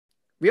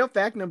Real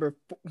fact number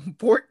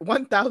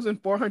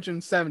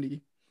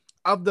 1,470.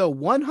 Of the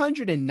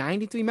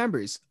 193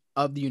 members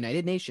of the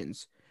United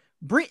Nations,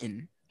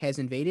 Britain has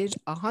invaded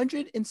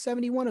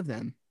 171 of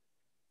them.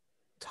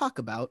 Talk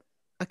about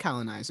a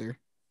colonizer.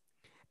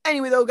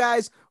 Anyway, though,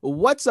 guys,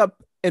 what's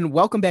up? And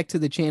welcome back to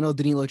the channel,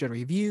 Danilo Judd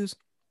Reviews.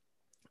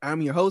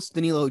 I'm your host,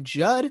 Danilo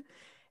Judd.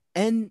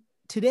 And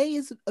today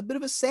is a bit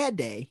of a sad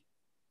day.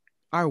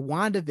 Our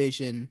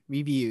WandaVision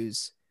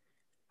reviews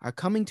are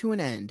coming to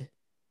an end.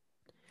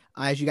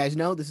 As you guys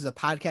know, this is a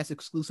podcast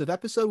exclusive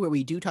episode where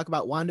we do talk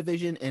about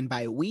WandaVision, and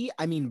by we,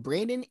 I mean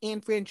Brandon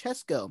and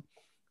Francesco.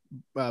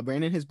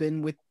 Brandon has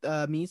been with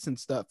me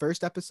since the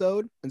first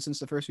episode and since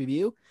the first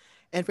review,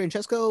 and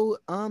Francesco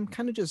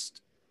kind of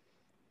just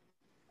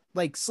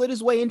like slid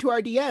his way into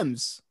our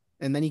DMs,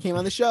 and then he came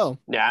on the show.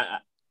 Yeah,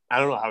 I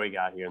don't know how he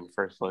got here in the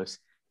first place.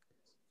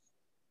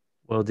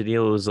 Well,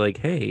 Danilo was like,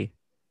 hey,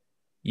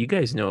 you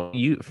guys know,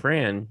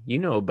 Fran, you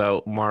know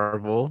about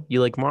Marvel.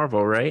 You like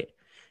Marvel, right?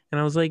 And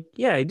I was like,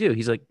 yeah, I do.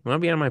 He's like, want to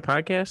be on my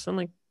podcast? I'm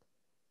like,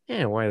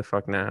 yeah, why the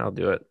fuck not? I'll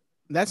do it.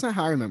 That's not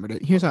how I remembered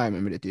it. Here's how I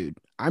remembered it, dude.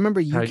 I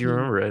remember you. How do you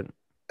remember it?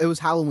 It was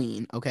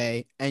Halloween,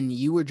 okay? And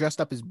you were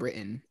dressed up as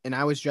Britain, and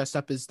I was dressed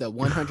up as the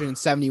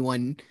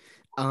 171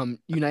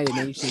 United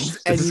Nations.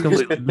 And this is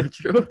completely not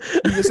true.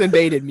 You just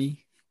invaded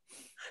me.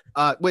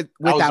 With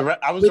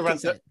consent.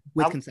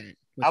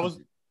 I was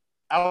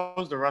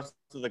the rest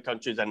of the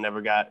countries that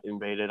never got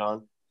invaded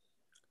on.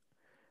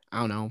 I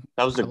don't know.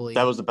 That was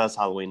the best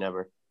Halloween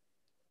ever.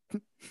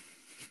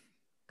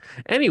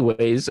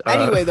 Anyway,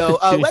 though,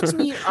 let's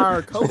meet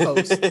our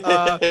co-host,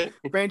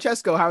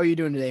 Francesco. How are you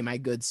doing today, my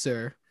good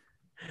sir?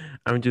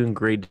 I'm doing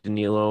great,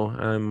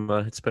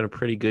 Danilo. It's been a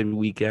pretty good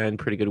weekend,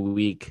 pretty good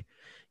week.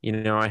 You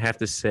know, I have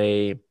to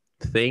say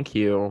thank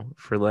you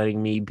for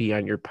letting me be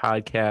on your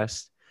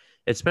podcast.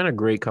 It's been a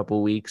great couple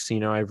of weeks. You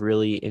know, I've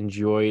really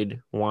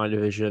enjoyed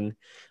WandaVision.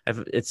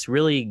 It's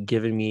really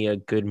given me a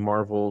good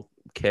Marvel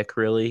kick,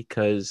 really,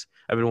 because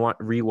I've been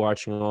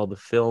rewatching all the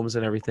films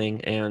and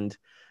everything, and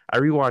I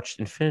rewatched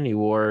Infinity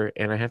War,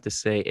 and I have to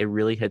say it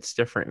really hits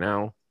different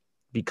now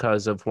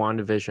because of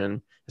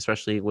WandaVision,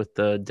 especially with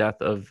the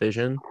death of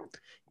Vision,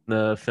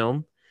 the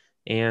film.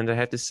 And I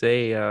have to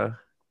say,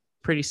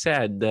 pretty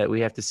sad that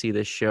we have to see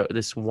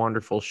this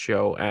wonderful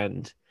show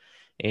end.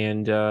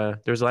 And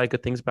there's a lot of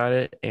good things about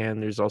it,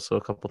 and there's also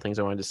a couple things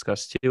I want to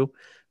discuss too.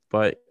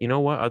 But you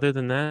know what? Other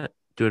than that,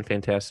 doing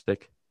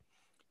fantastic.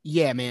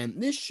 Yeah, man.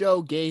 This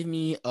show gave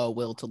me a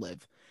will to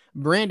live.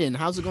 Brandon,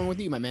 how's it going with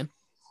you, my man?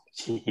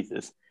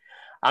 Jesus.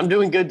 I'm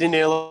doing good,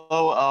 Danilo.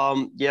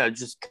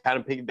 Just kind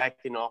of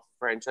piggybacking off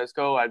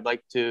Francesco, I'd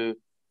like to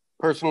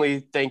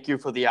personally thank you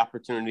for the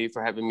opportunity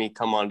for having me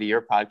come onto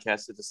your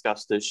podcast to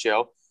discuss this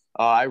show.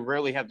 I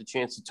rarely have the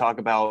chance to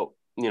talk about,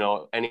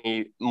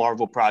 any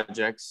Marvel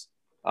projects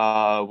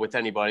with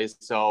anybody.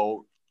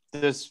 So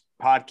this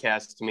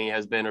podcast to me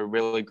has been a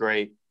really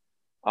great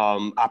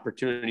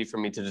opportunity for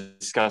me to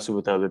discuss it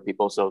with other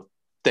people. So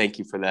thank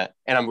you for that.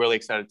 And I'm really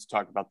excited to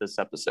talk about this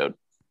episode.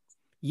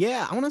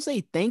 Yeah, I want to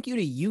say thank you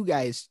to you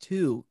guys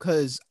too,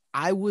 because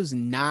I was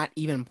not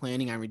even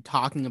planning on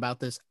talking about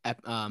this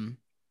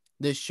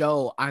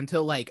show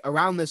until like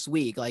around this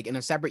week, like in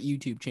a separate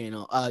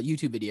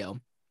YouTube video.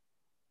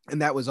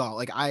 And that was all.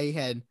 Like I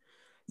had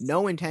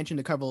no intention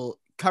to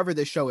cover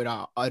this show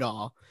at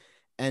all.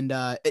 And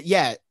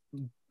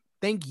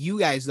thank you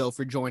guys though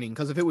for joining,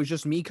 because if it was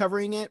just me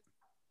covering it,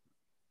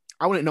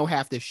 I wouldn't know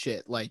half this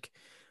shit. Like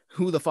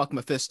who the fuck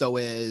Mephisto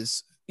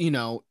is,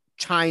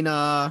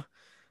 China.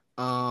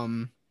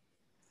 I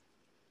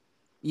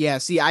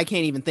can't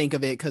even think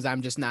of it because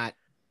I'm just not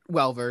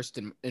well versed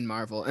in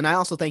Marvel. And I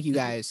also thank you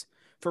guys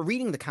for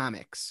reading the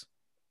comics,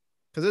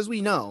 because as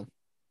we know,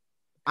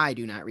 I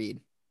do not read.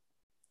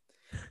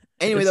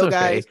 Anyway, It's though, okay.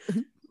 guys.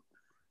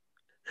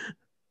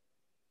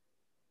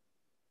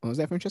 What was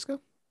that, Francesco?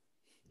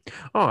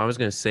 Oh, I was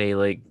going to say,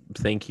 like,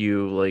 thank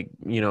you,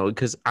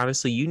 because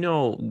honestly, you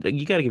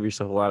got to give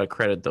yourself a lot of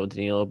credit, though,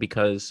 Danilo,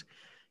 because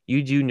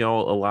you do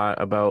know a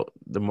lot about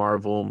the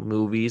Marvel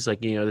movies,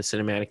 like, the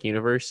cinematic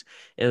universe.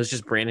 And it was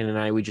just Brandon and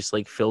I, we just,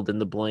 like, filled in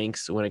the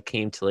blanks when it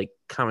came to, like,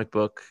 comic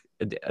book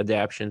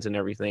adaptions and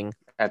everything.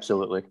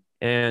 Absolutely.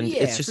 And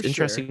it's just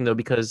interesting, though,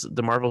 because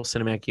the Marvel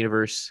Cinematic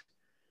Universe,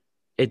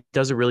 it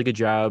does a really good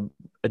job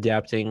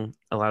adapting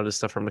a lot of the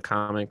stuff from the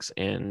comics,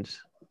 and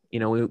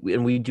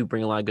we do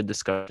bring a lot of good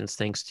discussions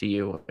thanks to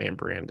you and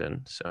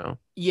Brandon. So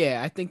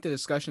yeah, I think the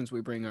discussions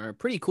we bring are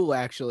pretty cool,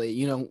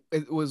 actually.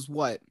 It was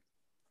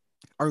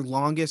our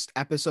longest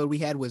episode we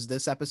had was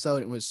this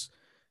episode. It was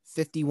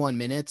 51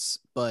 minutes,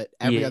 but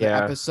every other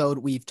episode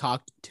we've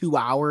talked 2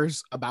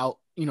 hours about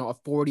a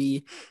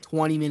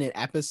 20-minute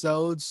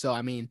episode. So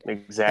I mean,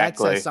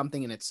 exactly, that says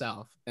something in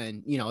itself.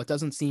 And it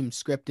doesn't seem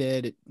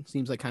scripted. It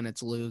seems like kind of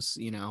it's loose,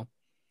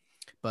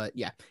 but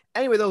yeah.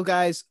 Anyway, though,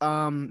 guys,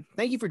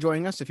 thank you for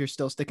joining us. If you're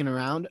still sticking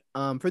around,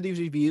 for these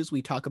reviews,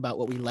 we talk about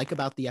what we like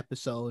about the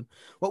episode,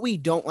 what we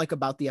don't like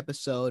about the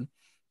episode,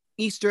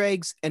 Easter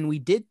eggs, and we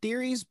did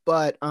theories,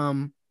 but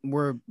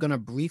we're gonna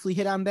briefly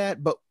hit on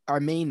that. But our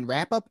main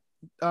wrap-up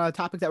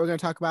topic that we're gonna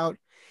talk about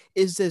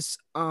is this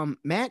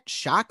Matt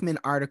Shockman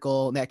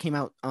article that came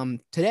out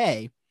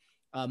today,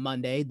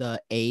 Monday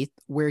the 8th,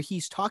 where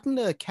he's talking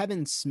to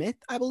Kevin Smith,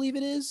 I believe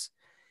it is,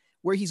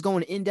 where he's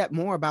going in depth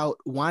more about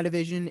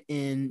WandaVision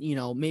and, you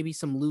know, maybe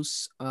some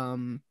loose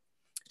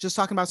just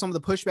talking about some of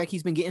the pushback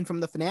he's been getting from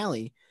the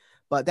finale.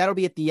 But that'll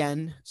be at the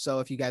end.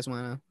 So if you guys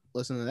want to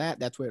listen to that,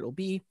 that's where it'll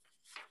be.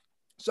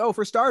 So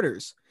for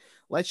starters,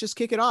 let's just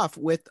kick it off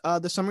with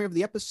the summary of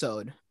the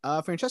episode.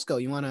 Francesco,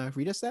 you want to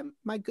read us that,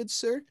 my good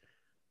sir?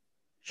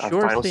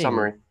 Sure Final thing.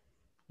 summary.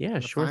 Yeah,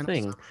 The sure final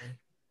thing. summary.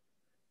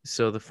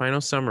 So the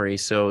final summary.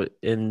 So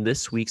in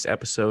this week's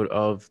episode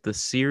of the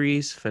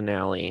series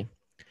finale,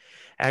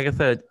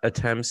 Agatha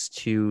attempts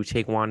to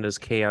take Wanda's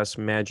chaos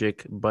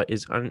magic, but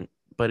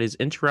is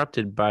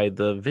interrupted by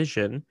the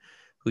Vision,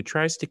 who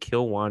tries to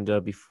kill Wanda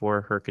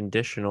before her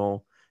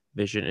conditional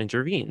vision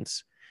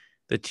intervenes.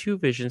 The two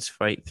visions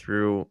fight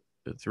throughout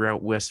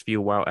Westview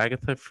while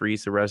Agatha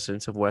frees the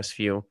residents of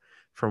Westview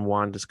from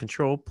Wanda's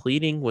control.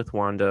 Pleading with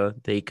Wanda,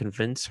 they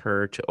convince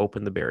her to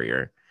open the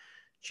barrier.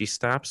 She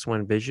stops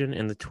when Vision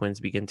and the twins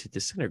begin to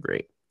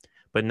disintegrate,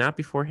 but not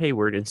before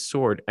Hayward and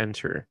Sword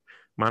enter.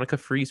 Monica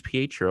frees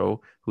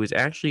Pietro, who is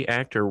actually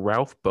actor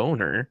Ralph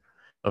Boner,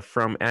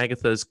 from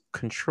Agatha's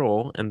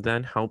control, and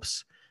then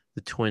helps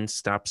the twins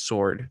stop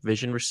Sword.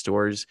 Vision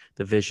restores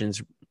the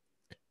Vision's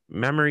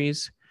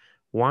memories.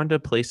 Wanda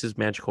places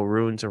magical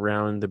runes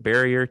around the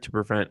barrier to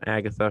prevent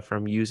Agatha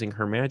from using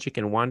her magic,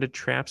 and Wanda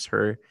traps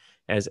her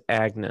as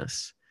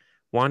Agnes.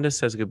 Wanda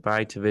says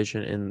goodbye to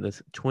Vision and the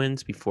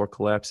twins before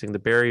collapsing the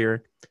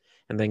barrier,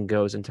 and then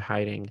goes into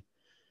hiding.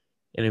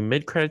 In a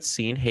mid-credits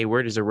scene,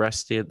 Hayward is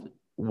arrested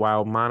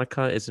while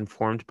Monica is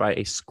informed by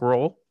a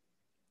scroll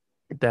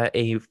that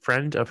a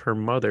friend of her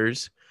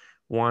mother's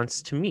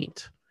wants to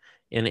meet.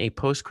 In a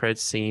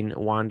post-credits scene,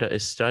 Wanda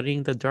is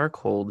studying the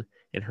Darkhold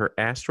in her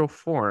astral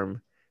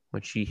form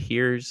when she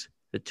hears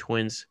the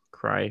twins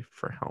cry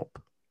for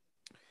help.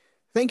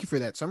 Thank you for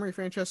that summary,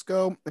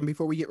 Francesco. And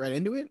before we get right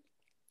into it,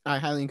 I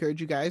highly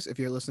encourage you guys, if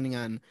you're listening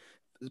on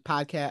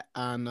podcast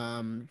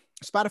on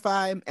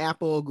Spotify,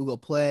 Apple, Google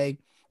Play,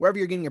 wherever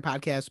you're getting your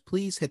podcast,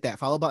 please hit that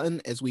follow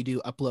button as we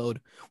do upload.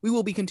 We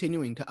will be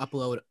continuing to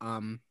upload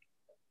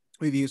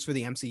reviews for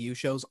the MCU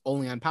shows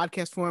only on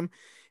podcast form.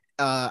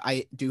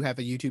 I do have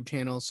a YouTube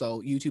channel,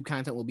 so YouTube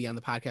content will be on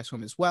the podcast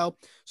form as well.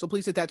 So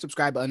please hit that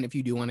subscribe button if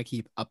you do want to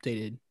keep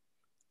updated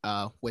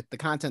with the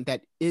content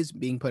that is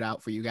being put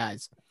out for you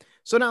guys.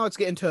 So now let's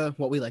get into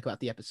what we like about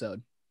the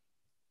episode.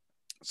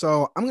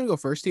 So I'm going to go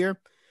first here.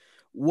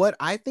 What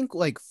I think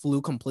like flew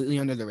completely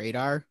under the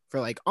radar for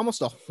like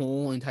almost a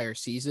whole entire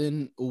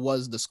season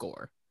was the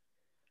score.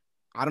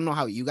 I don't know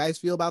how you guys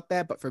feel about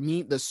that, but for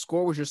me, the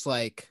score was just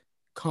like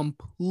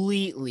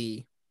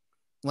completely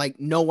like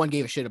no one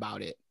gave a shit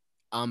about it.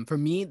 For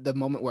me, the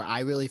moment where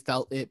I really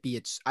felt it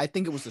I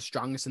think it was the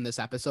strongest in this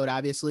episode,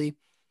 obviously.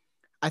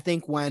 I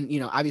think when, you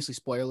know, obviously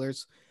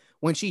spoilers,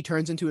 when she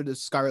turns into the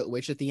Scarlet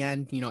Witch at the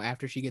end, you know,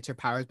 after she gets her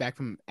powers back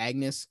from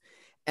Agnes,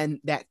 and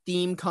that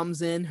theme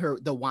comes in,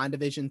 the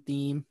WandaVision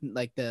theme,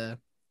 like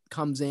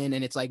comes in,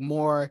 and it's like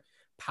more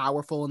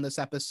powerful in this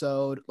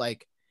episode.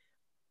 Like,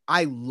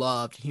 I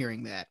loved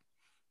hearing that.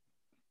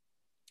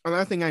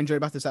 Another thing I enjoyed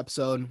about this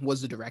episode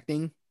was the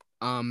directing.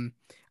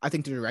 I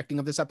think the directing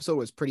of this episode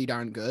was pretty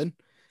darn good.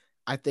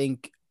 I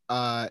think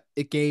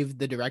it gave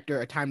the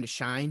director a time to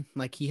shine.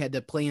 Like, he had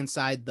to play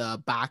inside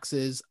the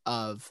boxes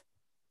of,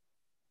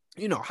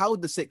 you know, how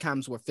the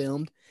sitcoms were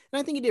filmed. And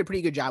I think he did a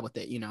pretty good job with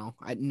it. You know,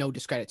 no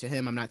discredit to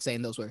him. I'm not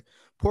saying those were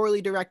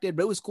poorly directed,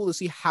 but it was cool to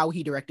see how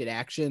he directed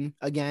action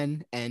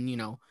again. And, you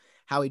know,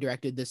 how he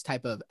directed this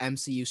type of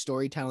MCU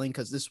storytelling.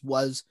 Because this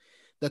was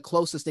the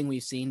closest thing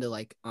we've seen to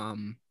like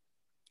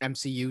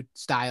MCU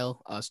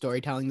style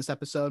storytelling this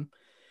episode.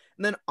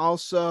 And then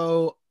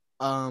also,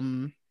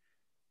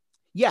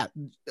 yeah,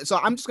 so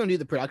I'm just going to do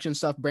the production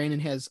stuff.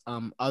 Brandon has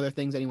other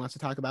things that he wants to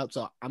talk about.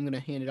 So I'm going to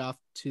hand it off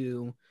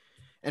to...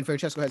 And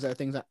Francesco has other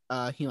things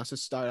that he wants to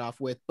start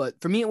off with. But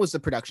for me, it was the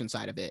production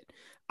side of it.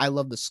 I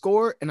love the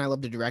score and I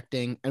love the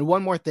directing. And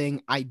one more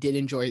thing, I did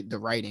enjoy the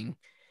writing.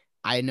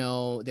 I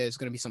know there's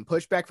going to be some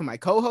pushback from my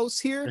co-hosts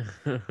here,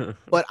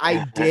 but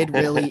I did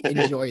really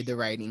enjoy the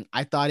writing.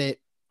 I thought it,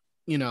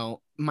 you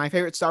know, my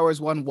favorite Star Wars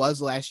one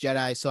was Last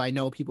Jedi. So I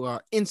know people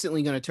are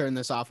instantly going to turn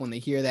this off when they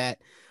hear that.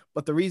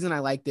 But the reason I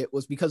liked it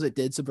was because it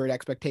did subvert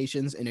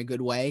expectations in a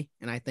good way.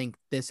 And I think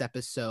this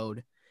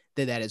episode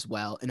did that as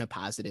well in a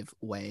positive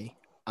way.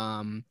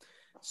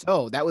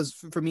 So that was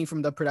for me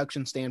from the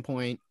production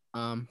standpoint.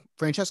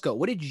 Francesco,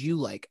 what did you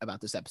like about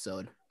this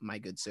episode, my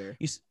good sir?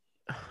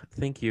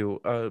 Thank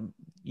you.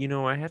 You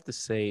know, I have to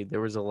say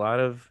there was a lot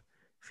of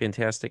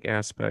fantastic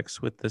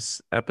aspects with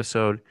this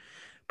episode,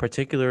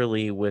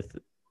 particularly with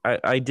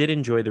I did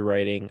enjoy the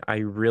writing. I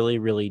really,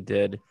 really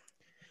did.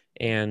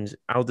 And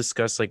I'll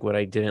discuss like what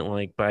I didn't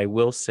like, but I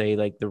will say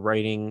like the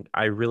writing,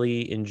 I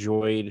really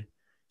enjoyed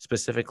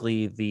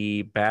specifically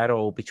the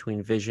battle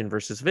between Vision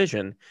versus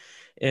Vision.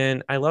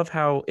 And I love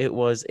how it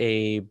was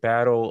a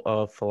battle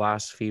of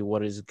philosophy,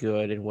 what is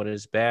good and what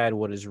is bad,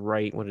 what is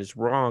right, what is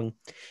wrong,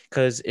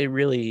 because it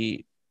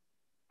really,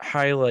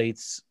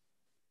 highlights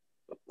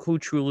who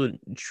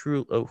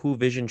who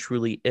Vision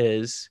truly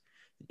is.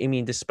 I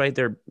mean, despite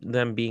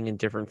them being in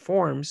different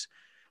forms,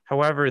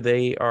 however,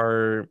 they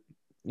are,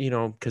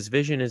 because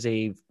Vision is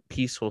a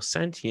peaceful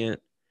sentient,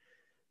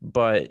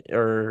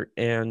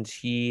 and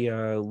he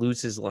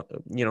loses,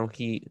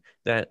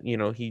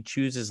 he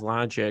chooses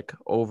logic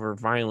over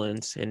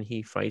violence, and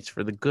he fights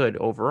for the good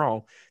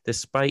overall,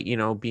 despite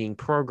being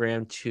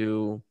programmed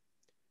to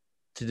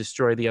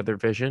destroy the other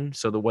Vision.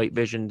 So the white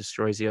Vision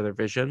destroys the other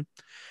Vision,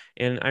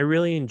 and I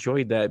really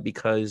enjoyed that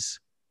because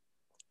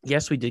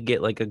yes, we did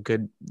get like a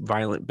good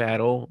violent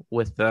battle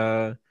with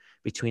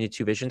between the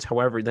two Visions.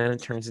 However, then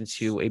it turns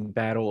into a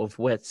battle of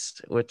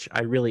wits, which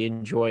I really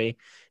enjoy,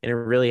 and it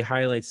really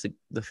highlights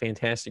the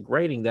fantastic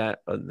writing that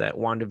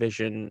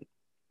WandaVision,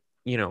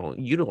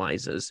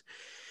 utilizes.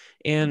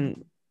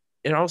 And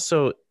it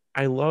also,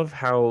 I love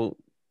how,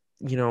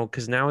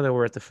 because now that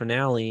we're at the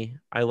finale,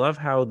 I love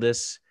how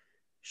this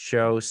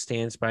show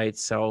stands by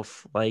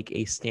itself like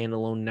a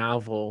standalone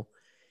novel,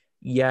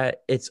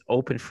 yet it's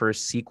open for a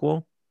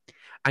sequel.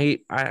 I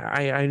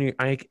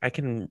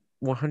can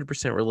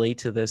 100% relate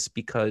to this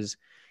because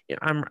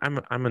I'm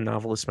a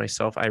novelist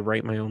myself. I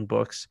write my own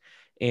books,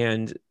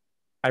 and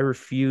I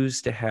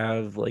refuse to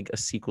have like a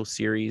sequel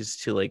series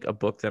to like a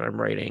book that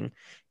I'm writing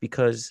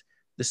because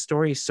the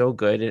story is so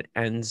good.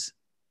 I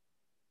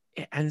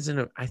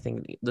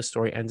think the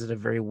story ends in a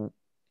very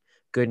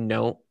good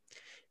note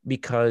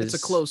because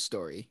It's a closed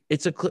story.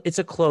 It's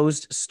a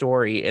closed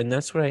story, and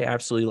that's what I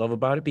absolutely love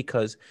about it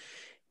because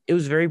it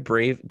was very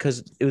brave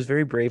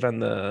on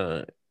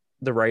the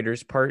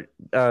writers part,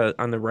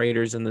 on the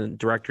writers and the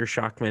director,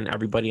 Shockman,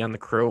 everybody on the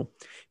crew,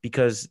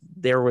 because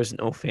there was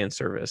no fan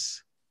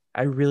service.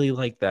 I really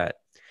like that.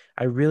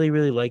 I really,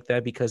 really like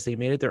that because they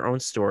made it their own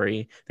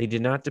story. They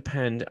did not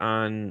depend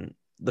on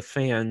the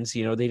fans.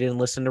 They didn't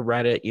listen to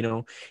Reddit.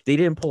 They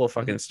didn't pull a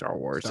fucking Star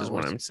Wars, Star is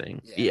Wars. what I'm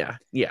saying. Yeah.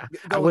 Yeah.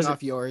 Going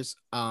off yours,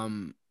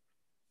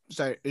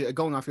 sorry,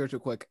 going off yours real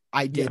quick.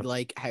 I did Yeah.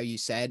 like how you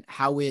said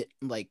how it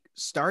like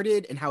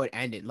started and how it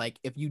ended. Like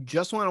if you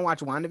just want to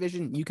watch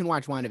WandaVision, you can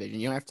watch WandaVision.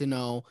 You don't have to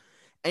know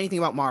anything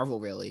about Marvel,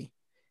 really.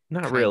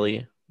 Not Kind really.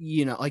 of.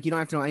 Like you don't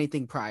have to know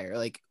anything prior.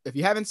 Like if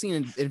you haven't seen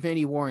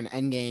Infinity War and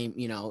Endgame,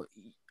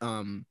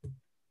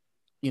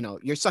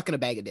 you're sucking a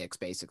bag of dicks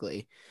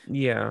basically.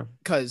 Yeah.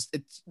 Because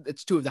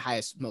it's two of the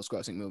highest, most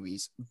grossing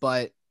movies.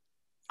 But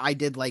I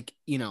did like,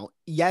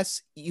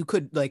 yes, you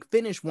could like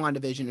finish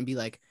WandaVision and be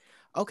like,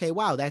 okay,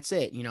 wow, that's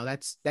it.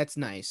 That's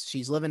nice.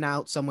 She's living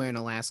out somewhere in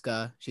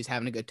Alaska. She's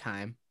having a good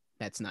time.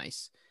 That's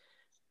nice.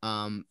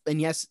 And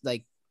yes,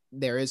 like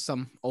there is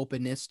some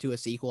openness to a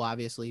sequel,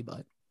 obviously,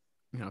 but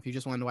if you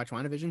just wanted to watch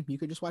WandaVision, you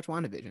could just watch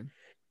WandaVision.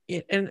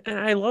 And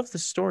I love the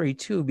story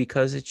too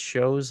because it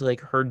shows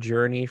like her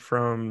journey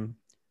from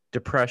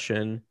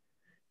depression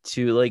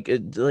to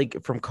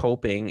like from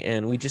coping,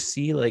 and we just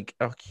see like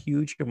a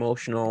huge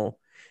emotional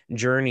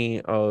journey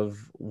of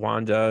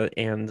Wanda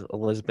and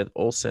Elizabeth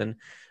Olsen.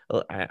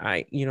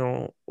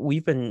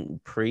 We've been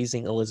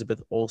praising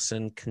Elizabeth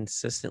Olsen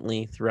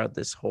consistently throughout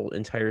this whole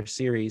entire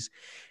series,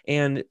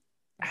 and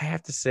I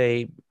have to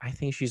say I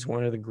think she's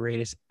one of the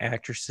greatest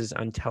actresses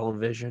on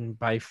television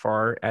by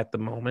far at the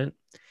moment,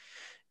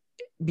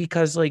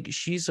 because like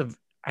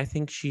I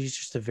think she's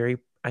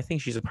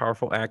a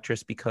powerful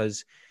actress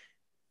because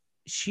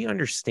she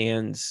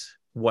understands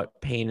what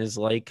pain is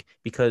like,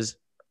 because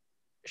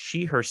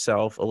she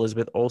herself,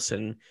 Elizabeth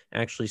Olsen,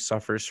 actually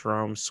suffers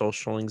from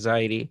social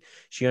anxiety.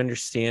 She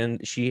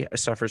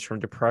suffers from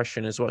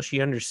depression as well.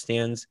 She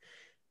understands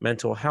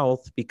mental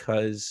health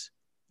because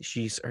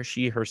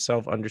she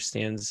herself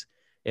understands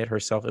it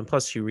herself, and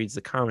plus she reads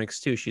the comics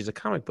too. She's a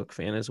comic book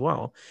fan as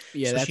well.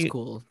 Yeah, So that's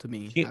cool to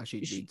me how she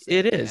reads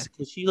that. it is,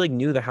 because she like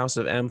knew the House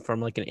of M from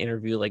like an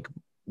interview like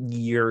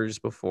years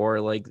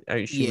before, like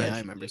she Yeah, I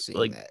mentioned remember it, seeing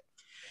like, that.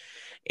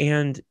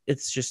 and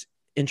it's just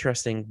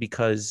interesting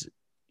because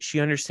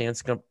she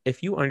understands.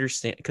 If you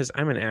understand, because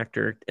I'm an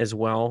actor as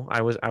well,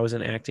 I was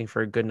in acting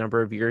for a good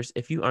number of years.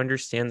 If you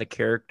understand the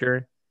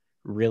character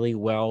really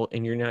well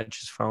and you're not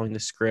just following the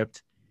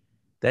script,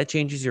 that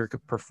changes your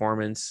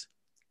performance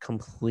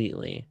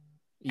completely.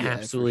 Yeah, it for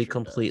Absolutely, sure does.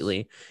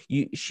 completely.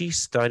 She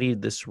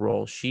studied this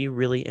role. She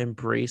really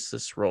embraced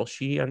this role.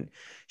 She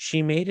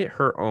made it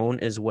her own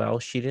as well.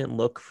 She didn't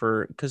look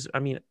for, because I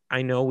mean,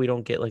 I know we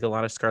don't get like a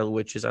lot of Scarlet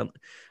Witches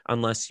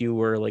unless you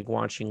were like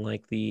watching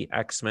like the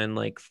X-Men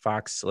like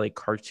Fox like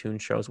cartoon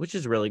shows, which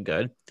is really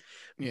good.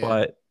 Yeah.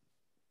 But Oh,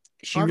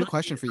 I she have a really made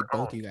question it for you, her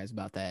both of own. you guys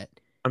about that.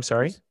 I'm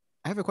sorry.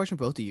 I have a question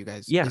for both of you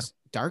guys. Yeah, Is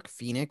Dark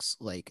Phoenix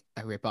like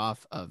a ripoff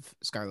of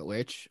Scarlet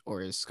Witch,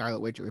 or is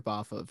Scarlet Witch a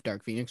ripoff of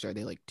Dark Phoenix, or are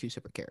they like two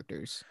separate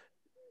characters?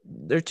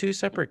 they're two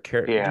separate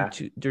Yeah,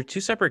 they're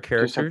two separate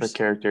two separate characters.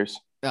 characters.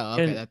 Oh,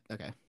 okay, And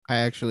okay. I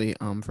actually,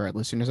 for our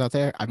listeners out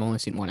there, I've only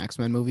seen one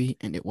X-Men movie,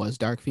 and it was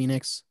Dark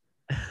Phoenix.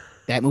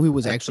 That movie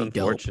was that's actually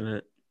dope.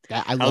 unfortunate.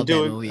 I I'll love that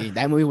do it. movie.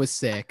 That movie was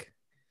sick.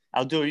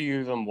 I'll do you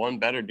even one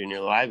better,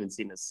 Danilo. I haven't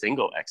seen a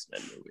single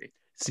X-Men movie.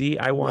 See,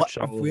 I What? watched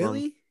all of them.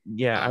 Really?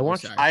 Yeah, I Oh,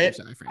 watched. I'm sorry, I at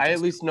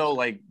Francesco. least know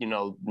like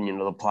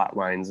the plot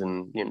lines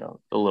and the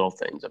little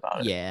things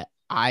about it. Yeah,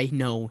 I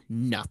know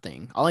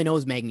nothing. All I know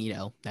is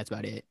Magneto. That's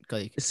about it.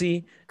 Like,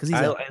 See, because he's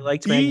I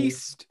liked Magneto.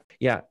 beast.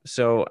 Yeah,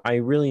 so I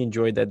really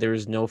enjoyed that there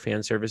was no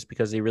fan service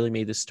because they really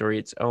made the story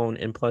its own,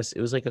 and plus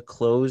it was like it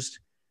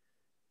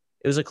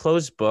was a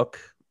closed book.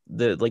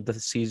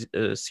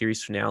 The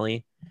series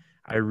finale,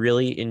 I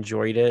really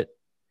enjoyed it.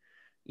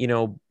 You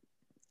know,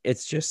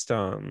 it's just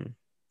and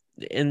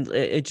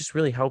it just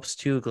really helps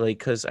too, like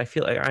because I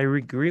feel like I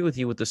agree with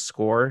you with the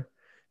score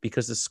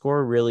because the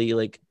score really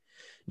like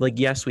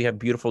yes, we have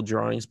beautiful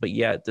drawings, but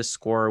yet the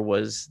score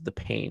was the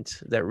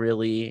paint that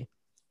really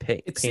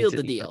It sealed painted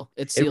the deal.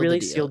 It it sealed the really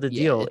deal. sealed the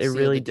Yeah, deal. it It sealed the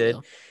really did.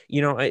 deal.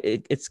 You know,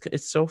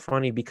 it's so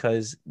funny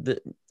because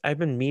I've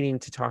been meaning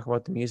to talk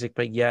about the music,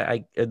 but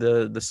yet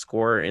the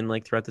score and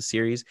like throughout the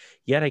series,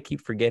 yet I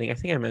keep forgetting. I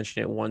think I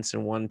mentioned it once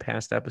in one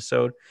past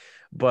episode,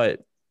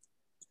 but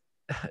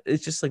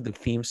it's just like the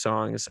theme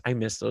songs. I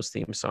miss those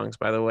theme songs,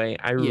 by the way.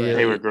 I Yeah, They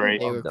really were great.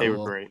 they were love They them. were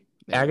cool. great.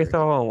 They were Agatha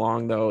great. All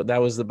Along, though,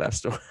 that was the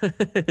best one.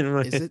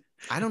 Is it?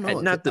 I don't know.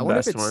 Not the I wonder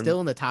if best it's one. still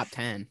in the top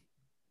 10.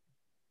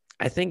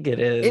 I think it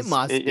It is.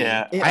 must be.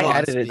 Yeah, It I must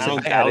added it be. I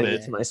don't to doubt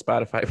it. my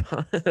Spotify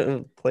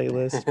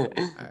playlist. All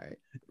right.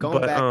 Going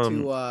But back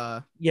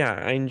to yeah,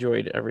 I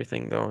enjoyed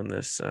everything though in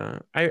this.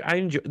 I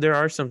enjoy. There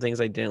are some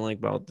things I didn't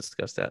like, but I'll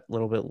discuss that a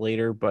little bit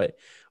later. But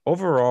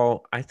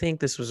overall, I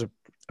think this was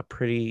a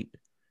pretty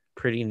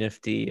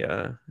nifty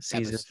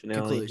season finale. Yeah,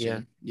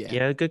 conclusion. Yeah.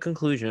 yeah, a good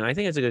conclusion. I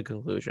think it's a good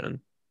conclusion.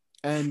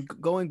 And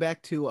going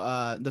back to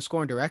the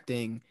score and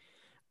directing,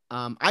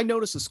 I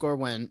noticed the score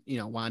when,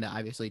 Wanda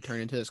obviously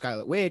turned into the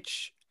Scarlet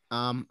Witch.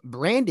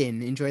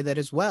 Brandon enjoyed that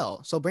as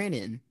well. So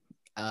Brandon,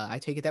 I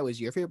take it that was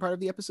your favorite part of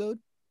the episode?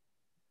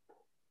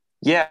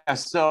 Yeah,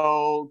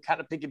 so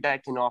kind of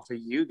piggybacking off of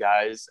you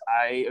guys,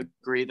 I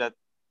agree that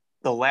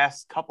the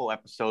last couple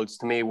episodes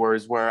to me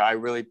was where I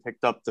really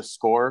picked up the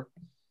score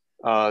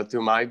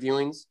through my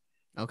viewings,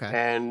 Okay.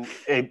 and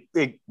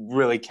it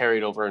really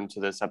carried over into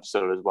this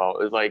episode as well.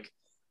 It's like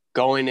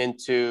going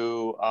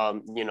into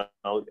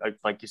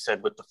like you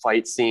said with the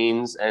fight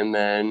scenes, and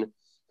then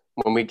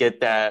when we get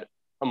that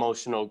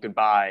emotional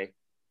goodbye,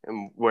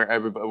 and where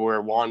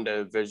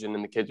WandaVision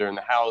and the kids are in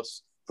the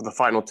house for the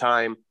final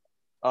time.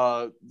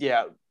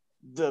 Yeah,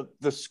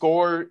 the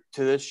score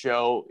to this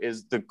show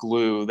is the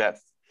glue that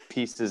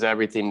pieces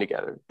everything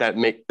together, that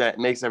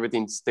makes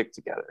everything stick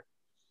together,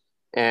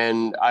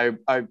 and I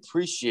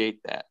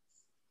appreciate that.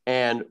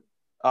 And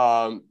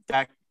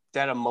that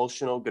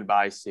emotional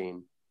goodbye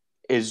scene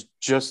is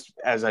just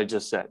as I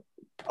just said,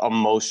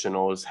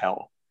 emotional as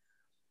hell.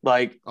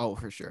 Like, Oh,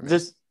 for sure, man.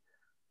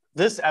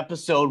 this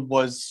episode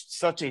was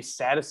such a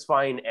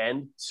satisfying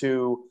end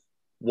to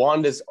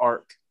Wanda's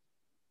arc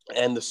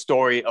and the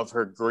story of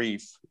her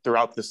grief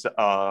throughout this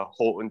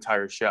whole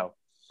entire show.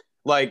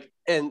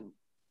 And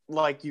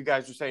like you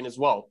guys were saying as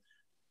well,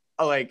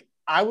 like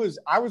I was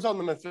on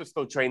the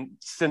Mephisto train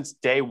since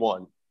day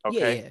one.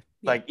 Okay. Yeah.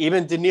 Like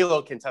even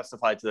Danilo can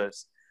testify to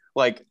this.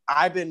 Like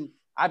I've been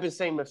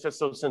saying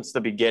Mephisto since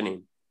the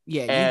beginning.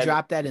 Yeah, And you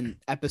dropped that in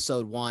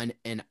episode 1,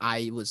 and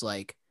I was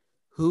like,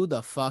 who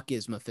the fuck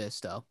is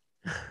Mephisto?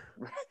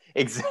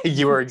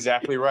 You were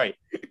exactly right.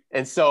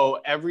 And so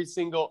every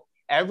single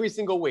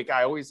week,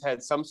 I always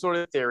had some sort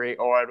of theory,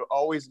 or I'd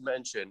always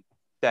mention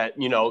that,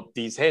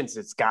 these hints,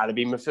 it's got to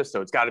be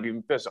Mephisto. It's got to be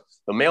Mephisto.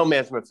 The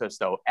mailman's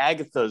Mephisto.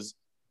 Agatha's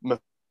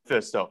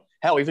Mephisto.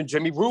 Hell, even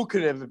Jimmy Woo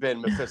could have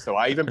been Mephisto.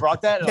 I even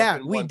brought that up. Yeah,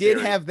 in we one did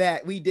theory. have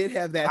that. We did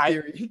have that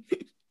theory.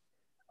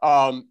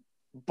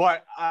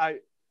 But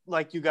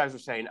like you guys were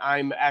saying,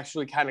 I'm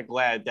actually kind of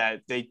glad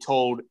that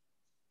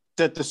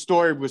that the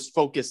story was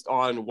focused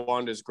on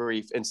Wanda's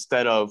grief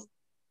instead of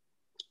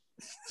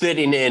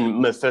fitting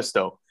in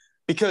Mephisto.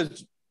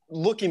 Because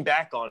looking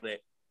back on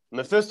it,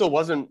 Mephisto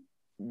wasn't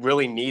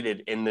really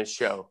needed in this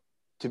show.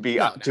 To be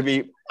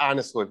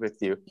honest with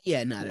you,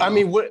 Yeah, not at I all.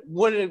 mean,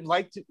 would it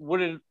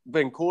have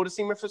been cool to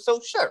see Mephisto?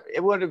 Sure,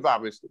 it would have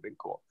obviously been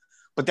cool,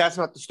 but that's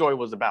not the story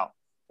was about.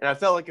 And I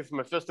felt like if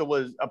Mephisto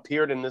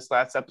appeared in this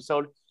last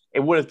episode, it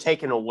would have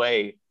taken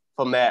away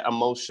from that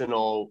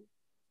emotional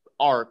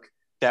arc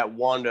that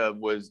Wanda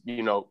was,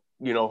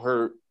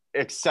 her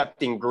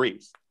accepting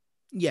grief.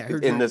 Yeah,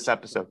 in this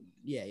episode.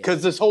 Yeah.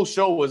 Because this whole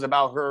show was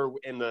about her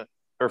in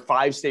her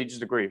 5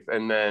 stages of grief,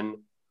 and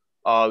then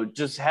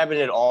just having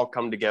it all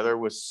come together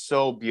was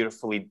so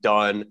beautifully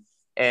done.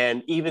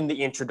 And even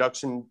the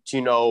introduction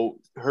to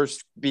her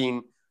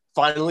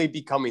finally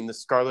becoming the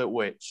Scarlet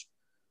Witch,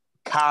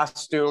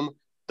 costume,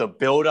 the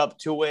build up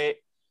to it,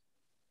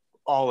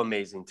 all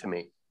amazing to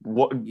me.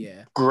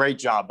 Great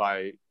job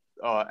by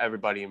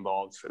everybody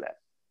involved for that.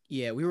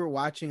 Yeah, we were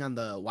watching on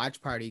the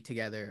watch party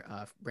together,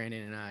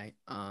 Brandon and I.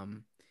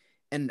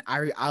 And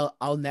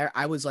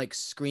I was like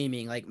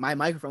screaming, like my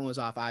microphone was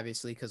off,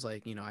 obviously, because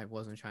I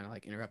wasn't trying to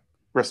like interrupt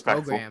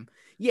respectful program.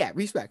 Yeah,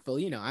 respectful.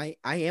 I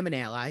am an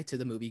ally to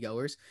the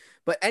moviegoers.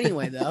 But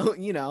anyway,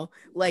 though,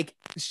 like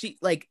she,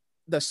 like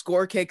the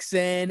score kicks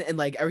in and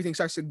like everything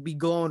starts to be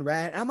glowing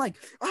red. And I'm like,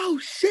 oh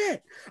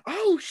shit.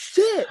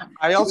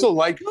 I also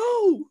like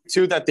go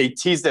too that they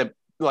teased it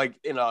like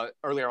in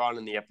earlier on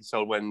in the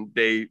episode when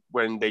they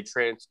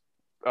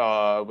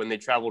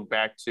traveled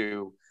back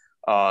to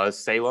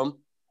Salem.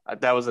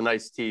 That was a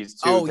nice tease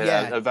too. Oh, to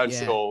yeah, that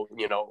eventual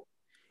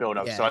build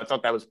up. Yeah. So I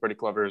thought that was pretty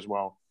clever as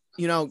well.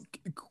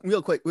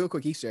 Real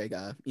quick Easter egg.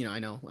 I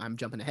know I'm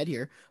jumping ahead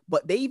here,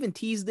 but they even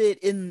teased it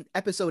in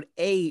episode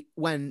 8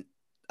 when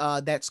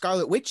that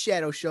Scarlet Witch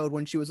shadow showed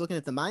when she was looking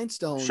at the Mind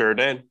Stone. Sure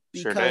did.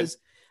 Because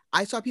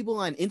I saw people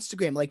on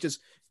Instagram like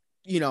just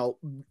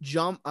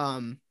jump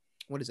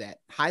what is that?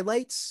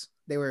 Highlights.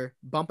 They were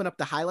bumping up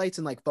the highlights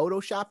and like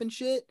Photoshop and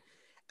shit,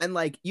 and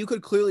like you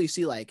could clearly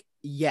see like,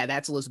 yeah,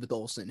 that's Elizabeth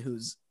Olsen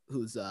whose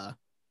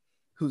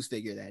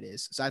figure that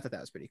is. So I thought that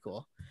was pretty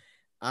cool.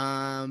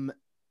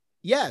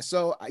 Yeah,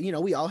 so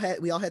we all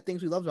had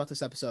things we loved about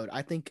this episode.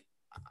 I think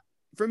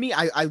for me,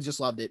 I just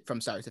loved it from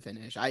start to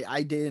finish.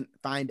 I didn't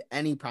find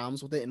any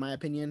problems with it in my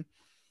opinion.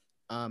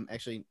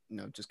 Actually,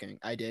 no, just kidding.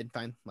 I did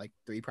find like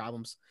 3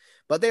 problems,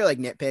 but they're like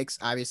nitpicks,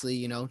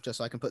 obviously, just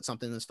so I can put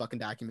something in this fucking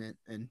document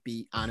and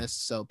be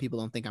honest so people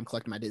don't think I'm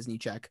collecting my Disney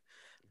check.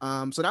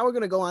 So now we're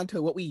going to go on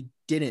to what we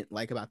didn't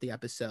like about the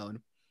episode.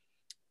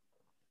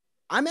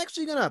 I'm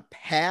actually going to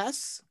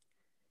pass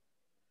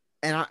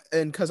and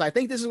because I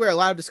think this is where a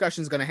lot of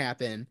discussion is going to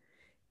happen,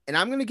 and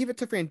I'm going to give it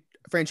to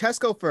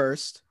Francesco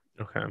first.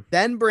 Okay.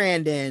 Then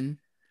Brandon,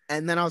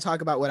 and then I'll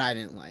talk about what I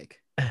didn't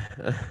like.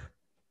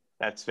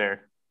 That's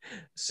fair.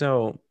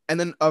 So, and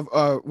then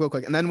real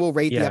quick, and then we'll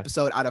rate the Yeah.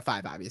 episode out of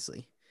 5,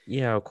 obviously.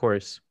 Yeah, of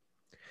course.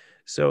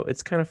 So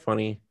it's kind of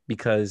funny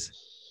because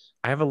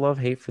I have a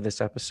love-hate for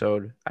this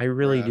episode. I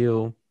really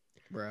do.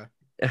 Bruh.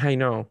 I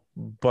know,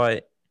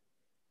 but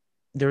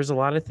there's a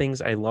lot of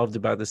things I loved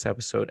about this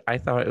episode. I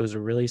thought it was a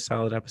really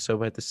solid episode,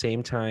 but at the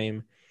same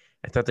time,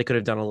 I thought they could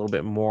have done a little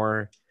bit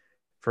more.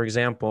 For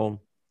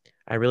example,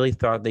 I really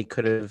thought they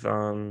could have.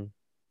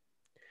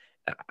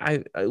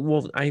 I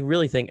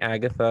really think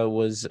Agatha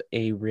was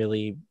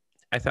I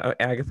thought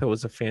Agatha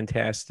was a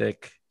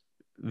fantastic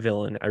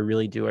villain. I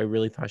really do. I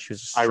really thought she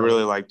was. I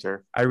really liked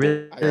her. I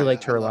really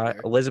liked her a love lot.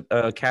 her.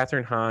 Elizabeth,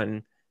 Catherine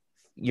Hahn,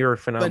 you're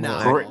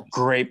phenomenal. Phenomenal.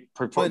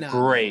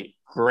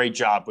 Great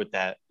job with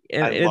that.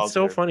 And it's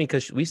so funny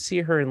because we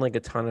see her in like a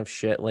ton of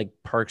shit, like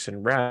Parks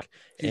and Rec.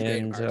 She's great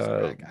in and Parks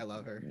and Rec. I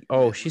love her.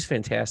 Oh, she's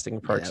fantastic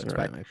in Parks and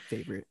Rec. Probably my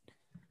favorite.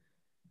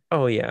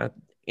 Oh yeah,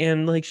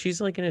 and like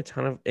she's like in a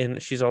ton of,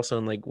 and she's also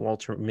in like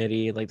Walter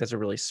Mitty. Like that's a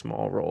really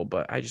small role,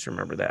 but I just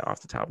remember that off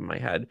the top of my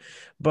head.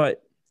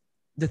 But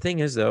the thing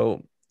is,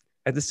 though,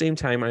 at the same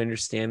time, I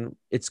understand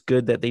it's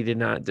good that they did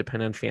not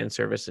depend on fan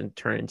service and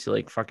turn into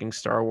like fucking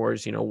Star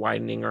Wars,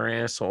 widening our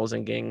assholes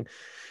and getting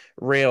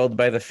railed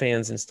by the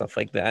fans and stuff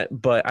like that.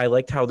 But I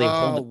liked how they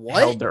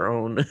held their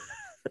own.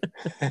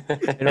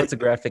 I know it's a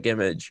graphic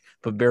image,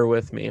 but bear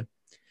with me.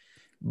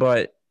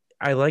 But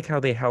I like how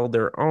they held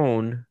their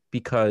own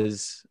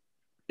because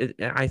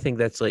I think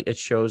that's like, it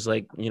shows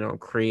like,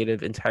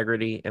 creative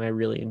integrity, and I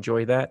really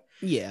enjoy that.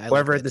 Yeah.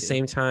 However, at the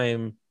same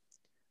time,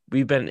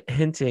 we've been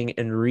hinting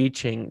and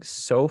reaching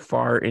so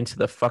far into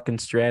the fucking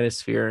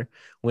stratosphere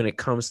when it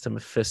comes to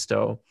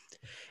Mephisto.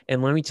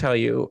 And let me tell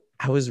you,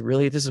 I was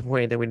really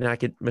disappointed that we did not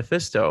get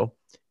Mephisto.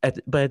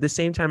 But at the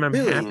same time, I'm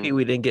happy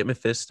we didn't get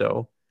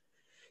Mephisto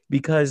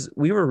because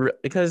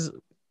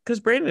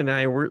Brandon and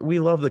I, we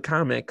love the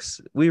comics.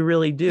 We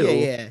really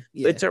do.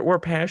 Yeah. We're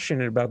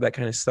passionate about that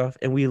kind of stuff.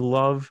 And we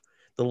love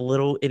the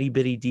little itty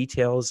bitty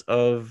details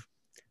of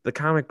the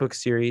comic book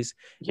series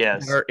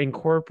that are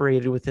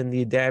incorporated within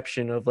the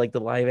adaptation of like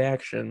the live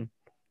action.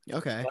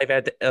 Okay.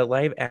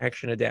 Live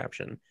action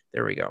adaptation.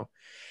 There we go.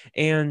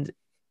 And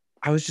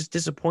I was just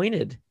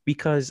disappointed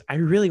because I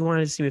really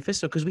wanted to see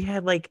Mephisto because we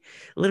had like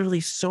literally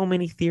so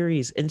many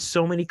theories and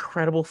so many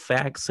credible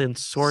facts and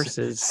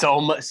sources. So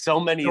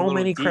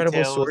many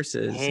credible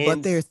sources.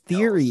 But they're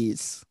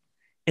theories.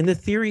 And the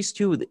theories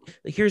too.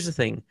 Here's the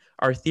thing: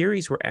 our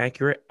theories were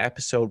accurate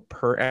episode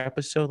per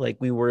episode. Like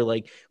we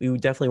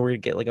definitely were gonna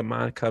get like a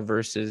Monica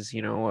versus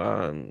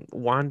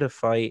Wanda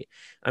fight.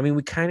 I mean,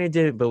 we kind of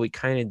did it, but we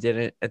kind of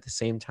didn't at the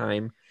same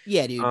time.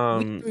 Yeah, dude.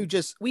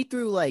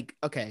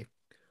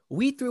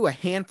 We threw a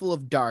handful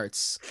of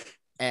darts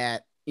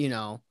at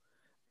the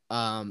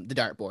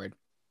dartboard.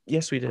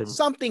 Yes, we did.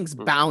 Something's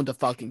bound to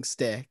fucking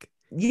stick.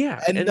 Yeah,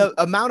 and the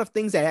amount of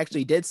things that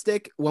actually did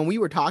stick when we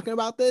were talking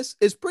about this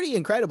is pretty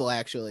incredible,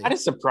 actually. That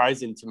is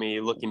surprising to me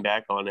looking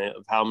back on it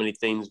of how many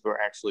things were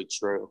actually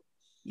true.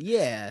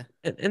 Yeah,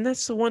 and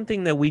that's the one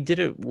thing that we did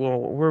it. Well,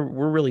 we're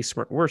really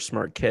smart. We're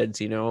smart kids,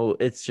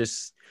 It's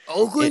just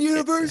Oakland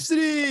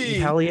University.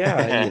 Hell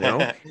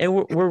yeah, And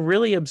we're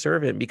really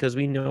observant because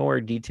we know our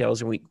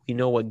details and we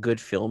know what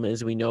good film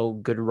is. We know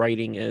good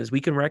writing is.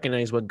 We can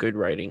recognize what good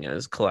writing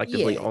is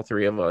collectively, all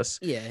three of us.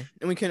 Yeah,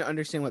 and we can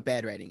understand what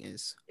bad writing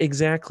is.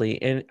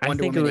 Exactly, and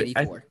Wonder Woman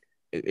 84.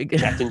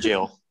 Jack and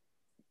Jill.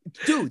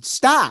 Dude,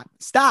 stop,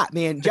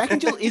 man. Jack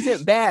and Jill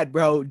isn't bad,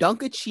 bro.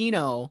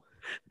 Dunkachino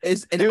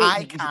is an Dude,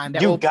 icon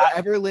that will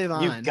forever live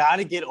on. You got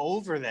to get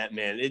over that,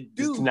 man. It's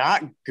Dude,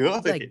 not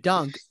good. It's like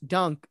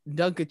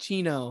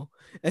Dunkachino.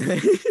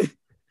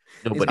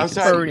 Nobody I'm can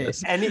sorry. see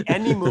this.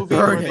 Any movie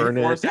where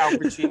they force Al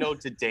Pacino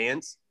to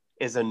dance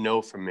is a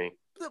no for me.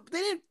 They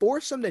didn't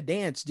force him to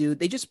dance, dude.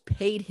 They just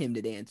paid him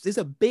to dance. There's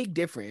a big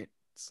difference.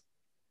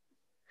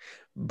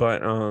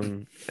 But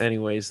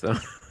anyways, though.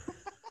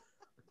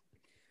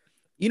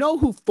 You know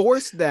who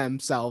forced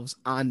themselves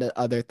onto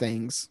other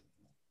things?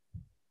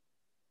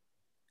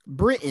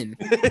 Britain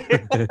for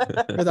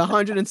the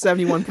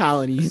 171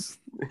 colonies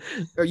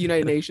or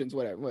United Nations,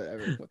 whatever.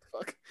 What the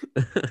fuck?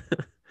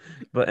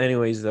 But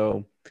anyways,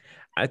 though,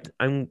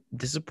 I'm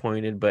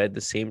disappointed, but at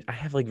the same, I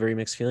have like very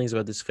mixed feelings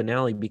about this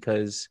finale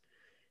because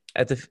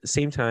at the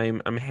same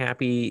time, I'm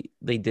happy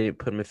they didn't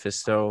put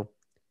Mephisto,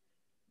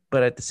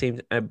 but at the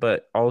same,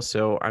 but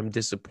also I'm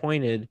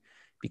disappointed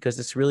because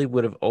this really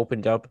would have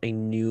opened up a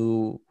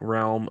new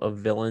realm of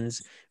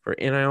villains.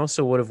 And I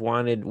also would have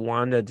wanted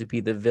Wanda to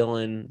be the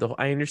villain. Though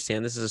I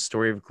understand this is a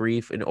story of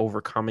grief and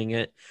overcoming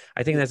it.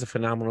 I think that's a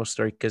phenomenal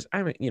story because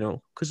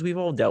because we've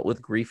all dealt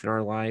with grief in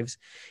our lives.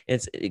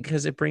 It's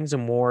because it brings a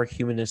more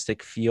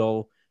humanistic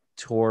feel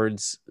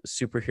towards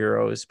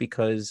superheroes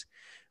because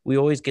we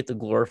always get the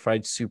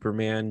glorified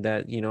Superman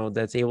that,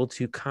 that's able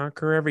to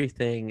conquer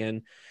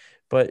everything.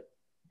 But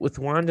with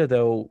Wanda,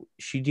 though,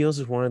 she deals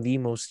with one of the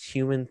most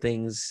human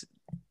things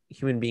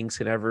human beings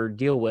could ever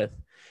deal with.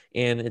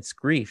 And it's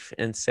grief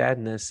and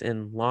sadness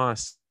and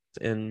loss.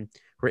 And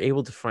we're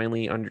able to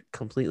finally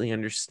completely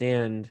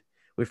understand.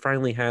 We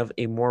finally have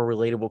a more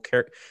relatable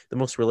character, the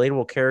most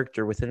relatable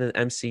character within the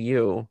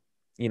MCU,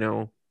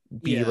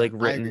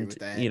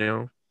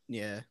 written,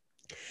 Yeah.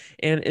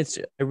 And it's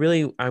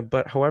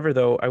but however,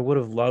 though, I would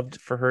have loved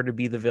for her to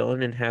be the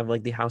villain and have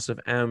like the House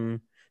of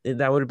M.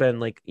 That would have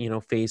been like,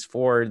 phase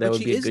 4. That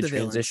would be a good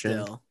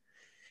transition.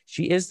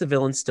 She is the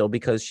villain still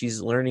because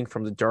she's learning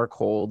from the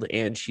Darkhold,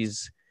 and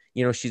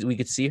we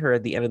could see her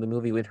at the end of the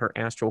movie in her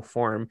astral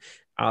form,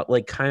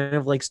 like kind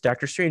of like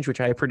Doctor Strange,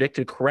 which I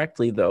predicted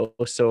correctly though.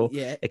 So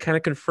yeah, it kind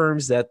of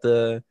confirms that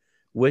the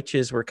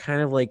witches were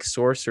kind of like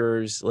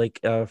sorcerers, like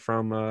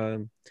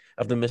from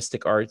of the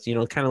mystic arts, kind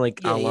of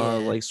like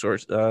like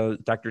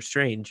Doctor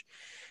Strange,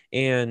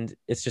 and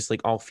it's just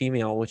like all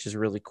female, which is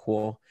really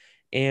cool.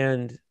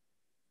 And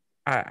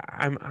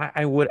I'm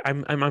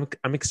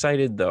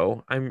excited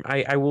though.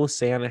 I will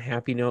say on a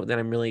happy note that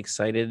I'm really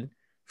excited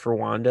for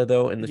Wanda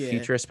though in the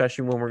future,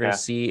 especially when we're going to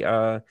see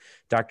the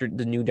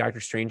new Doctor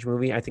Strange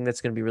movie. I think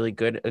that's going to be really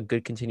good, a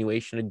good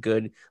continuation, a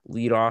good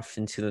lead off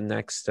into the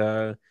next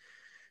to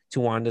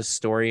Wanda's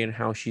story and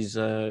how she's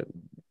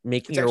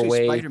making her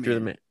way Spider-Man.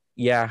 through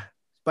the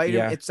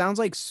It sounds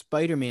like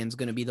Spider-Man's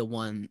going to be the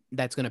one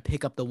that's going to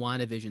pick up the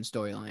WandaVision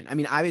storyline. I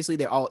mean, obviously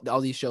they're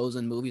all these shows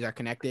and movies are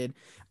connected.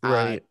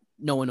 Right.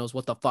 No one knows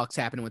what the fuck's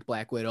happening with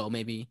Black Widow.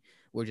 Maybe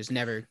we're just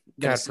never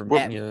gonna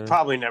we're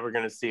probably never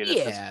gonna see it at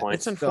this point.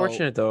 It's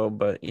unfortunate though,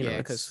 but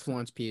because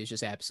Florence Pugh is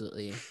just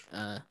absolutely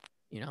a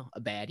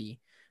baddie.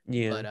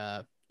 Yeah. But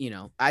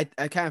I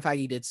kind of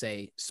Feige did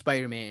say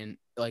Spider-Man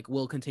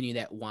will continue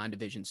that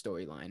WandaVision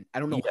storyline.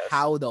 I don't know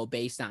how though,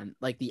 based on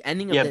the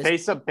ending of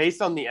this.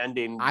 Based on the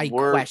ending, I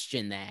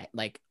question that.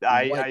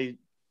 I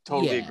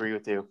totally agree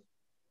with you.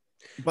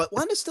 But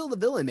Wanda's still the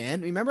villain,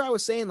 man. Remember I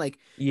was saying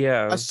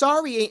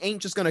Asari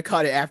ain't just gonna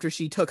cut it after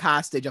she took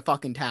hostage a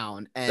fucking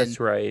town and that's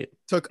right.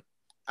 Took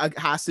a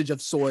hostage of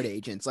sword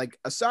agents.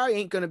 Asari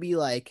ain't gonna be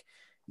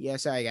yeah,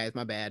 sorry guys,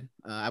 my bad.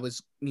 I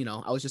was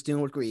just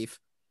dealing with grief.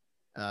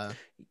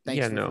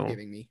 Thanks for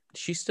forgiving me.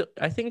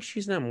 I think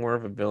she's not more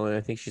of a villain.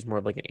 I think she's more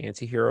of like an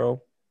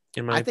anti-hero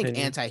in my opinion.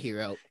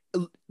 Anti-hero.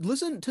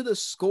 Listen to the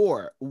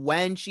score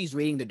when she's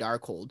reading the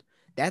Darkhold.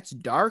 That's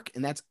dark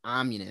and that's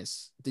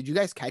ominous. Did you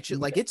guys catch it?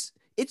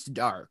 It's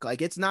dark.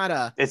 It's not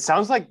a. It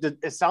sounds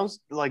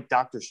like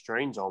Doctor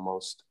Strange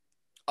almost.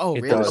 Oh,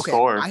 it really? Does. Okay,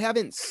 I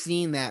haven't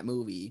seen that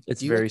movie.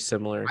 It's very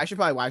similar. I should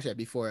probably watch that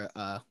before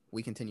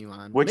we continue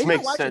on. Which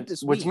makes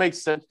sense. Which makes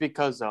sense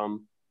because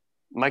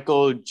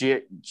Michael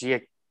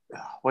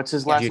what's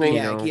his last name?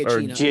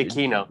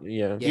 Giacchino.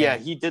 Yeah,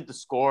 he did the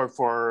score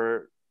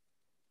for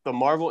the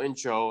Marvel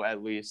intro,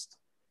 at least.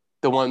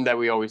 The one that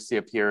we always see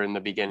appear in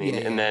the beginning.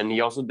 And then he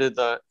also did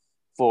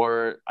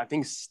for I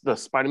think the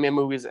Spider-Man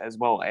movies as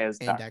well as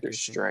Doctor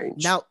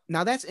Strange. Now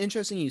that's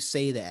interesting you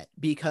say that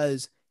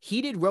because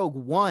he did Rogue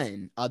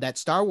One, that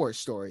Star Wars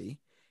story.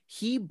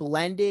 He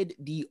blended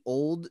the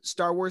old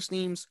Star Wars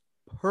themes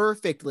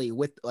perfectly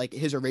with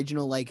his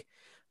original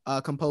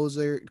composed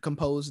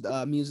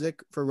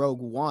music for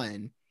Rogue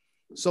One.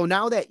 So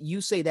now that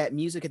you say that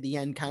music at the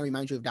end kind of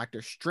reminds you of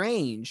Doctor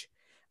Strange,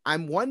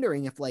 I'm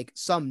wondering if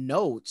some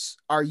notes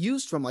are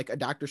used from a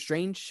Doctor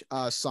Strange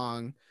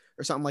song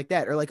or something like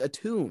that, or a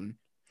tune,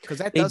 because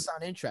that does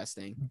sound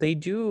interesting. They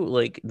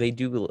do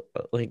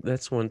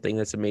that's one thing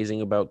that's amazing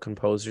about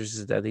composers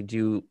is that they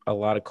do a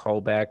lot of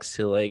callbacks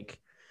to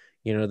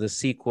the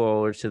sequel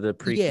or to the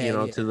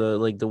to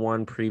the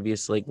one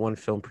previous one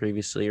film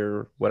previously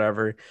or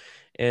whatever,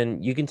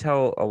 and you can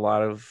tell a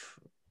lot of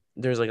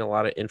there's like a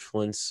lot of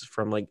influence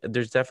from like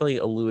there's definitely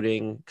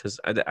alluding because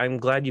I'm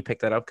glad you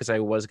picked that up because I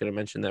was going to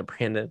mention that,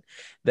 Brandon,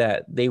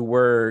 that they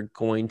were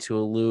going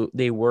to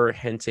they were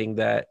hinting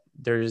that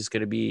there's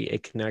going to be a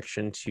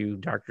connection to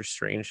Doctor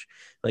Strange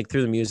like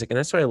through the music. And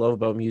that's what I love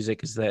about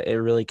music is that it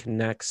really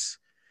connects,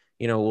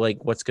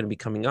 like what's going to be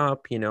coming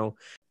up, to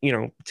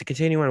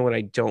continue on what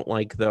I don't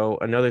like though.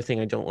 Another thing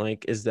I don't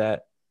like is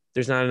that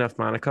there's not enough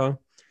Monica.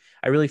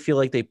 I really feel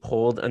like they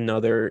pulled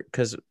another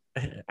because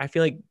I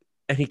feel like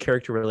any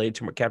character related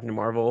to Captain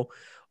Marvel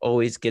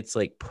always gets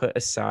like put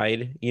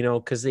aside,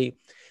 because they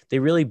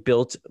really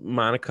built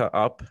Monica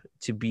up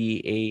to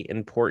be a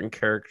important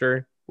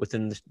character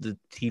within the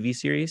TV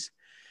series.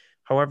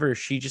 However,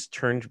 she just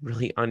turned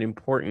really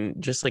unimportant,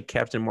 just like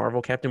Captain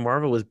Marvel. Captain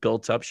Marvel was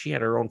built up. She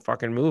had her own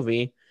fucking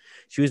movie.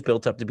 She was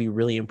built up to be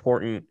really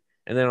important.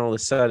 And then all of a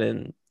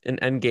sudden, in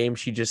Endgame,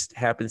 she just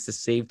happens to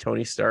save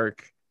Tony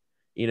Stark,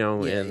 and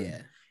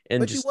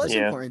But she just was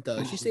Yeah. important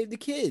though. She saved the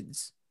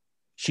kids.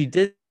 she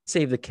did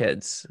save the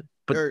kids,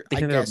 but Or they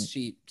I ended up guess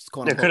she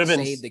quote There could unquote have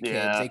been, saved the kids.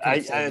 yeah. They could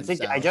have saved I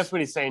themselves. guess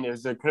what he's saying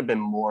is there could have been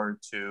more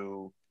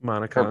to her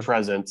Monica.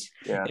 presence.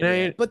 Yeah.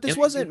 And But this and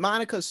wasn't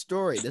Monica's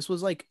story. This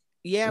was like,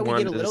 we get a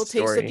Wanda's little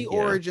taste of the story,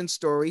 origin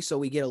story, so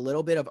we get a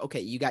little bit of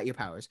okay, you got your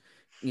powers.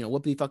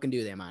 What do you fucking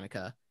do there,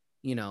 Monica?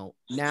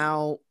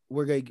 Now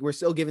we're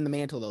still giving the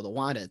mantle though to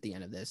Wanda at the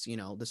end of this.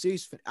 The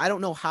series. I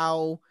don't know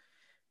how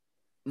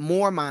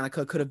more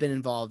Monica could have been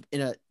involved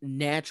in a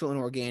natural and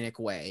organic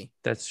way.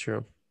 That's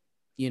true.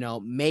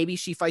 Maybe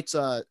she fights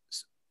a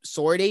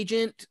sword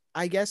agent,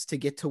 I guess, to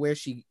get to where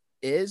she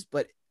is,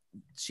 but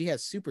she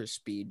has super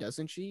speed,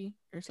 doesn't she,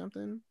 or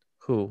something?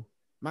 Who?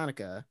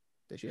 Monica.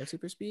 Does she have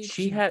super speed?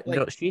 She had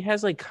no. She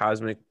has like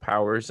cosmic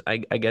powers. I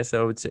guess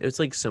I would say it's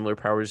like similar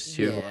powers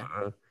to.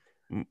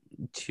 Yeah.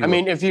 I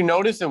mean, if you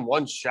notice in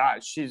one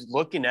shot, she's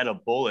looking at a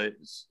bullet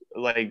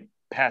like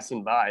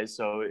passing by,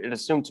 so it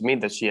assumed to me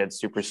that she had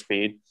super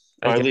speed,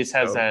 or at least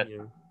has that.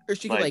 Yeah. Or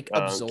she could like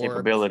absorb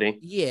capability.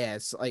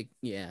 Yes,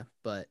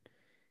 but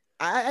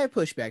I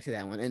pushed back to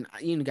that one, and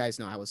you guys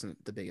know I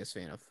wasn't the biggest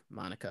fan of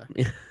Monica.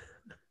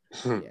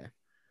 Yeah,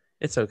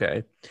 it's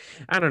okay.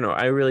 I don't know.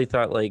 I really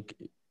thought like,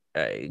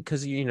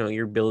 because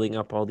you're building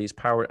up all these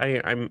powers.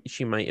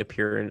 She might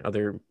appear in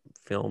other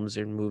films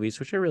and movies,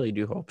 which I really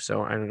do hope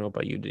so. I don't know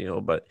about you,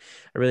 Daniel, but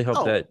I really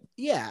hope that.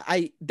 Yeah,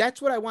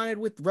 that's what I wanted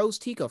with Rose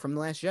Tico from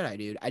The Last Jedi,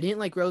 dude. I didn't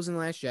like Rose in The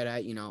Last Jedi.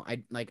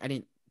 I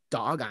didn't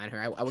dog on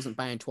her. I wasn't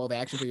buying 12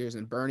 action figures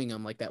and burning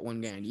them like that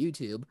one guy on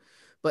YouTube.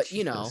 But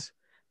Jesus.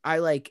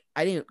 I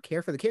didn't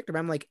care for the character, but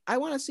I'm like, I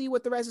want to see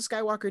what the Rise of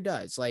Skywalker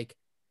does. Like,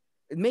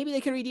 maybe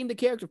they can redeem the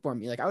character for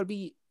me. Like, I would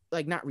be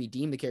like, not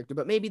redeem the character,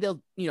 but maybe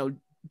they'll,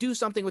 do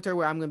something with her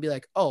where I'm gonna be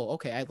like, oh,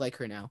 okay, I like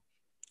her now.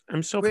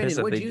 I'm so Brandon, pissed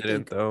that what'd they you didn't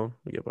think? though.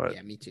 Yeah, but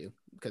Yeah, me too.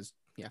 Because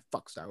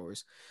fuck Star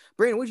Wars.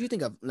 Brandon, what did you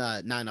think of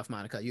Not Enough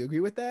Monica? You agree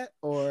with that,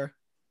 or?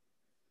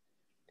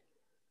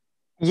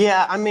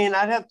 Yeah, I mean,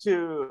 I'd have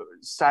to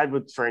side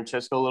with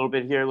Francesco a little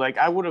bit here. Like,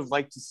 I would have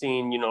liked to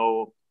seen,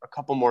 a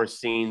couple more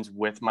scenes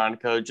with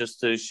Monica just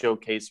to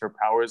showcase her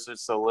powers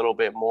just a little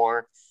bit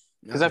more.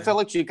 Because I felt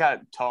like she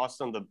got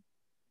tossed on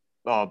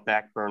the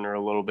back burner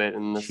a little bit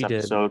in this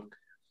episode.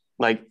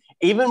 Like,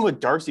 even with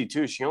Darcy,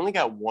 too, she only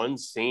got one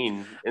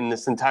scene in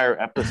this entire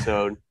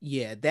episode.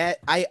 Yeah, that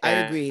I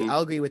agree. I'll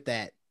agree with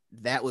that.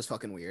 That was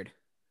fucking weird.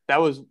 That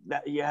was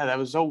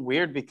so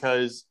weird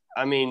because,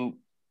 I mean,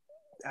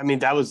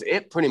 that was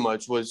it pretty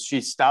much, was she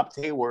stopped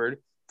Hayward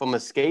from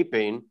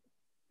escaping.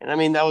 And I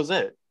mean, that was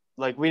it.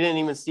 Like, we didn't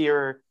even see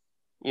her,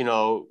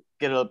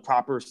 get a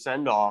proper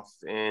send off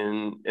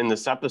in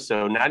this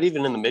episode, not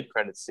even in the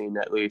mid-credits scene,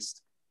 at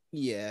least.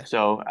 Yeah.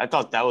 So I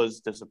thought that was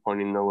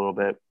disappointing a little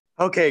bit.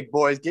 Okay,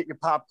 boys, get your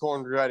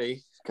popcorn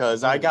ready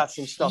because I got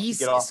some stuff to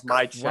get off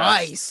my chest.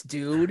 Christ,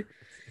 dude.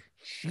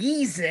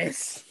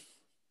 Jesus.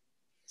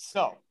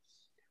 So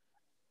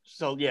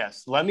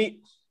yes, let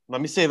me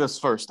say this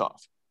first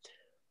off.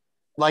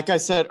 Like I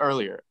said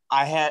earlier,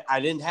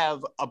 I didn't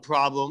have a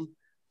problem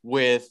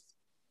with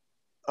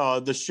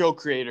the show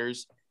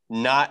creators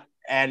not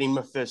adding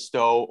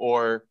Mephisto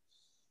or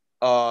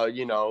all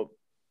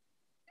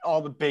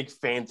the big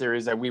fan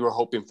theories that we were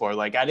hoping for.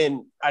 Like, I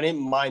didn't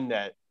mind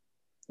that,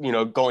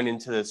 going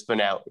into this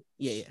finale.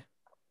 Yeah.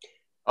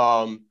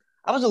 I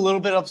was a little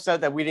bit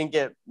upset that we didn't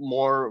get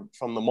more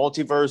from the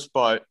multiverse,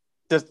 but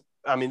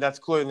that's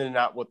clearly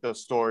not what the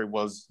story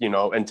was,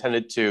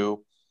 intended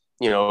to,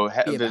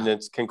 have in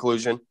its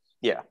conclusion.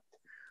 Yeah.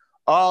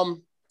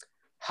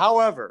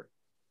 However,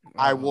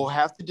 I will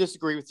have to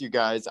disagree with you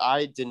guys.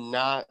 I did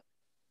not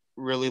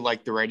really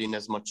like the writing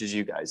as much as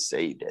you guys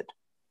say you did.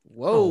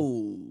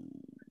 Whoa.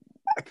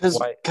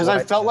 Because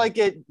I felt like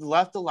it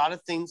left a lot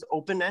of things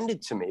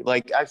open-ended to me.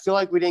 Like, I feel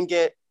like we didn't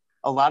get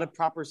a lot of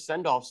proper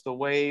send-offs the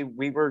way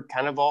we were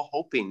kind of all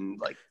hoping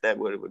like that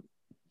would.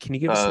 Can you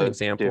give us an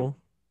example?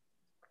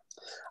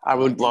 I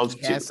would love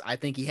to. I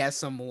think he has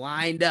some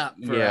lined up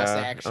for us,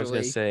 actually. I was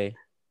going to say.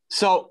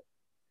 So,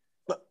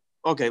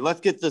 okay, let's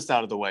get this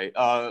out of the way.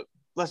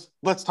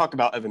 Let's talk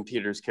about Evan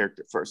Peters'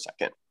 character for a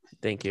second.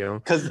 Thank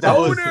you. Because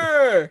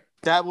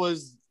that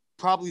was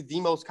probably the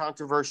most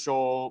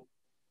controversial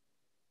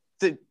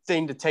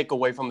thing to take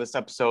away from this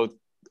episode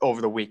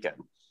over the weekend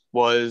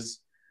was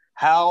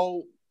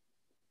how,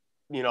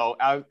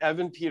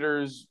 Evan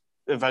Peters'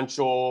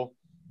 eventual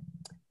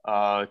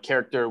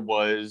character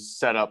was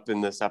set up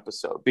in this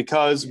episode,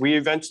 because we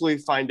eventually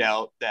find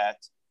out that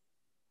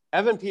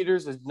Evan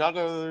Peters is none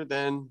other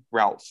than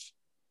Ralph.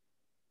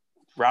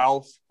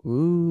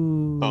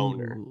 Ooh.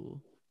 Boner.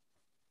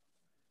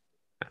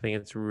 I think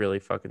it's really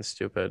fucking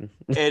stupid.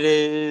 It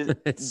is.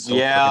 It's so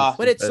yeah.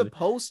 But it's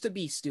supposed to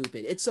be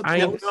stupid. It's supposed I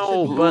know,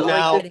 to be. but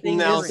Now- like the thing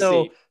now is,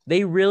 though, see.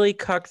 they really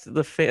cucked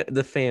the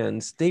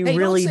fans. They Hey,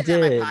 really don't say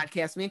that on did. my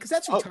podcast, man, because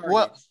that's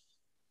retarded.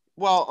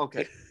 Well,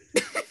 okay.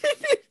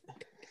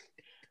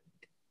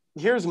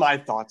 Here's my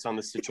thoughts on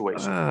the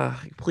situation.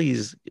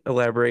 Please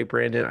elaborate,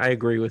 Brandon. I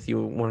agree with you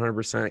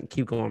 100%.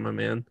 Keep going, my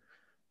man.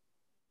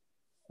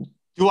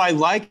 Do I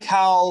like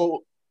how,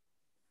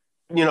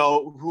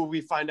 who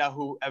we find out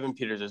who Evan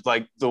Peters is?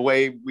 Like the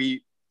way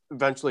we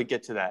eventually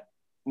get to that?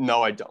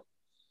 No, I don't.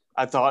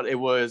 I thought it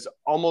was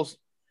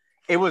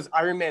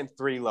Iron Man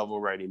 3 level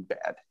writing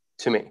bad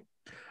to me.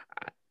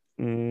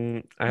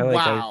 I like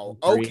Wow.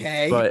 Iron Man 3,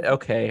 Okay. But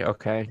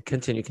okay.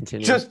 Continue.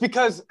 Just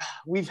because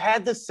we've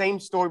had the same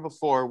story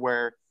before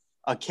where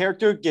a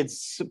character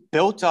gets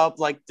built up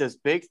like this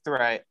big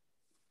threat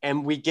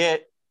and we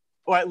get,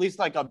 or at least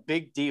like a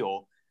big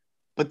deal,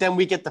 but then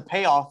we get the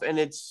payoff and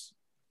it's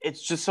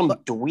just some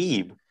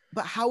dweeb.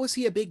 But how is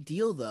he a big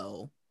deal,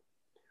 though?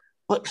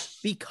 But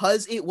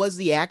Because it was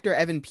the actor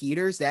Evan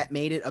Peters that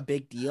made it a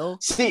big deal?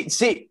 see,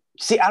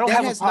 I don't That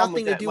have a has problem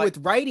nothing with to that. do Like, with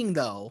writing,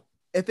 though.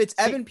 If it's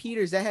Evan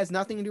Peters, that has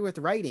nothing to do with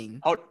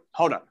writing. hold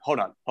on.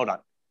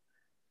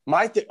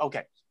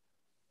 Okay.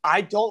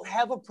 I don't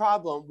have a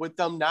problem with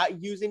them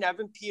not using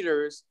Evan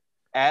Peters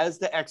as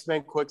the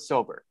X-Men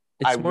Quicksilver.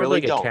 it's I more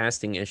really like don't. a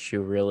casting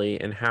issue,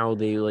 really, and how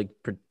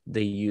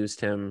they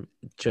used him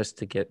just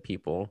to get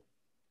people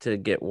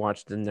to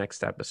watch the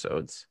next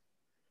episodes.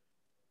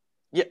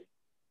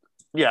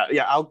 Yeah.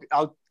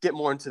 I'll get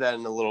more into that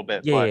in a little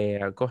bit.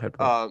 Yeah. Go ahead,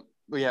 bro.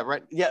 Yeah,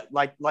 right. Yeah,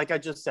 like I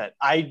just said,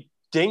 I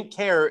didn't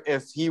care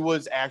if he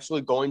was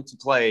actually going to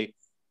play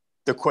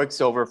the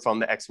Quicksilver from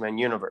the X-Men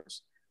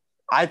universe.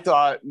 I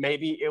thought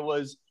maybe it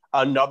was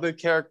another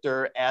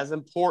character as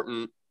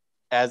important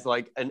as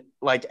like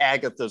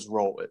Agatha's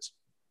role is.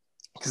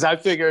 Because I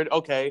figured,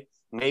 okay,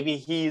 maybe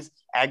he's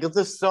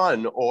Agatha's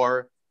son,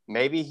 or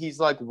maybe he's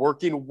like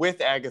working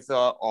with Agatha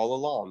all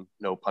along.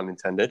 No pun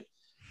intended.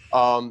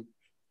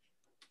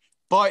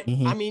 But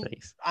I mean,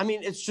 Nice.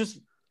 it's just,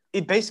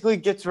 it basically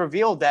gets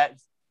revealed that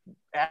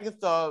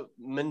Agatha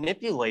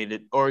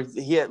manipulated, or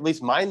he at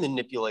least mind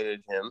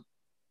manipulated him,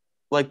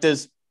 like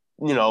this,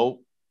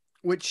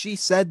 Which she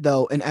said,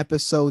 though, in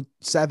episode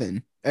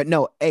 7.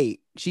 No,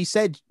 8. She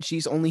said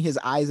she's only his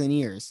eyes and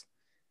ears.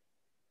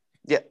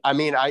 Yeah,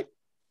 I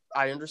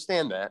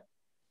understand that,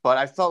 but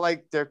I felt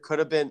like there could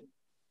have been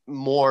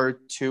more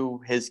to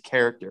his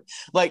character.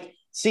 Like,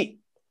 see,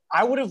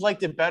 I would have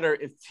liked it better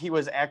if he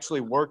was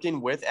actually working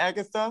with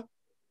Agatha,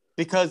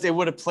 because it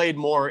would have played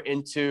more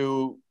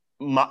into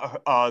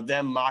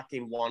them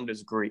mocking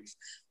Wanda's grief.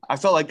 I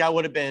felt like that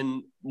would have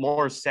been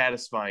more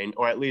satisfying,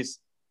 or at least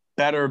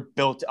better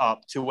built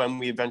up to when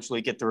we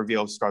eventually get the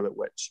reveal of Scarlet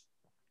Witch,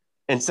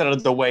 instead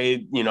of the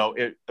way,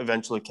 it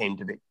eventually came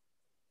to be.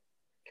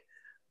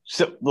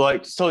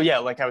 So yeah,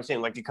 like I was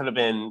saying, like it could have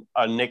been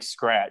a Nick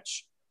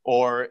Scratch,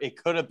 or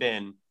it could have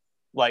been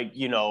like,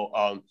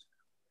 well,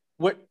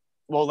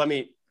 let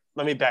me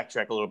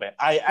backtrack a little bit.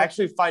 I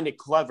actually find it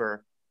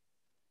clever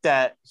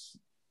that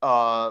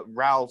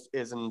Ralph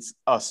is an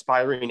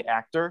aspiring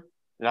actor,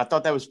 and I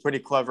thought that was pretty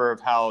clever of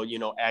how,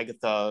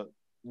 Agatha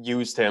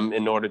used him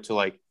in order to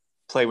like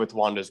play with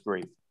Wanda's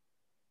grief,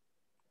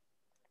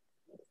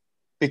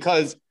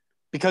 because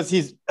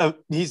he's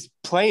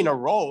playing a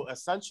role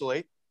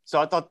essentially. So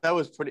I thought that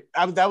was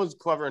that was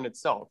clever in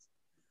itself.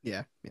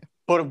 Yeah.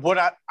 But what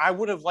I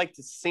would have liked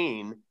to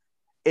seen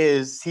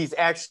is he's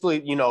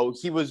actually,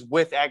 he was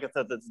with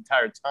Agatha this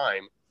entire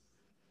time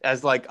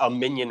as like a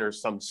minion or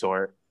some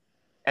sort.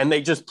 And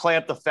they just play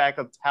up the fact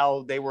of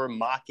how they were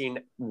mocking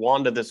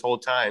Wanda this whole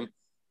time,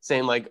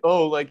 saying like,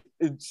 oh, like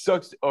it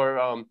sucks,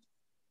 or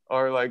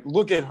like,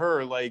 look at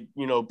her, like,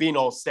 being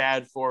all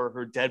sad for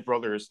her dead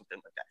brother or something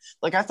like that.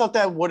 Like, I thought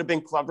that would have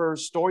been clever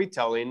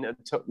storytelling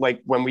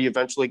like when we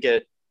eventually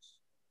get,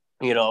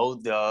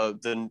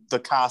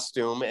 the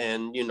costume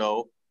and,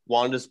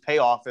 Wanda's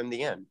payoff in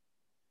the end.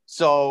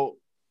 So,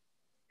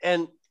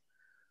 and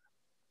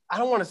I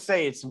don't want to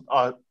say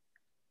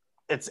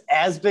it's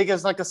as big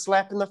as like a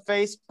slap in the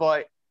face,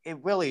 but it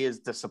really is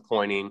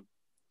disappointing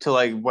to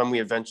like when we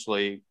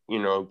eventually,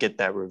 get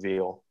that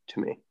reveal to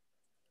me.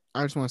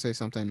 I just want to say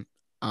something.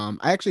 I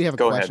actually have a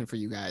question for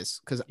you guys,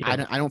 because I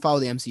don't follow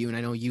the MCU, and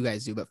I know you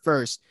guys do. But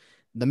first,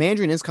 the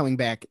Mandarin is coming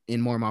back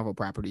in more Marvel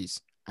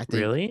properties, I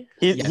think. Really?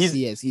 Yes,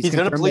 he is. He's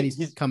confirmed that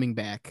he's coming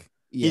back.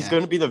 Yeah. He's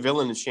going to be the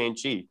villain in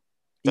Shang-Chi.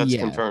 That's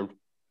confirmed.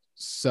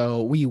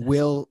 So we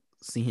will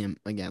see him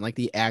again, like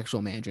the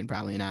actual Mandarin,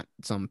 probably not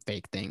some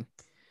fake thing.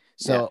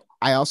 So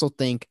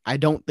I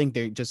don't think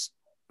they're just.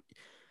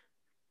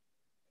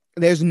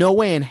 There's no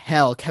way in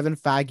hell Kevin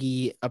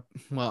Feige.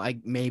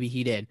 Maybe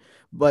he did,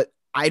 but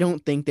I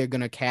don't think they're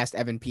gonna cast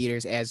Evan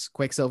Peters as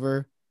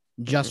Quicksilver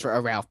just for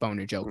a Ralph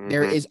Boner joke.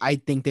 Mhm. I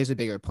think there's a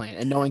bigger plan,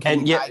 and knowing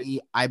Kevin Feige,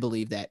 I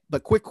believe that.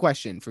 But quick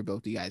question for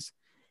both of you guys: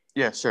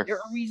 Yeah, sure. is there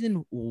a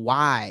reason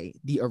why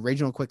the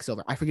original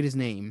Quicksilver, I forget his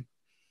name,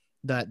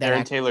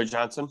 Aaron Taylor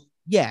Johnson?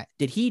 Yeah,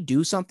 did he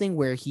do something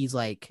where he's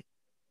like,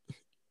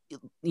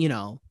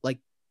 like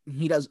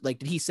he does, like,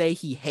 did he say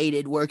he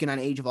hated working on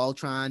Age of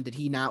Ultron? Did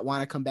he not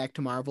want to come back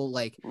to Marvel?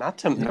 Like, not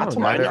to not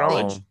my at all.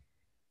 knowledge.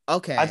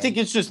 Okay, I think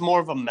it's just more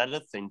of a meta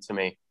thing to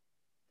me.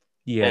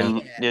 Yeah,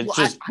 and it's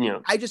just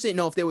I just didn't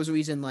know if there was a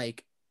reason,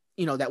 like,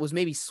 that was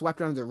maybe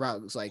swept under the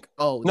rugs, like,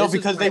 oh, no, this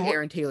because is why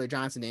Aaron Taylor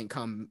Johnson didn't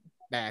come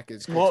back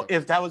as Quicksilver. Well,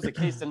 if that was the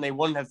case, then they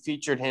wouldn't have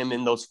featured him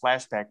in those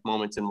flashback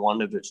moments in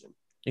WandaVision.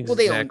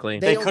 Exactly.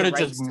 Well, they could have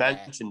just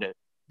mentioned it.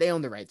 They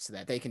own the rights to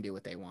that. They can do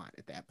what they want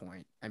at that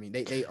point. I mean,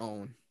 they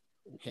own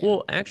him.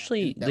 Well,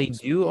 actually, they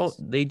do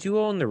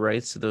own the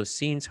rights to those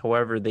scenes.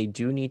 However, they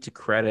do need to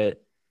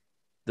credit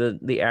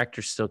the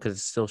actor still, because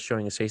it's still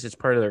showing his face. It's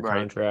part of their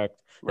contract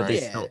that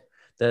they still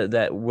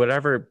that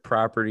whatever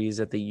properties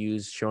that they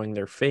use showing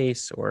their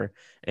face or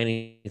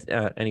any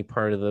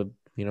part of the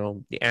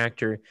the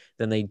actor,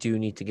 then they do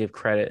need to give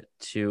credit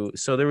to.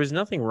 So there was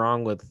nothing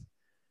wrong with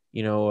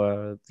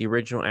the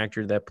original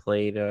actor that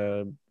played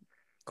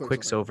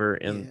Quicksilver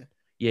and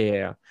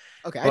yeah.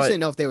 Okay, I just didn't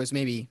know if there was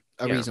maybe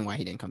a reason why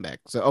he didn't come back.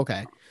 So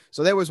okay,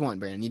 so there was one,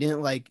 Brandon. You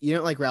didn't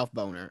like Ralph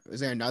Boner. Is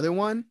there another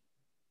one?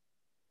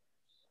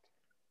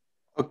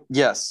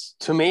 Yes,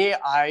 to me,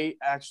 I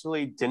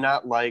actually did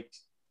not like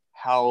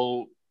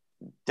how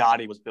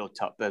Dottie was built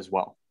up as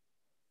well,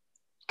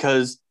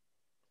 because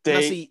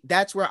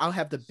that's where I'll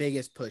have the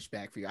biggest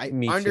pushback for you. I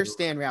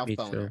understand Ralph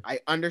Boner. I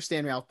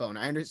understand Ralph Boner.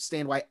 I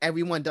understand why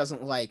everyone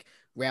doesn't like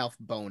Ralph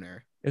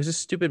Boner. It was a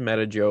stupid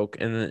meta joke,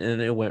 and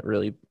it went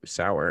really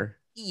sour,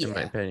 in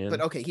my opinion.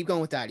 But okay, keep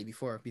going with Dottie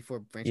before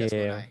Francesco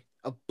and I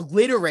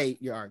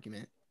obliterate your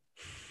argument,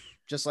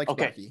 just like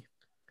Sparky.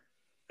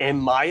 In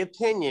my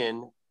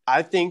opinion,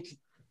 I think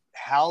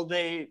how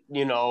they,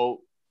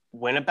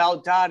 went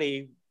about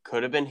Dottie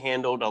could have been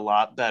handled a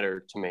lot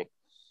better to me,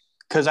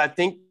 because I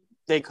think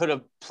they could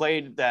have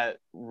played that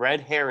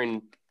red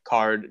herring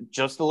card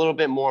just a little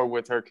bit more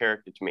with her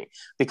character to me,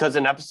 because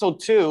in episode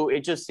 2,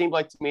 it just seemed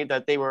like to me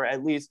that they were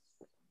at least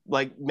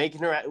like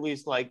making her at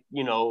least like,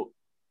 not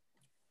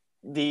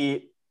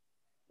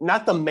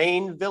the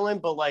main villain,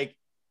 but like,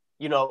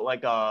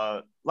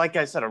 like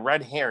I said, a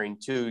red herring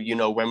to,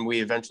 when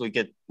we eventually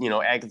get,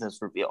 Agatha's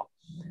reveal.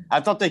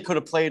 I thought they could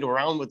have played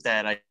around with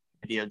that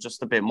idea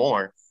just a bit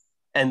more.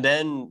 And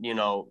then,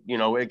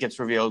 it gets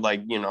revealed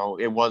like,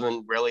 it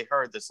wasn't really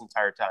her this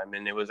entire time,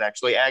 and it was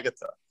actually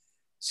Agatha.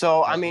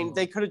 So, I mean,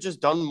 they could have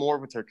just done more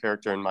with her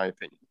character, in my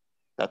opinion.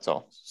 That's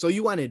all. So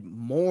you wanted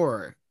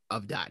more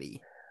of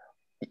Dottie?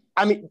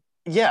 I mean,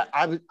 yeah.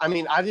 I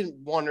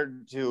didn't want her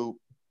to.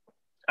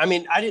 I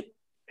mean, I didn't.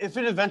 If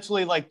it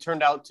eventually like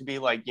turned out to be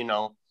like,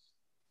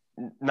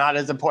 not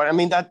as important, I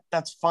mean,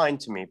 that's fine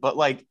to me. But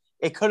like,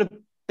 they could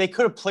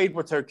have played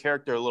with her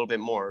character a little bit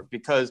more,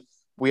 because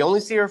we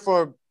only see her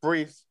for a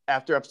brief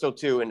after episode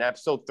 2 and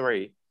episode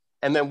 3,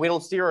 and then we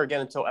don't see her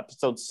again until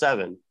episode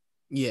 7.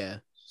 Yeah.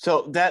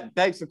 So that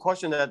begs the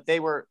question that they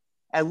were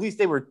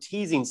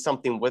teasing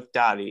something with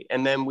Dottie,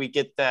 and then we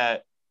get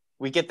that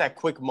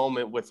quick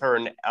moment with her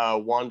and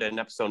Wanda in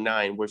episode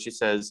 9 where she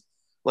says,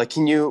 like,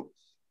 can you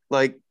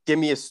like give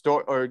me a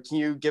story, or can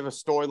you give a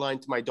storyline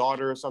to my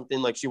daughter or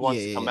something, like she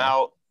wants to come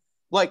out.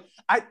 Like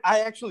I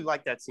actually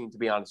like that scene, to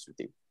be honest with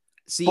you.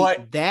 See,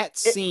 but that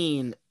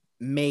scene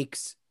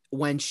makes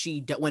when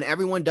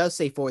everyone does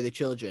say for the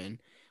children,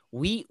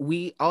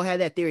 we all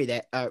had that theory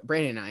that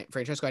Brandon and I,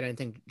 Francesco, I didn't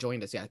think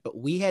joined us yet, but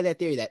we had that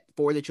theory that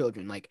for the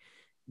children, like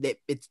that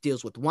it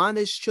deals with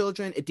Wanda's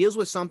children. It deals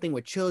with something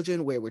with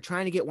children where we're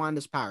trying to get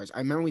Wanda's powers. I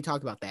remember we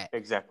talked about that.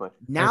 Exactly.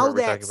 Now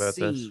that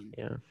scene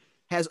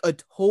has a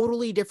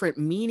totally different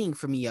meaning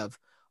for me of,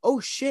 oh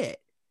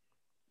shit,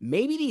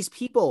 maybe these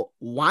people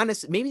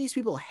maybe these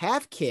people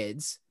have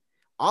kids.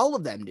 All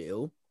of them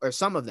do, or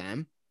some of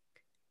them,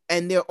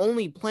 and they're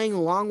only playing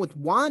along with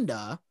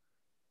Wanda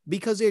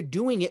because they're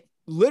doing it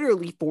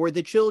literally for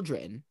the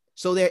children.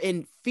 So they're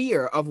in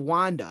fear of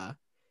Wanda.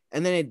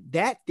 And then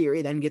that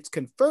theory then gets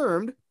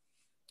confirmed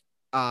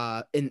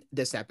in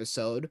this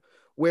episode,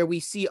 where we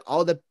see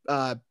all the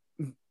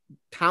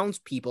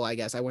townspeople, I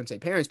guess, I wouldn't say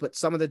parents, but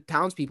some of the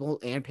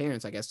townspeople and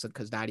parents, I guess,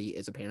 because Dottie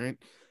is a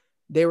parent,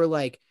 they were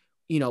like,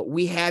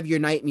 we have your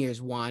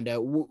nightmares, Wanda.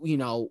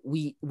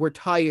 We're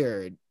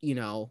tired,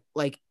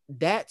 like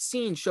that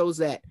scene shows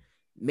that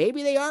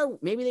maybe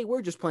they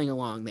were just playing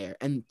along there.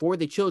 And for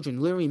the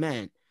children literally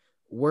meant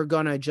we're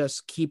going to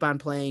just keep on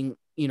playing,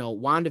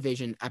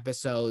 WandaVision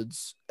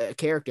episodes,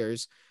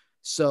 characters.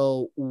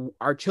 So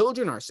our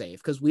children are safe,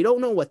 because we don't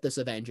know what this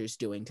Avengers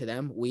doing to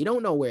them. We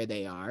don't know where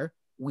they are,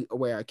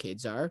 where our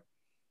kids are.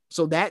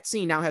 So that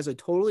scene now has a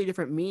totally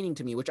different meaning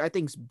to me, which I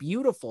think is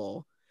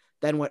beautiful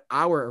than what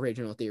our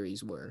original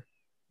theories were.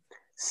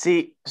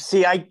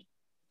 I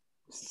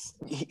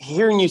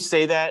hearing you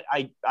say that,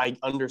 I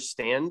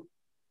understand,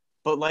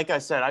 but like I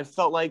said, I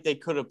felt like they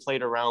could have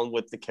played around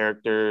with the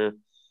character,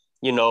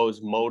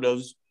 his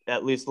motives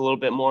at least a little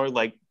bit more.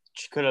 Like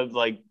she could have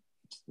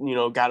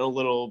got a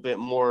little bit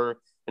more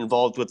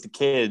involved with the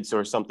kids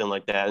or something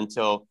like that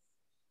until,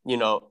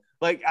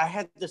 like I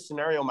had this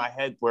scenario in my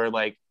head where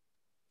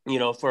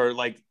for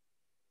like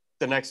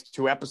the next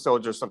two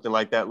episodes or something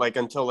like that, like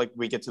until like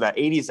we get to that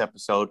 80s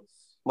episode,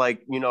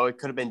 it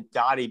could have been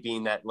Dottie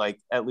being that, like,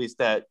 at least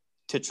that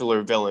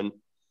titular villain,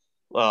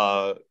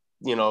 for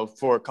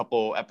a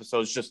couple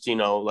episodes, just,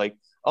 like,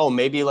 oh,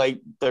 maybe like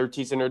they're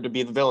teasing her to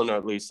be the villain or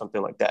at least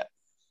something like that.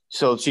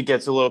 So she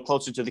gets a little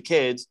closer to the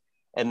kids,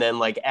 and then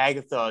like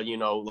Agatha,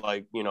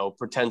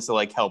 pretends to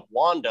like help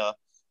Wanda,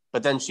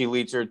 but then she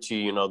leads her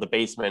to, the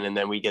basement, and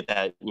then we get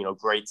that,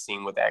 great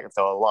scene with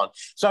Agatha along.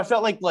 So I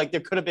felt like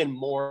there could have been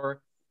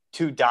more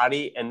to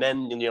Dottie, and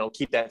then,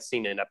 keep that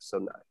scene in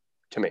episode 9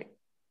 to me.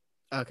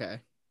 Okay.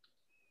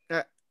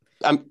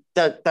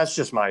 That's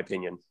just my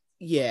opinion.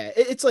 Yeah,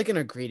 it's like an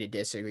agree to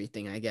disagree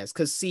thing, I guess.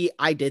 Because, see,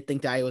 I did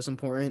think Dottie was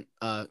important.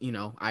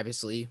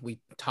 Obviously, we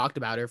talked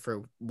about her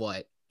for,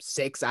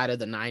 6 out of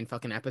the 9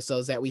 fucking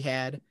episodes that we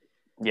had.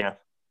 Yeah.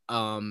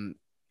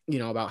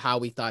 About how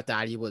we thought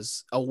Dottie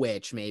was a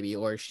witch, maybe,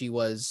 or she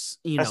was,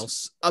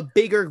 a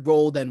bigger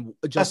role than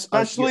just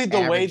especially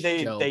the way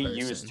they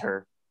used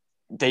her.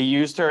 They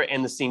used her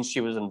in the scenes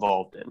she was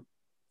involved in.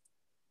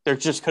 There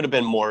just could have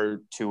been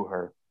more to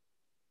her.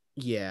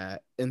 Yeah,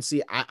 and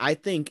see, I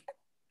think.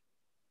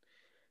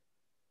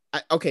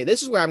 Okay,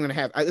 this is where I'm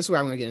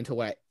gonna get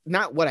into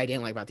not what I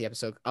didn't like about the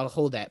episode. I'll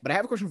hold that, but I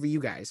have a question for you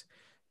guys.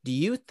 Do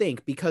you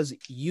think because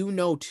you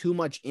know too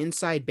much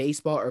inside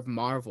baseball of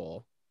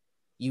Marvel,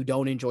 you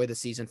don't enjoy the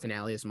season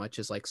finale as much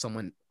as like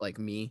someone like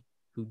me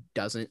who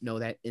doesn't know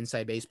that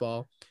inside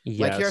baseball? Yes.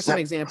 Like, here are some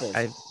examples: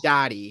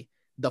 Dottie,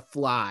 the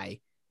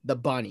Fly, the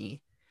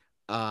Bunny.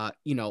 I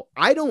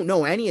don't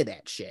know any of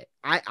that shit.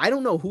 I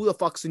don't know who the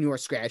fuck Senor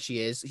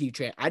Scratchy is.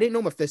 I didn't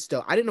know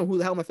Mephisto. I didn't know who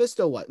the hell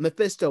Mephisto was.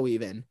 Mephisto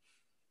even.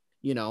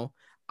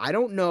 I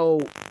don't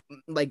know,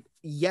 like,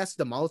 yes,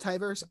 the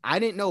multiverse. I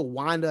didn't know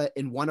Wanda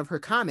in one of her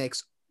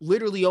comics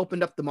literally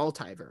opened up the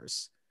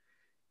multiverse.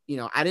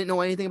 I didn't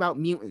know anything about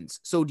mutants.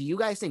 So do you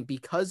guys think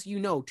because you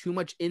know too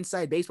much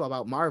inside baseball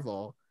about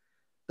Marvel,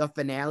 the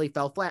finale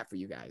fell flat for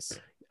you guys?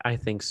 I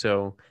think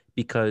so,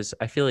 because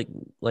I feel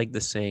like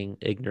the saying,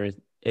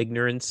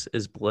 ignorance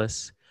is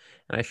bliss.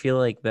 And I feel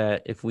like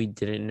that if we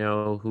didn't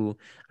know who,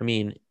 I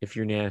mean, if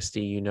you're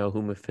nasty, you know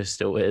who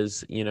Mephisto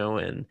is,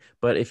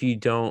 but if you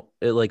don't,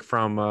 like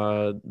from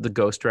the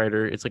Ghost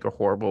Rider, it's like a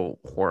horrible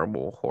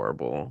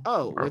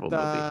with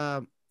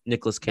movie.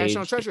 Nicolas Cage.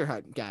 National Treasure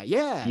Hunt guy.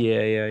 Yeah.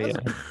 Yeah.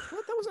 That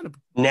wasn't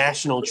a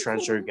National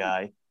Treasure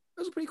guy.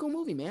 That was a pretty cool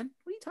movie, man.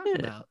 What are you talking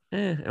about?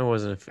 It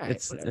wasn't. Right,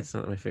 it's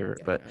not my favorite,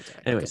 okay, but okay,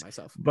 anyways,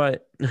 myself.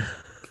 but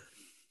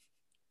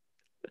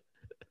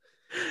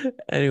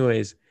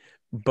anyways,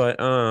 but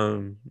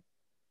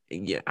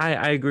yeah,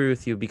 I agree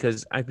with you,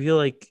 because I feel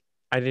like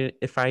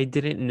if I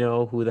didn't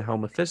know who the hell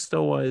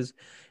Mephisto was,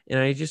 and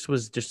I just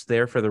was just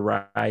there for the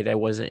ride, I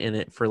wasn't in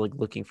it for like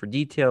looking for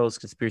details,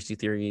 conspiracy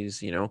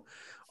theories,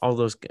 all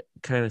those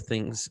kind of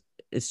things.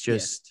 It's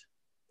just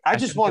I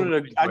just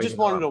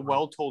wanted a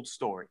well-told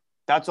story.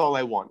 That's all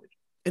I wanted.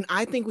 And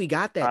I think we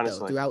got that, honestly.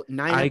 Though, throughout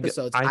 9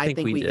 episodes. I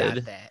think we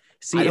got that.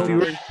 See, if you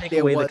were to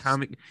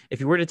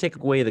take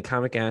away the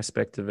comic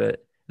aspect of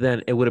it,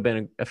 then it would have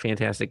been a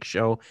fantastic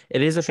show.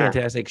 It is a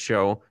fantastic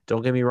show.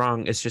 Don't get me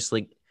wrong. It's just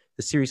like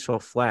the series fell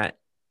flat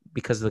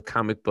because of the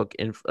comic book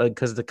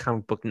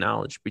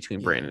knowledge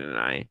between Brandon and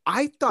I.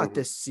 I thought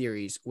this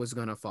series was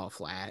gonna fall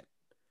flat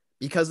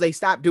because they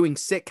stopped doing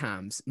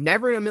sitcoms.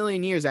 Never in a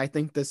million years, I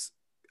think this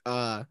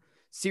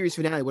series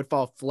finale would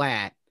fall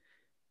flat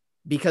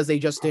because they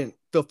just didn't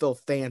fulfill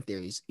fan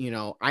theories.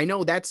 I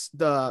know that's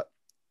the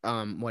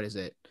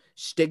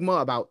stigma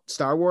about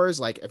Star Wars.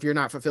 Like, if you're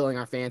not fulfilling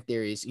our fan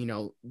theories,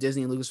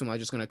 Disney and Lucasfilm are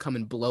just going to come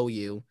and blow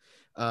you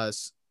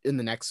in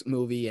the next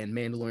movie and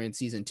Mandalorian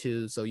season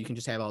 2, so you can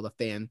just have all the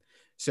fan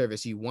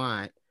service you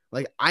want.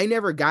 Like, I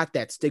never got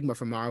that stigma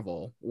from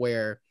Marvel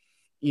where,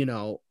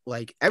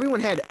 like, everyone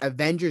had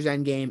Avengers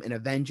Endgame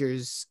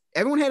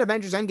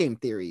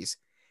theories.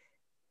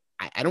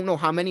 I don't know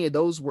how many of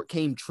those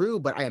came true,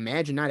 but I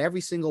imagine not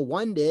every single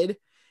one did.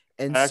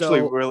 And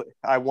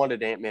I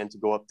wanted Ant-Man to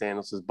go up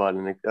Thanos' butt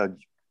and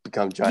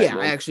become giant. Yeah,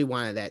 I actually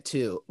wanted that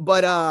too.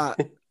 But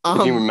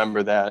do you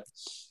remember that?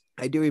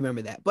 I do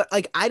remember that. But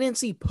like, I didn't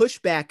see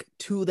pushback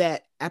to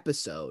that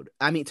episode.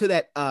 I mean, to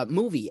that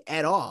movie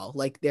at all.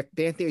 Like, their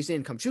fan theories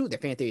didn't come true.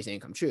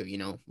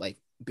 Like,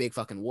 big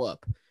fucking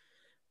whoop.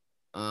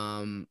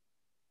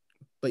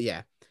 But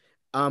yeah.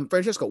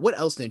 Francesco, what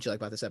else didn't you like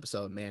about this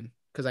episode, man?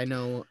 Because I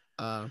know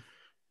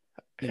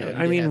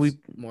we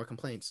more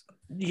complaints.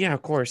 Yeah,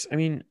 of course. I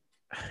mean,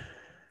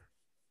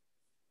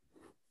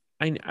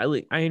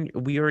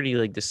 we already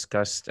like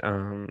discussed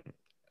the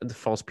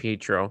false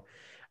Pietro.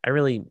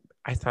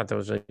 I thought that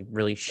was like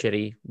really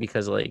shitty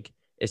because like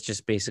it's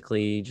just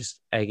basically just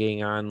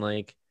egging on,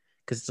 like,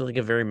 because it's like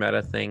a very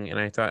meta thing, and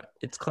I thought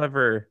it's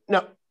clever.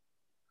 No,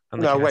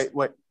 On the cast.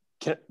 wait.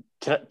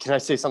 Can I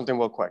say something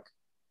real quick?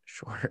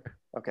 Sure.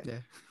 Okay. Yeah.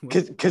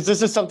 Because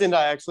this is something that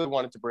I actually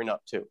wanted to bring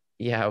up too.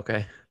 Yeah.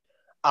 Okay.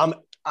 I'm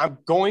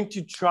going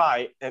to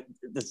try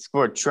this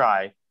word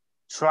try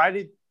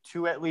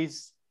to at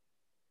least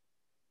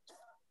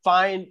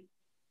find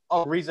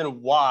a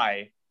reason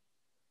why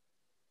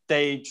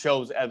they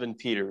chose Evan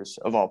Peters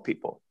of all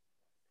people.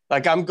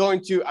 Like I'm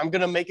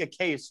gonna make a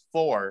case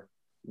for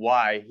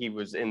why he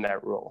was in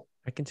that role.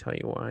 I can tell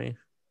you why.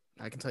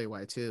 I can tell you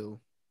why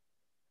too.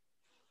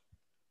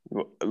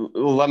 Well,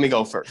 let me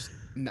go first.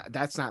 No,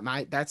 that's not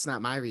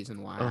my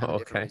reason why. I have a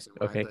different Okay. reason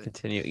why, Okay. but-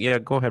 Continue. Yeah.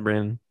 Go ahead,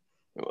 Brandon.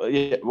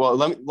 Yeah, well,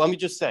 let me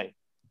just say,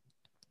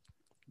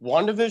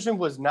 WandaVision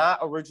was not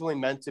originally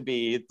meant to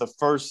be the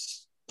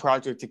first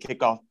project to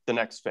kick off the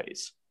next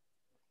phase.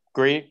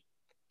 Agree?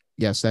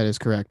 Yes, that is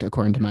correct,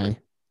 according to my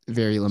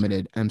very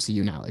limited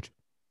MCU knowledge.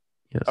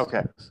 Yes.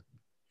 Okay. Yes.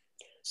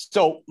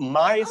 So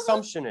my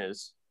assumption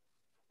is,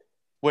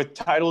 with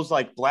titles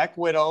like Black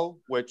Widow,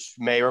 which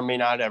may or may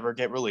not ever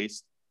get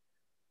released,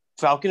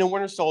 Falcon and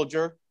Winter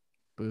Soldier,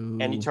 Boo.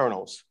 and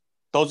Eternals.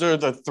 Those are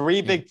the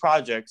three big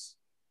projects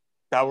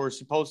that were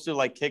supposed to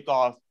like kick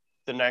off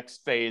the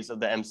next phase of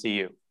the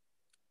MCU.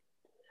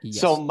 Yes.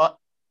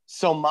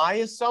 So my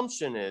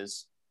assumption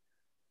is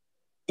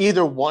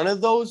either one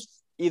of those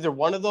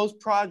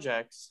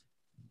projects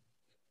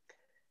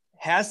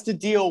has to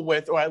deal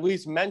with, or at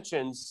least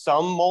mentions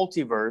some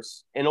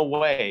multiverse in a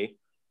way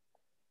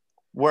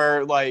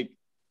where like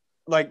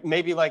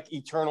maybe like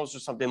Eternals or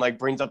something like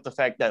brings up the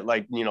fact that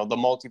like, you know, the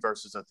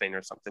multiverse is a thing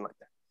or something like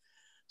that.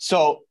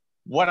 So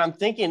what I'm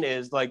thinking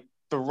is like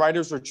the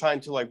writers were trying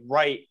to like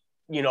write,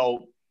 you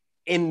know,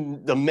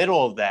 in the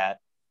middle of that.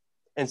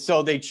 And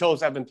so they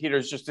chose Evan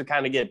Peters just to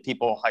kind of get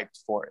people hyped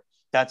for it.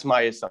 That's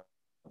my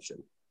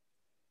assumption.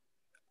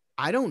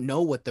 I don't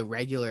know what the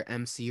regular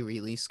MC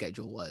release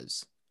schedule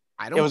was.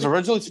 It was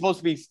originally supposed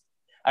to be,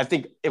 I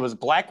think it was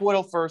Black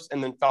Widow first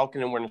and then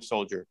Falcon and Winter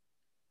Soldier.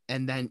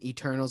 And then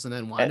Eternals and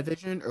then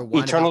WandaVision, or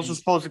Eternals WandaVision? was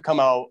supposed to come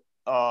out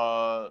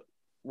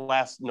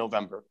last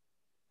November.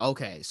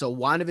 Okay, so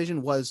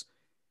WandaVision was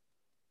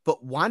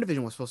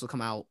supposed to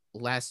come out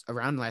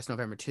around last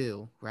November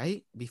too,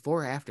 right?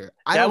 Before or after?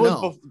 I don't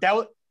know.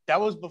 That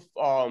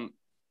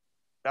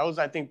was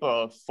I think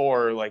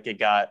before like it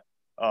got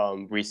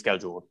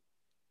rescheduled.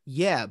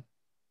 Yeah.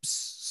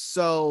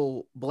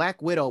 So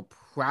Black Widow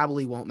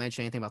probably won't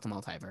mention anything about the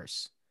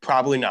multiverse.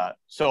 Probably not.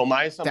 So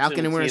my assumption Falcon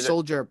and is Winter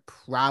Soldier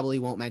probably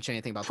won't mention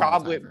anything about the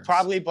multiverse.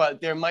 Probably,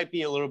 but there might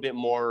be a little bit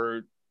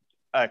more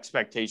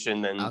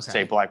expectation than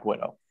say Black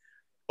Widow.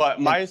 But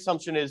my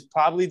assumption is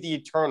probably the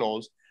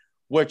Eternals,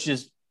 which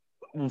is,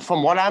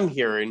 from what I'm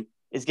hearing,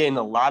 is getting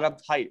a lot of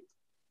hype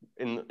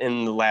in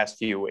the last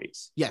few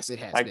weeks. Yes, it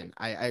has been.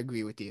 I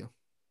agree with you.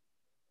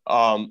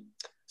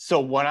 So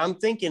what I'm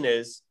thinking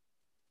is,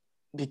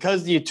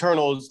 because the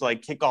Eternals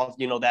like kick off,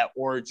 you know, that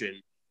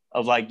origin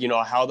of like, you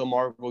know, how the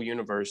Marvel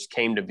universe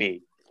came to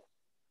be,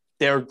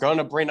 they're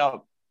gonna bring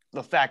up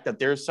the fact that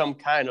there's some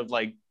kind of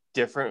like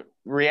different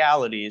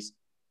realities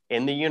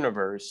in the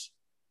universe.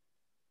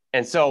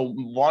 And so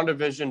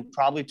WandaVision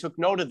probably took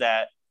note of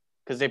that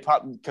because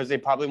they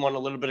probably want a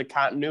little bit of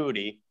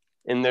continuity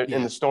in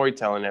the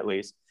storytelling at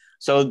least.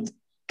 So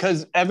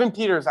because Evan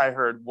Peters, I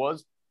heard,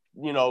 was,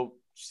 you know,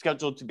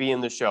 scheduled to be in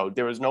the show.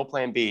 There was no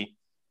plan B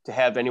to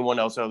have anyone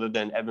else other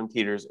than Evan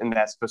Peters in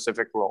that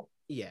specific role.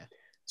 Yeah.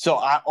 So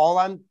all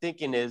I'm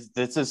thinking is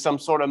this is some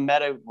sort of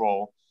meta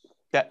role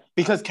that,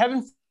 because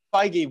Kevin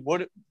Feige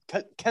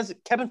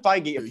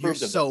approved You're of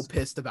so this.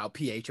 pissed about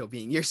PHO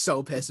being. You're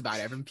so pissed about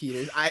Evan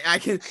Peters.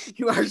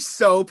 You are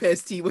so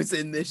pissed he was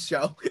in this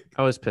show.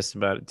 I was pissed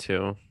about it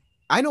too.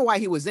 I know why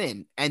he was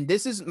in, and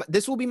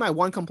this will be my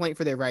one complaint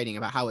for their writing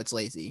about how it's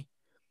lazy.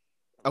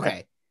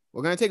 Okay,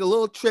 we're gonna take a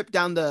little trip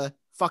down the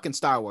fucking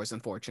Star Wars.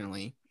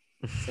 Unfortunately,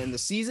 in the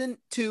season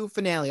 2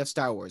 finale of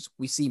Star Wars,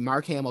 we see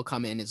Mark Hamill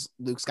come in as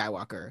Luke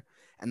Skywalker,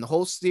 and the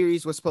whole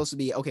series was supposed to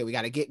be, okay, we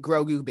got to get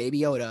Grogu, Baby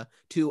Yoda,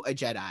 to a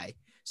Jedi.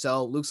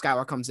 So Luke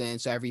Skywalker comes in,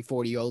 so every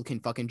 40-year-old can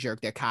fucking jerk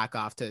their cock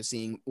off to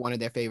seeing one of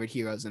their favorite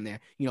heroes in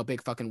there. You know,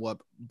 big fucking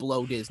whoop,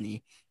 blow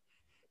Disney.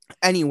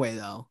 Anyway,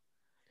 though,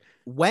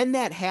 when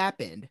that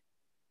happened,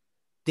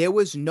 there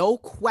was no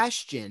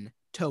question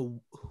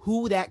to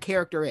who that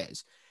character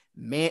is.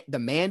 The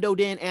Mando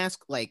didn't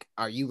ask, like,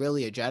 are you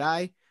really a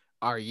Jedi?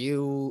 Are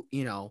you,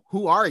 you know,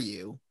 who are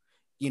you?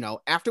 You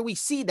know, after we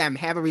see them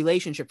have a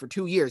relationship for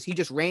 2 years, he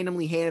just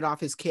randomly handed off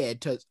his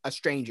kid to a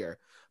stranger.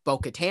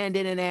 Bo-Katan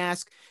didn't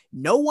ask.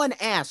 No one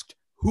asked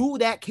who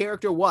that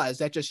character was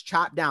that just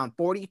chopped down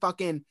 40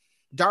 fucking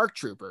Dark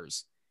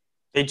Troopers.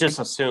 They just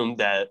assumed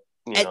that,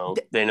 you know,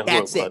 they know who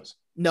it was.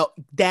 No,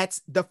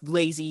 that's the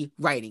lazy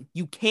writing.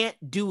 You can't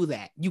do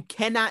that. You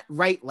cannot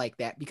write like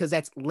that because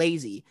that's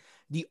lazy.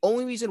 The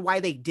only reason why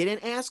they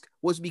didn't ask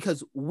was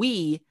because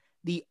we,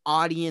 the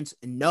audience,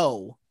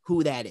 know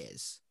who that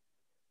is.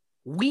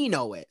 We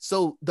know it.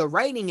 So the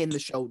writing in the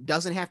show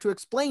doesn't have to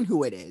explain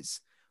who it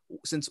is.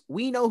 Since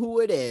we know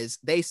who it is,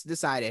 they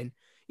decided,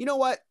 you know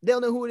what?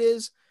 They'll know who it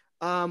is.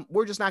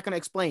 We're just not going to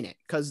explain it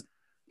because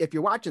if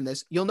you're watching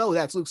this, you'll know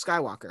that's Luke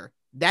Skywalker.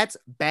 That's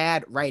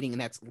bad writing and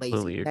that's lazy.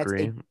 Completely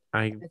agree.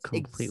 I That's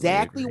completely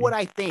exactly agree. what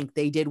I think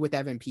they did with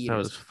Evan That Peters.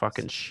 was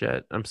fucking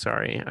shit. I'm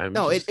sorry.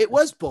 It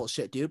was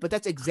bullshit, dude. But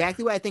that's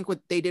exactly what I think what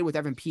they did with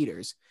Evan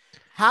Peters.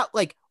 How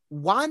like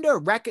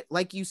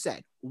like you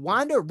said,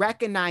 Wanda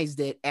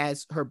recognized it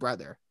as her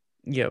brother.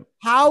 Yep.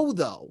 How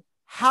though?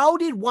 How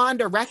did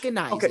Wanda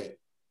recognize it?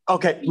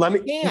 Okay,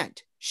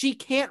 She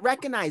can't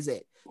recognize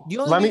it. The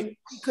only way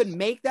she could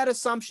make that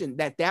assumption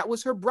that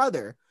was her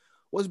brother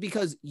was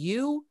because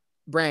you,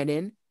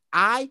 Brandon,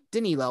 I,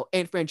 Danilo,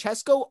 and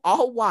Francesco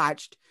all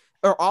watched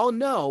or all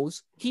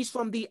knows he's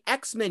from the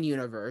X-Men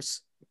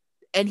universe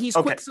and he's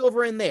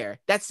Quicksilver in there.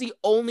 That's the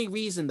only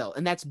reason though,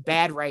 and that's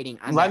bad writing.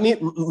 Let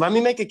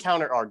me make a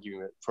counter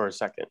argument for a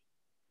second.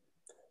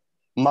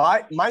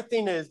 My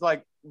thing is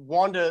like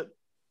Wanda,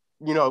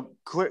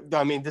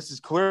 this is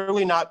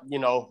clearly not,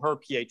 her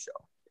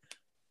PHO.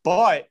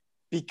 But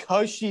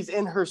because she's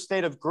in her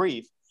state of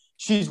grief,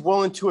 she's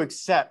willing to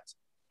accept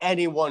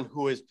anyone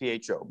who is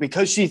PHO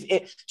because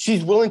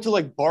she's willing to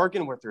like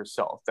bargain with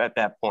herself at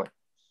that point.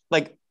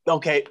 Like,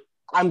 okay,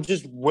 I'm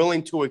just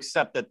willing to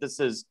accept that this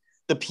is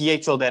the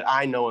PHO that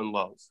I know and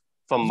love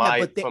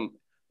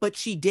but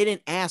she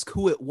didn't ask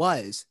who it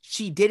was.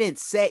 She didn't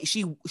say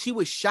she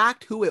was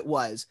shocked who it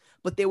was,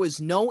 but there was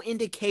no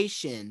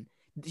indication.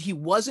 He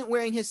wasn't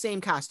wearing his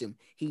same costume.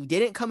 He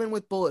didn't come in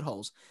with bullet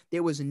holes.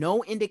 There was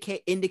no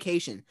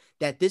indication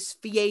that this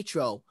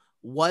Pietro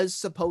was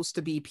supposed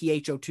to be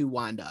PHO2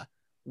 Wanda.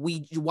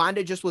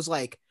 Wanda just was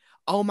like,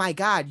 "Oh my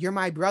God, you're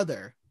my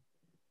brother."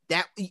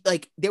 That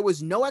like there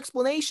was no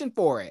explanation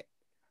for it,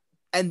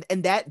 and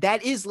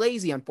that is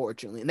lazy,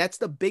 unfortunately, and that's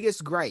the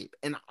biggest gripe.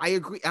 And I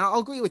agree. I'll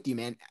agree with you,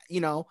 man.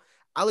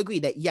 I'll agree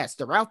that yes,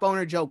 the Ralph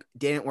Boner joke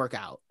didn't work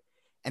out.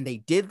 And they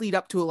did lead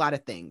up to a lot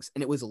of things.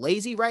 And it was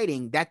lazy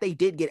writing that they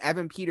did get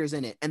Evan Peters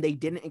in it. And they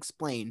didn't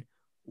explain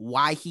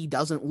why he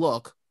doesn't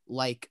look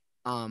like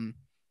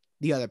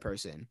the other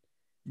person.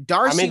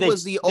 Darcy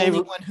was the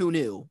only one who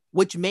knew,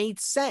 which made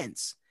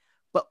sense.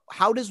 But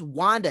how does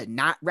Wanda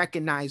not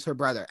recognize her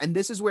brother? And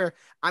this is where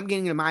I'm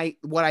getting into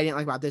what I didn't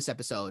like about this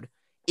episode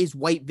is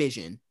White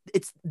Vision.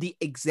 It's the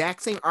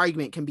exact same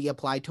argument can be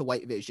applied to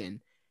White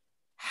Vision.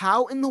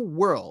 How in the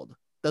world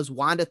does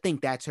Wanda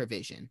think that's her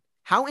vision?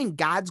 How in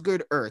God's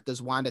good earth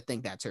does Wanda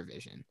think that's her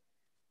vision?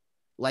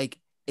 Like,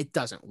 it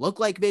doesn't look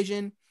like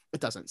Vision.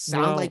 It doesn't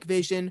sound like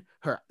Vision.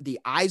 The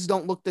eyes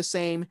don't look the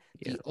same.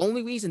 Yeah. The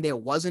only reason there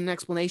wasn't an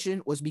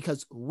explanation was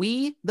because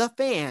we, the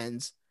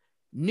fans,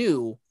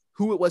 knew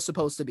who it was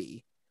supposed to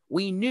be.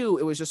 We knew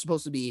it was just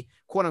supposed to be,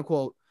 quote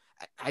unquote,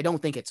 I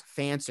don't think it's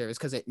fan service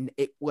because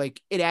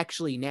it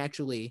actually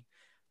naturally,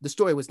 the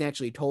story was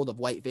naturally told of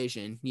White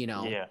Vision,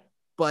 Yeah.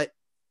 But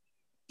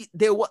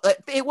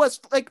it was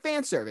like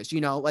fan service,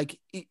 like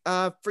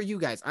for you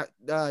guys,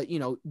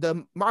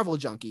 the Marvel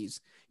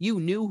junkies,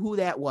 you knew who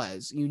that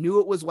was. You knew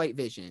it was White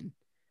Vision,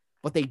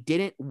 but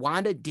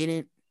Wanda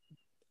didn't,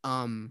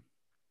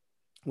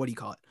 what do you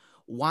call it?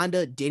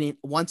 Wanda didn't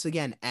once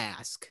again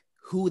ask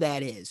who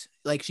that is.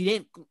 Like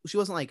she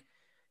wasn't like,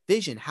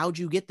 Vision, how'd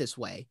you get this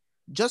way?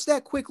 Just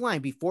that quick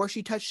line before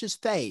she touched his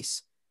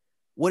face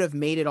would have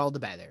made it all the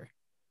better.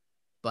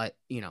 But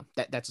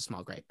that's a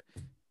small gripe.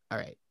 All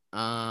right.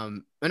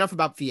 Enough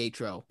about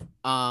Pietro.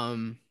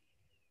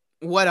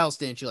 What else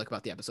didn't you like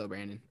about the episode,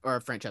 Brandon or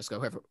Francesco?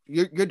 Whoever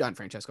you're done,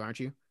 Francesco, aren't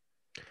you?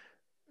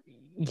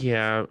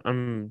 Yeah,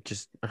 I'm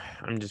just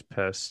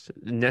pissed.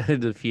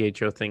 The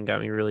Pietro thing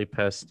got me really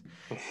pissed.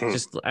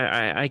 Just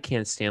I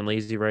can't stand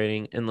lazy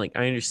writing, and like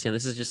I understand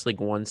this is just like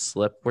one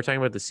slip. We're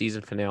talking about the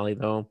season finale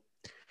though.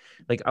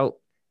 Like at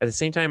the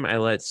same time I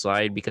let it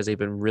slide because they've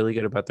been really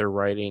good about their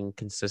writing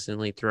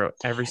consistently throughout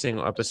every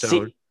single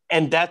episode. See,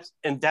 and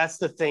that's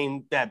the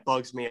thing that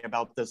bugs me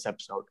about this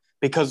episode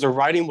because the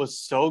writing was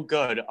so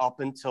good up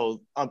until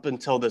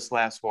this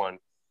last one,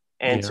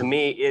 and to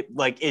me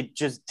it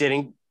just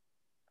didn't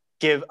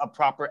give a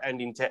proper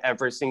ending to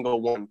every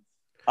single one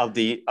of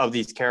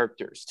these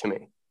characters to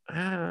me.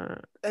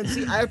 And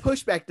see, I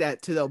push back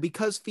that too though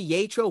because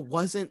Pietro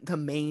wasn't the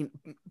main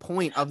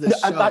point of the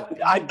show.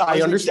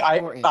 I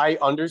understand. I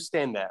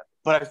understand that,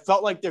 but I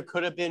felt like there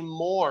could have been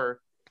more.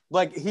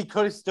 Like he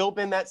could have still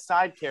been that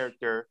side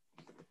character.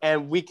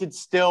 And we could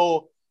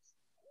still,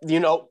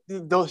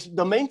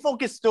 the main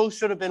focus still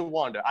should have been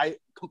Wanda. I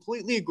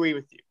completely agree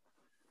with you.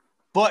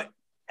 But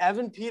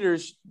Evan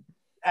Peters,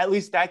 at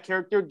least that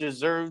character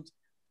deserved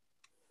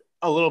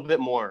a little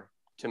bit more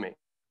to me.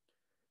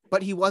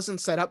 But he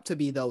wasn't set up to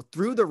be, though.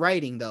 Through the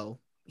writing, though,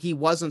 he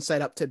wasn't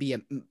set up to be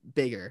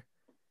bigger.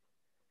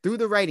 Through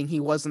the writing, he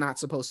was not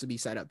supposed to be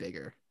set up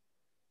bigger.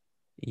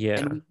 Yeah.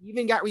 And we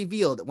even got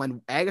revealed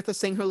when Agatha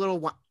sang her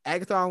little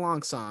Agatha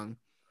Along song.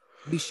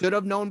 We should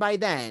have known by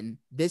then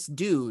this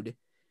dude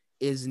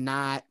is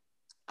not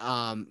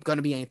going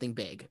to be anything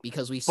big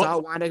because we saw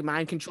Wanda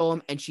mind control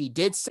him and she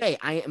did say,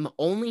 I am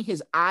only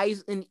his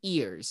eyes and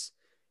ears.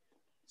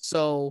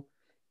 So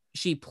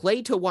she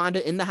played to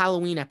Wanda in the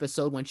Halloween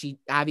episode when she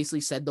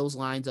obviously said those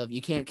lines of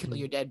 "you can't kill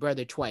your dead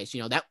brother twice."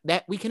 You know,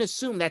 that we can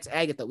assume that's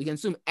Agatha. We can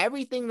assume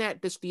everything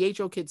that this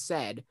Pietro kid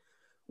said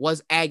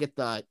was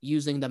Agatha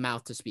using the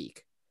mouth to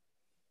speak.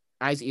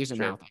 Eyes, ears, and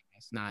mouth, I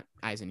guess, not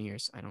eyes and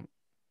ears.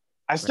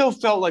 I still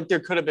felt like there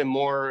could have been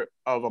more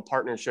of a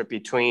partnership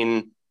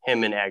between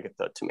him and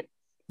Agatha to me.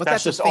 But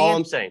that's just all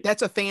I'm saying.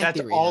 That's a fan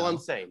theory. That's all I'm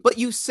saying. But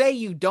you say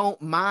you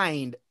don't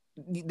mind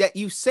that.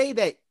 You say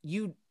that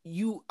you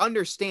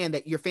understand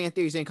that your fan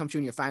theories didn't come true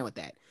and you're fine with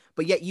that.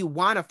 But yet you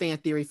want a fan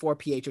theory for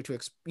Pietro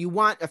you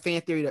want a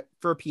fan theory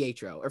for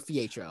Pietro or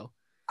Fietro.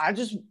 I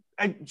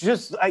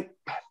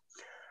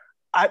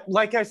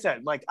like I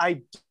said, like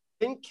I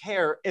didn't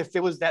care if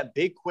it was that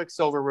big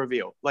Quicksilver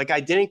reveal. Like I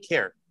didn't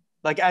care.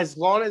 Like as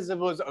long as it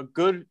was a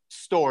good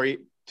story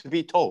to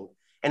be told.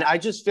 And I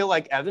just feel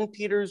like Evan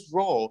Peters'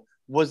 role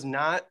was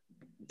not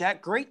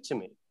that great to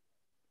me.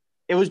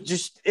 It was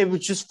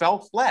just fell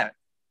flat.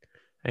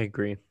 I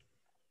agree.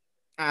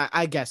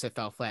 I guess it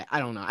fell flat. I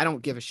don't know. I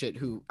don't give a shit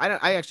who.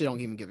 I actually don't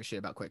even give a shit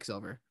about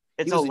Quicksilver.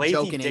 It's a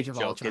lazy dick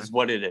joke is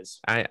what it is.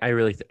 I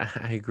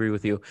agree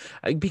with you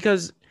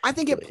because I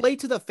think it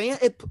played to the fan.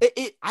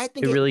 I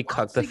think it really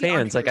cut the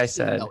fans, like I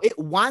said. It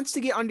wants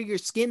to get under your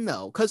skin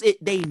though, because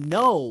they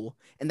know,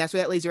 and that's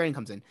where that lazy writing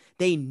comes in.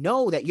 They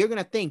know that you're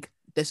gonna think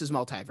this is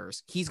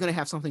multiverse. He's gonna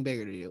have something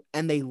bigger to do,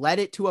 and they led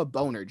it to a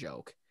boner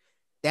joke.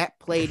 That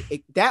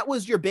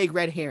was your big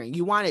red herring.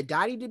 You wanted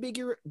Dottie to be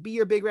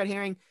your big red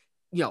herring.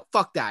 You know,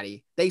 fuck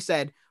Dottie. They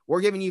said,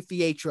 we're giving you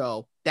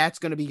Fietro. That's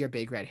going to be your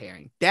big red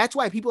herring. That's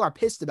why people are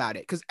pissed about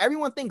it. Because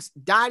everyone thinks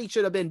Dottie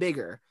should have been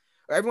bigger.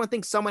 Or everyone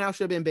thinks someone else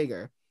should have been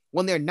bigger.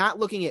 When they're not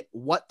looking at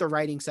what the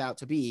writing set out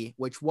to be,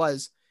 which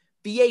was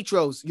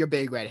Fietro's your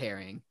big red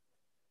herring.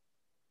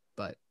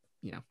 But,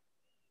 you know.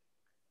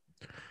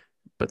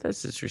 But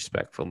that's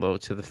disrespectful, though,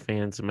 to the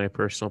fans, in my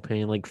personal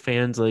opinion. Like,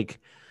 fans like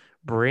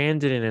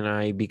Brandon and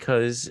I,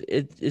 because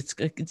it's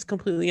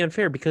completely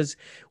unfair because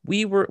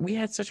we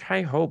had such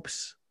high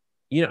hopes.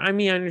 You know, I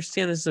mean, I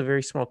understand this is a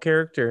very small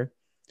character,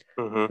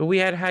 but we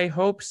had high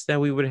hopes that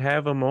we would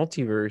have a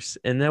multiverse,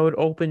 and that would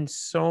open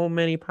so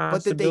many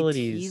possibilities. But did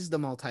they tease the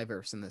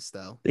multiverse in this,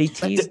 though? They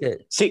teased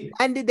it. See,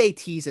 when did they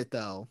tease it,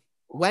 though?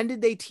 When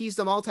did they tease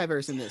the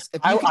multiverse in this?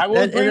 I will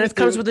agree and that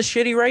comes with the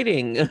shitty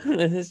writing.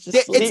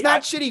 It's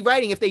not shitty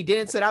writing if they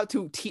didn't set out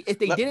to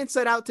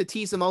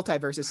tease the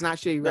multiverse. It's not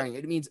shitty writing.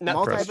 It means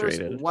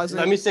multiverse wasn't.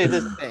 Let me say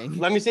this.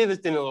 Let me say this,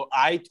 Danilo.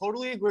 I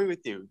totally agree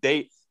with you.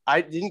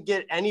 I didn't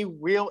get any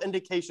real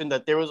indication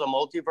that there was a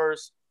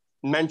multiverse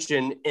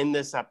mention in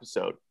this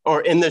episode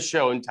or in this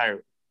show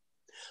entirely.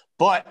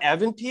 But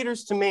Evan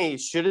Peters, to me,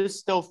 should have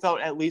still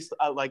felt at least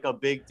like a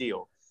big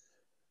deal.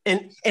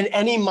 In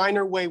any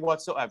minor way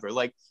whatsoever.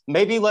 Like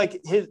maybe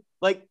like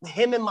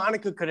him and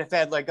Monica could have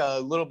had like a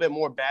little bit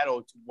more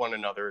battle to one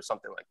another or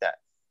something like that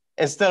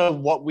instead of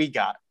what we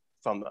got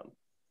from them.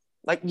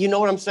 Like, you know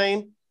what I'm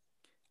saying?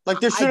 Like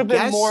there should have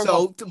been more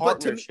of a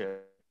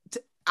partnership.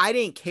 I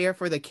didn't care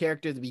for the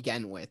character to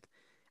begin with.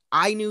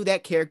 I knew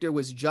that character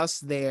was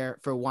just there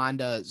for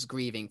Wanda's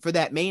grieving for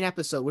that main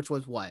episode, which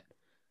was what?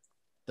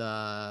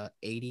 The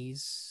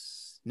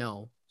 80s?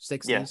 No,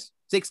 60s. Yeah.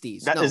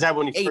 60s. Is that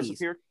when he 80s. first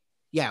appeared?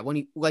 Yeah, when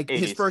he 80s,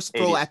 his first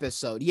full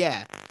episode.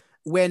 Yeah.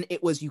 When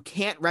it was you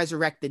can't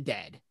resurrect the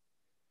dead.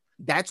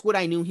 That's what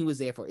I knew he was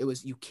there for. It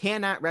was you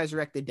cannot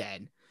resurrect the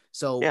dead.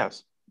 So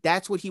yes,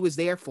 that's what he was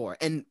there for.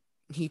 And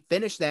he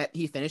finished that.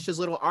 He finished his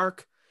little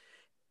arc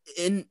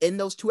in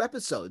those 2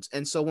 episodes.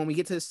 And so when we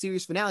get to the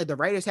series finale, the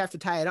writers have to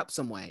tie it up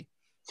some way.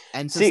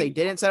 And since they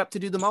didn't set up to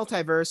do the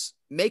multiverse,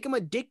 make him a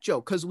dick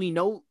joke because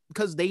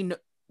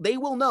they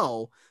will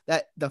know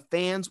that the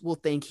fans will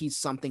think he's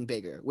something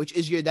bigger, which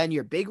is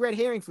your big red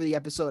herring for the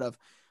episode of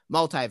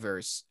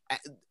multiverse.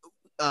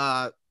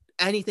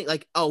 Anything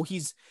like, oh,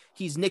 he's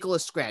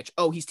Nicholas Scratch.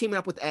 Oh, he's teaming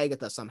up with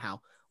Agatha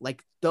somehow.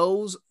 Like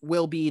those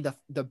will be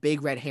the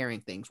big red herring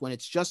things when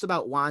it's just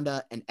about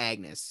Wanda and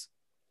Agnes.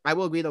 I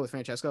will agree though with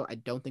Francesco. I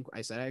don't think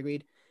I said I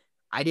agreed.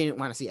 I didn't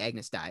want to see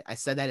Agnes die. I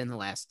said that in the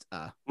last.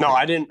 No,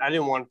 I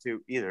didn't want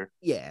to either.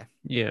 Yeah.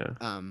 Yeah.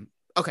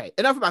 Okay,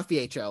 enough about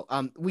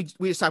Fietro. We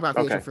just talked about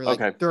Fietro for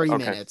like 30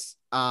 minutes.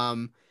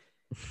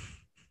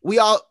 We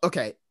all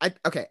agree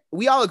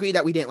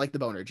that we didn't like the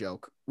boner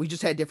joke.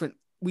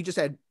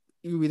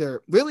 You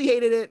either really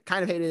hated it,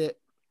 kind of hated it,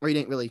 or you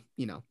didn't really,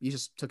 you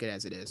just took it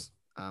as it is.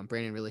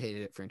 Brandon really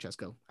hated it.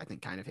 Francesco, I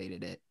think, kind of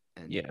hated it.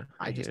 And yeah,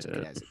 I just took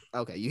it as it.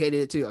 Okay, you hated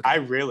it too. Okay. I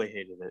really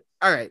hated it.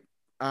 All right.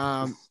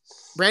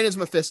 Brandon's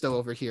Mephisto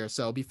over here.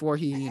 So before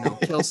he,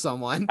 kills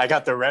someone, I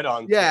got the red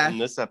on. Yeah. In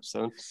this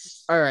episode.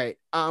 All right.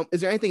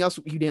 Is there anything else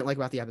you didn't like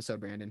about the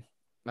episode, Brandon?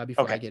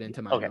 Before I get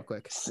into mine real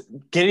quick.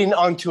 Getting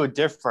onto a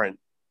different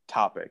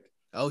topic.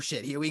 Oh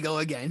shit! Here we go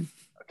again.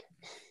 Okay.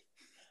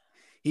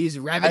 He's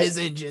revving his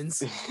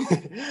engines.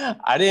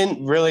 I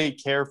didn't really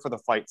care for the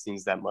fight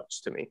scenes that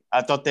much. To me,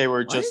 I thought they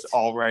were just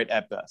all right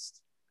at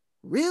best.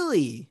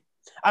 Really?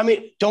 I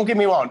mean, don't get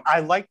me wrong.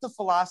 I like the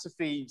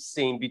philosophy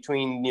scene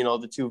between,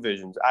 the 2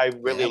 visions. I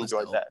really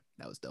enjoyed that.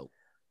 That was dope.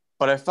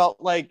 But I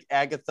felt like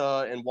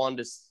Agatha and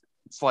Wanda's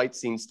fight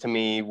scenes to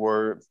me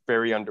were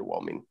very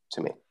underwhelming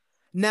to me.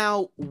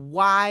 Now,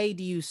 why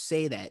do you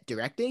say that?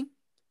 Directing?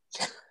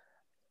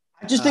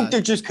 I just think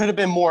there just could have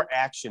been more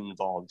action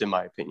involved, in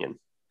my opinion.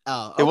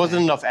 Oh, okay. There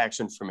wasn't enough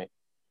action for me.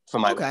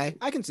 Okay,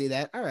 I can see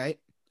that. All right,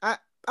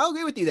 I'll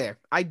agree with you there.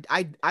 I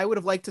would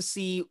have liked to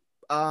see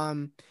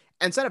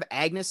instead of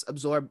Agnes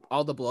absorb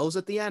all the blows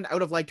at the end, I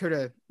would have liked her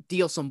to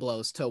deal some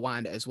blows to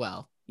Wanda as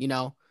well. You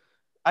know,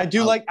 I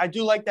do like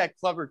that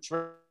clever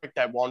trick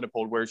that Wanda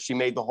pulled, where she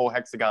made the whole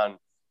hexagon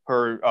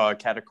her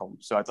catacomb.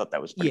 So I thought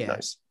that was pretty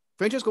nice.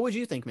 Francesco, what did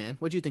you think, man?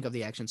 What did you think of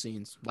the action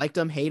scenes? Liked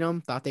them, hate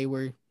them, thought they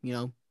were,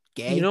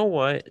 gay? You know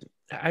what?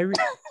 I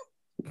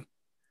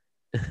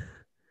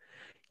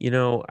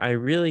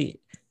really.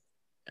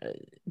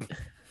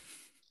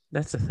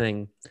 That's the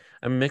thing.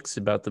 I'm mixed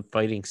about the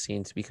fighting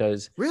scenes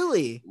because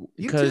really,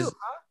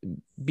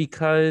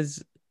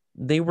 because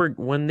they were,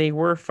 when they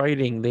were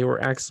fighting, they were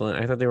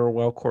excellent. I thought they were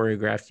well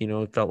choreographed.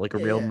 It felt like a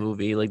real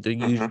movie, like the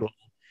usual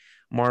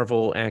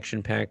Marvel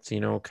action-packed,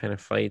 kind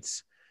of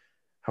fights.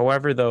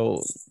 However,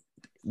 though,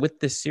 with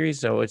this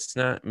series, though, it's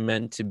not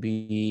meant to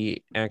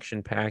be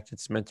action-packed.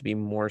 It's meant to be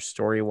more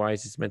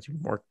story-wise. It's meant to be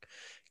more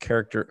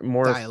character,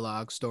 more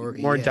dialogue,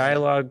 story, more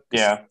dialogue,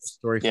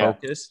 story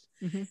focused.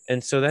 Mm-hmm.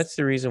 And so that's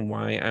the reason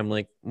why I'm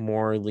like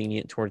more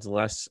lenient towards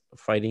less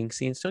fighting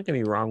scenes. Don't get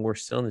me wrong, we're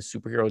still in the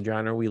superhero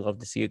genre. We love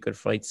to see a good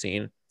fight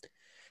scene.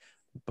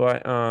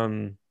 But I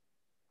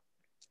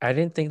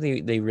didn't think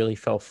they really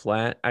fell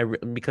flat.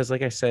 Because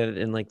like I said,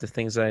 in like the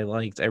things that I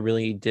liked, I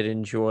really did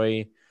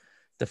enjoy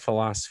the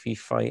philosophy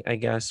fight, I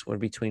guess,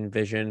 between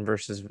Vision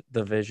versus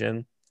the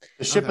Vision.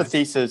 The ship of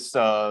Thesis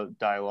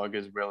dialogue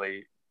is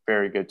really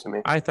very good to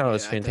me. I thought it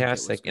was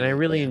fantastic, and I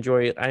really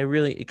enjoy it.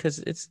 Because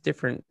it's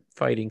different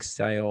fighting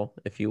style,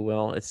 if you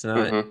will. It's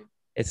not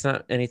it's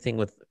not anything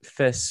with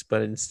fists,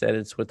 but instead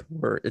it's with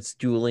it's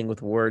dueling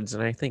with words,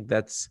 and I think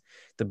that's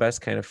the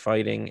best kind of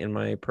fighting, in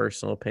my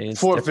personal opinion.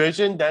 For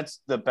Vision, that's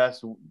the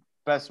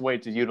best way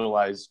to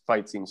utilize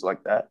fight scenes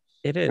like that.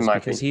 It is,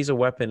 because he's a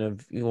weapon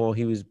of,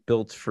 he was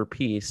built for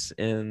peace,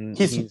 and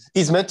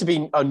he's meant to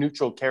be a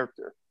neutral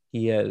character.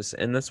 He is,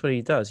 and that's what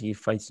he does. He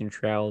fights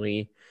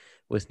neutrality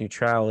with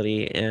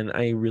neutrality, and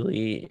I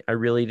really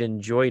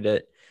enjoyed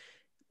it.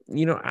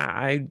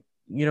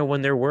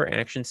 When there were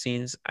action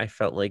scenes, I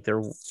felt like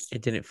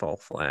it didn't fall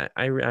flat.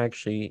 I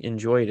actually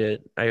enjoyed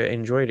it. I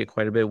enjoyed it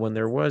quite a bit when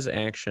there was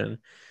action.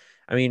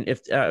 I mean,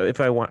 if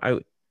I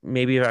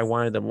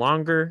wanted them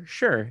longer,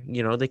 sure,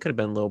 they could have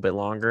been a little bit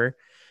longer.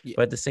 Yeah.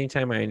 But at the same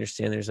time, I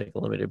understand there's like a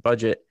limited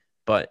budget,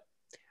 but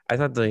I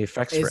thought the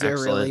effects were excellent.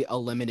 Is there really a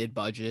limited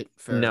budget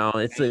for? No,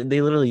 it's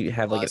they literally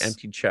have like an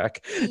empty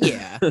check.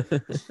 Yeah.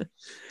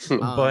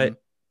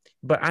 But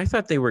I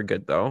thought they were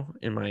good, though,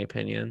 in my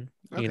opinion.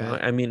 Okay.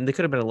 I mean, they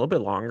could have been a little bit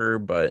longer,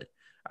 but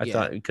I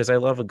thought, because I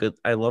love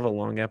a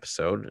long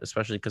episode,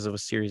 especially because of a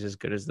series as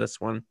good as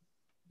this one.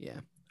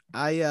 Yeah.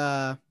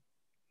 I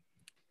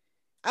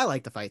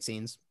like the fight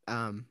scenes.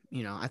 I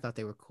thought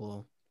they were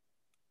cool.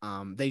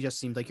 They just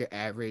seemed like your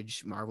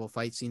average Marvel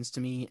fight scenes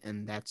to me,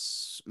 and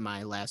that's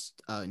my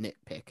last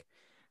nitpick.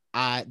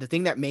 The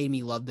thing that made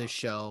me love this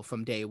show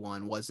from day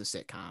one was the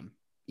sitcom.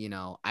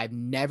 I've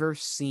never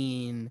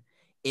seen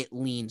it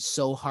lean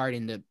so hard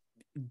into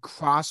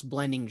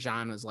cross-blending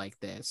genres like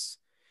this.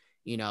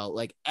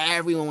 Like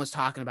everyone was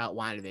talking about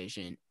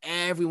WandaVision.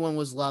 Everyone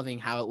was loving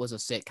how it was a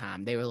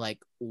sitcom. They were like,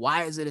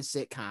 why is it a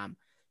sitcom?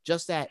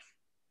 Just that,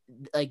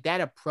 like,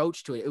 that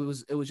approach to it.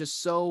 It was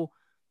just so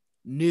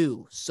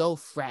new, so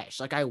fresh.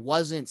 Like, I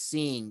wasn't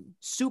seeing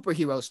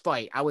superheroes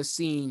fight. I was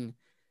seeing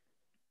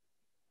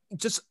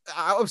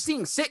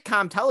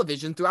sitcom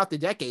television throughout the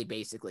decade,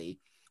 basically,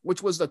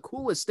 which was the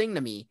coolest thing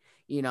to me.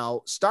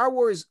 Star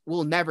Wars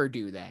will never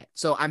do that.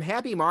 So I'm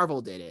happy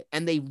Marvel did it,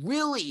 and they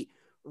really,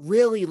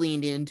 really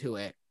leaned into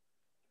it.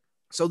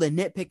 So the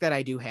nitpick that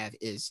I do have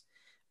is,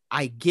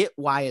 I get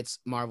why it's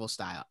Marvel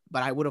style,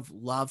 but I would have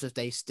loved if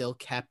they still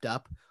kept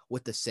up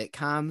with the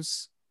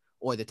sitcoms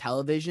or the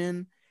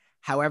television.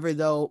 However,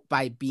 though,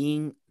 by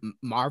being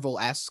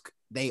Marvel-esque,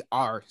 they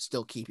are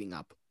still keeping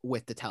up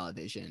with the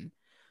television.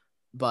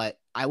 But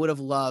I would have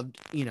loved,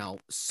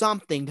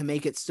 something to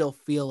make it still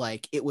feel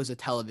like it was a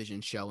television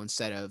show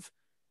instead of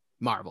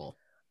Marvel.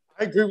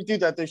 I agree with you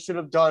that they should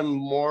have done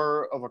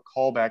more of a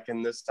callback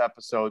in this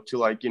episode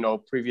to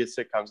previous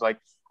sitcoms. Like,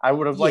 I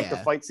would have liked the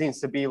fight scenes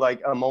to be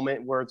like a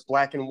moment where it's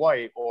black and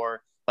white,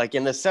 or like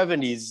in the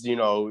 70s,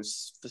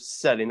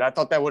 setting. I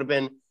thought that would have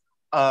been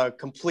a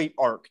complete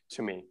arc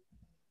to me.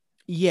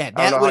 Yeah,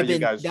 that would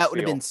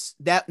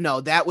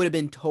have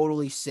been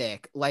totally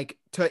sick. Like,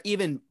 to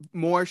even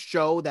more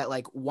show that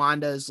like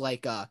Wanda's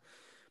like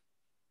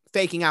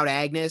faking out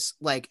Agnes,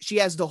 like she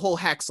has the whole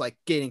hex like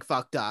getting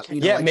fucked up.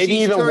 Like, maybe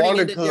even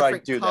Wanda could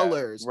like do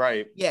colors. That.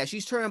 Right. Yeah,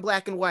 she's turning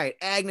black and white.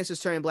 Agnes is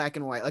turning black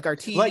and white. Like our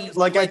TV.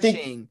 Like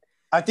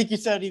I think you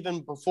said even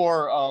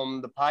before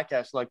the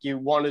podcast, like you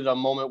wanted a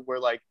moment where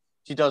like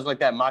she does like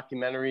that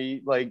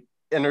mockumentary like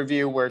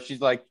interview where she's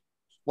like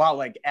wow,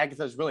 like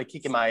Agatha's really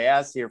kicking my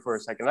ass here for a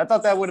second. I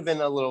thought that would have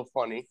been a little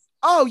funny.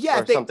 Oh yeah,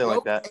 or something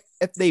like that.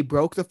 If they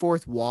broke the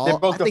fourth They wall,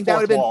 broke I the think that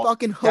would fourth have been wall.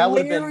 fucking That would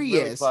have been really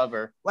hilarious.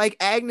 clever. Like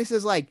Agnes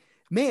is like,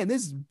 man,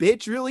 this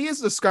bitch really is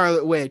the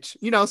Scarlet Witch,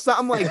 you know,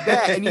 something like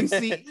that. And you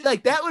see,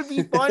 like that would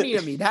be funny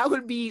to me. That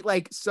would be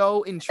like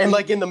so intriguing. And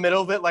like in the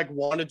middle of it, like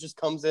Wanda just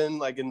comes in,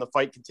 like and the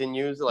fight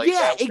continues. Like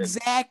yeah,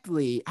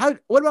 exactly. How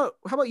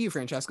about you,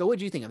 Francesco? What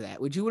did you think of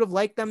that? Would you have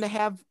liked them to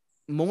have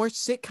more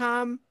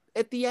sitcom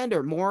at the end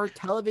or more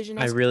television?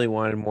 I really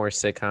wanted more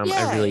sitcom.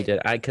 Yeah. I really did.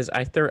 I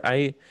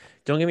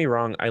don't get me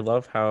wrong. I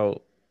love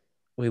how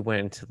we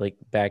went like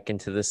back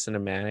into the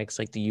cinematics,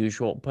 like the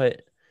usual,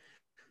 but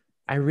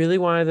I really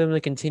wanted them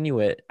to continue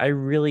it. I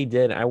really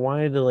did. I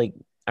wanted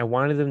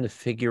them to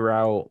figure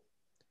out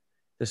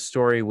the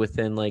story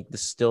within like the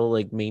still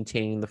like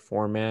maintaining the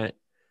format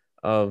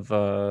of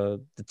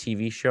the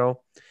TV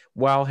show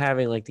while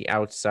having like the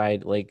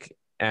outside like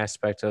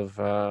aspect of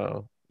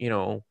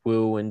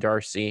Wu and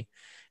Darcy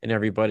and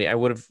everybody. I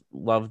would have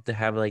loved to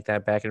have like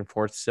that back and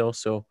forth still.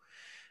 So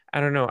I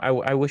don't know.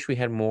 I wish we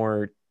had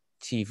more of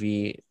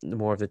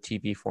the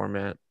TV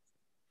format.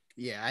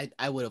 Yeah,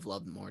 I would have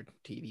loved more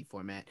TV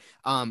format.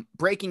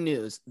 Breaking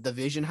news: the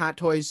Vision Hot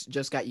Toys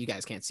just got. You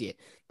guys can't see it.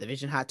 The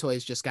Vision Hot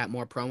Toys just got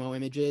more promo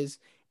images,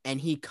 and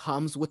he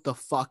comes with the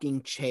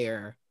fucking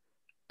chair,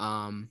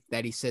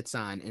 that he sits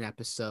on in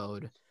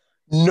episode.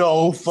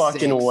 No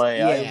fucking 6. way!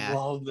 Yeah. I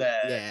love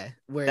that. Yeah,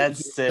 where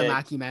that's the sick.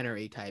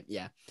 mockumentary type.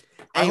 Yeah.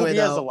 I hope Anyway, he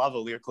has a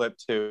lavalier clip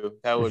too.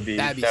 That would be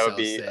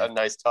a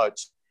nice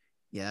touch.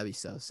 Yeah, that'd be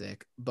so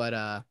sick. But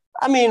I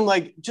mean,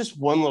 like just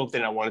one little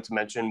thing I wanted to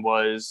mention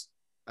was,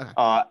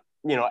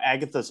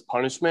 Agatha's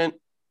punishment.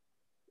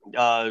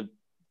 To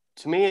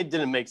me, it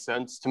didn't make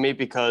sense to me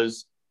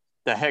because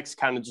the hex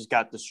kind of just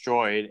got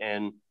destroyed,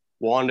 and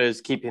Wanda is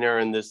keeping her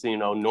in this,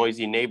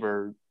 noisy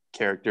neighbor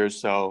character.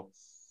 So,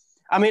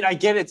 I mean, I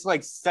get it's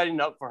like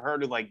setting up for her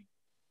to like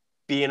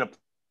be in a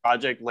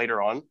project later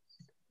on.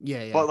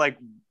 Yeah. But like,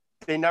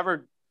 they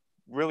never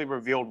really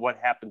revealed what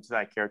happened to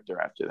that character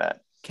after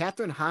that.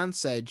 Catherine Hahn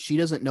said she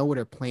doesn't know what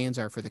her plans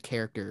are for the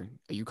character.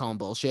 Are you calling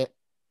bullshit?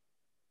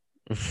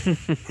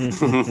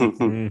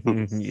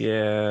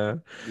 Yeah,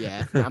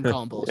 I'm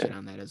calling bullshit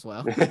on that as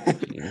well.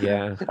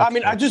 Yeah. I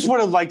mean, I just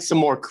want to like some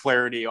more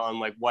clarity on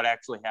like what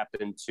actually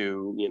happened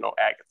to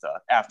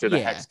Agatha after the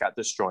hex got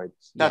destroyed.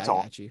 That's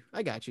all.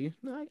 I got you.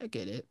 No, I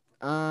get it.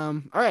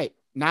 All right,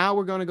 now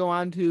we're going to go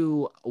on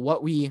to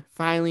what we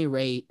finally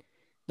rate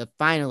the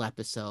final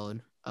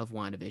episode of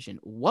WandaVision.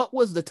 What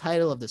was the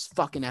title of this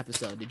fucking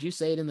episode? Did you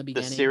say it in the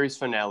beginning? The series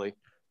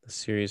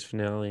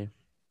finale.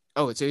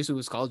 Oh, it seriously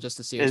was called just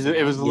the series finale?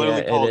 It was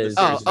literally called the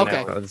series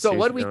finale. Okay. So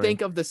what do we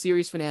think of the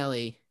series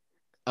finale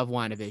of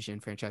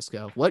WandaVision,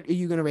 Francesco? What are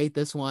you going to rate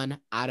this one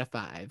out of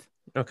 5?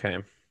 Okay.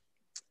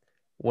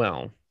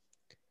 Well,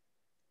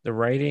 the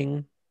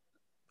writing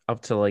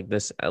up to like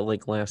this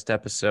last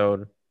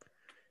episode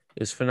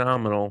is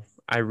phenomenal.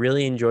 I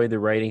really enjoyed the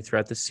writing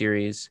throughout the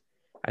series.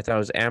 I thought it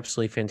was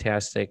absolutely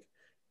fantastic.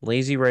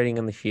 Lazy writing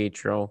on the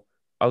Pietro.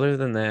 Other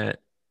than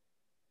that,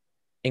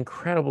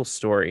 incredible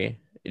story.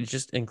 It's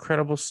just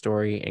incredible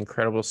story,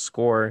 incredible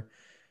score.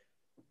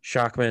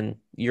 Shockman,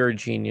 you're a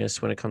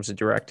genius when it comes to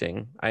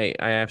directing. I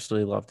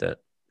absolutely loved it.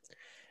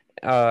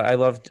 I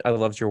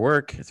loved your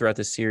work throughout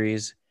the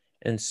series,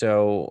 and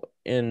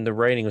the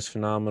writing was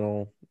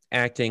phenomenal.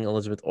 Acting,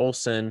 Elizabeth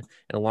Olsen,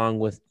 and along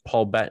with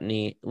Paul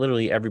Bettany,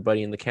 literally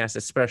everybody in the cast,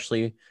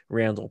 especially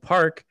Randall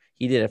Park,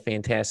 he did a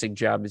fantastic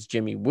job as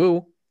Jimmy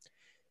Woo.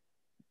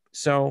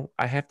 So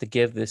I have to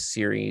give this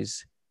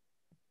series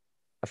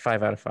a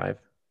 5 out of 5.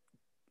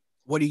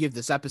 What do you give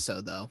this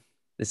episode, though?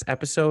 This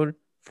episode,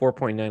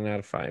 4.9 out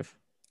of 5.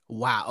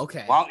 Wow.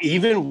 Okay. Wow.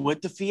 Even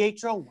with the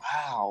Pietro?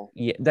 Wow.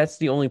 Yeah, that's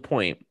the only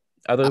point.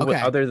 Other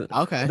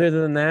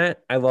than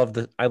that, I love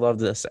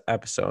this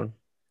episode.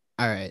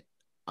 All right.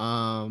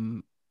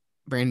 Brandon,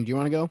 do you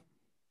want to go?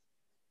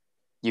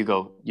 You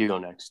go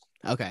next.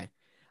 Okay.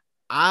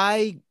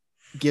 I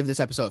give this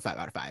episode a 5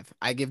 out of 5.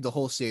 I give the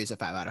whole series a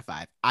 5 out of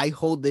 5. I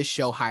hold this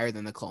show higher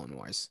than the Clone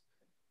Wars.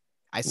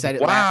 I said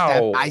it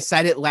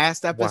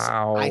last episode.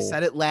 Wow. I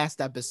said it last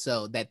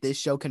episode that this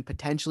show can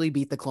potentially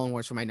beat the Clone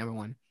Wars for my number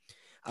one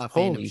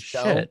Holy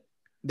shit.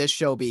 This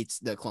show beats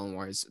the Clone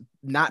Wars,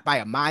 not by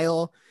a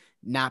mile,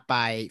 not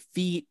by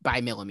feet,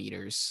 by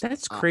millimeters.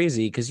 That's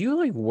crazy because you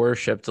like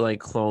worshipped like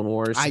Clone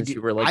Wars since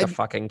you were like a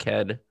fucking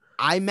kid.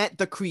 I met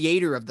the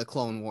creator of the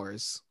Clone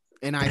Wars,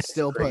 and I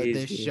still put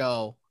this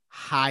show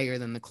higher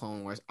than the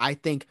Clone Wars. I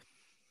think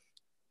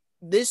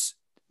this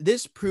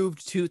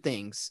proved 2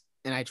 things,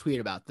 and I tweet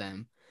about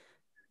them.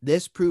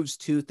 This proves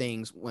 2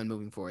 things when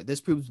moving forward.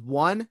 This proves,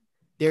 1,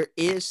 there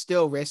is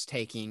still risk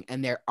taking,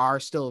 and there are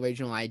still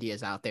original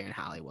ideas out there in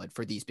Hollywood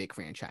for these big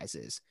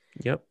franchises.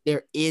 Yep.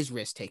 There is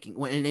risk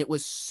taking, and it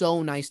was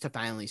so nice to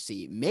finally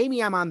see.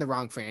 Maybe I'm on the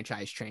wrong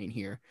franchise train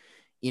here,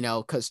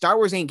 because Star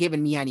Wars ain't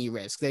giving me any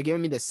risk. They're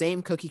giving me the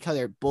same cookie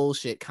cutter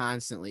bullshit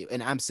constantly,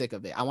 and I'm sick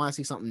of it. I want to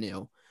see something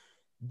new.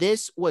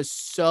 This was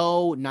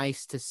so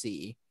nice to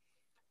see.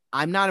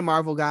 I'm not a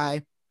Marvel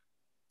guy.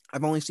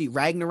 I've only seen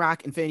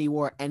Ragnarok, Infinity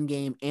War,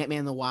 Endgame, Ant-Man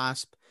and the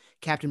Wasp,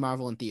 Captain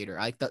Marvel in theater.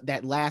 I like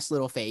that last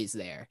little phase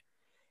there.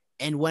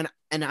 And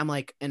I'm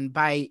like, and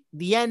by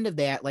the end of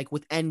that, like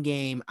with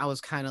Endgame, I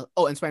was kind of,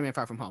 and Spider-Man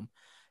Far From Home.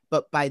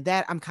 But by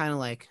that, I'm kind of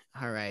like,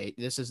 all right,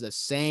 this is the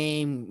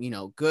same,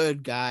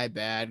 good guy,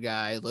 bad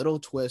guy, little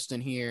twist in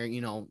here,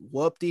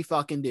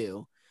 whoop-de-fucking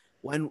do.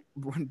 When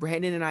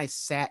Brandon and I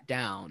sat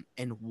down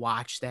and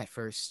watched that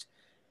first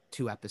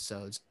 2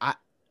 episodes,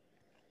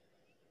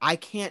 I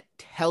can't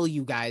tell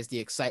you guys the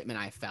excitement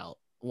I felt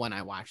when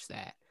I watched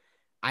that.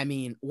 I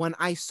mean, when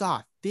I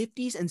saw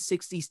 50s and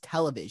 60s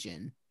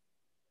television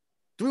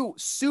through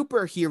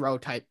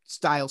superhero type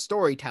style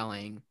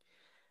storytelling,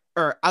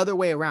 or other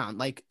way around,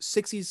 like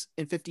 60s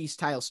and 50s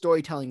style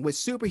storytelling with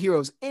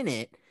superheroes in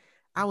it,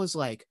 I was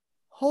like,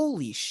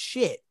 holy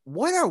shit,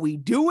 what are we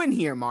doing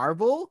here,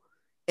 Marvel?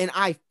 And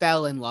I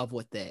fell in love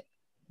with it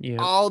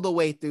all the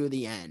way through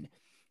the end.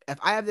 If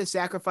I have to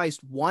sacrifice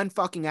one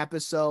fucking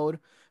episode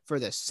for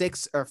the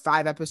 6 or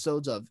 5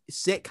 episodes of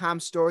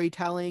sitcom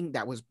storytelling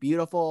that was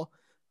beautiful,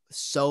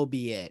 so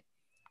be it.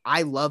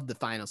 I loved the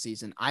final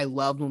season. I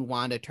loved when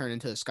Wanda turned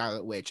into the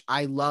Scarlet Witch.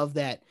 I love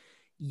that.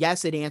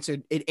 Yes, it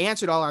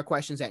answered all our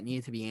questions that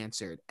needed to be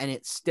answered, and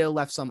it still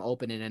left some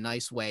open in a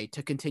nice way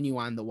to continue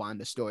on the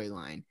Wanda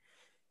storyline.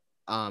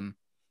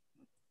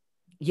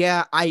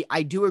 Yeah,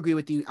 I do agree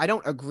with you. I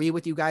don't agree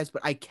with you guys,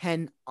 but I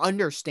can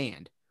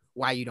understand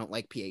why you don't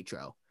like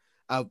Pietro.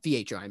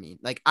 Pietro, I mean.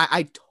 Like,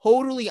 I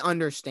totally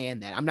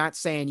understand that. I'm not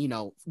saying,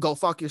 go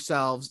fuck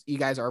yourselves. You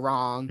guys are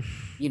wrong.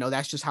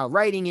 That's just how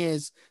writing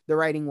is. The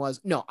writing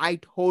was. No, I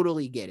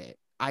totally get it.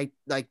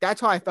 That's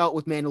how I felt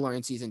with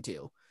Mandalorian season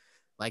 2.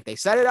 Like, they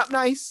set it up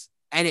nice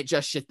and it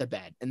just shit the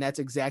bed. And that's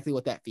exactly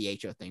what that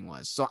Pietro thing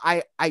was. So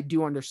I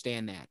do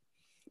understand that.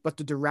 But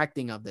the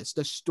directing of this,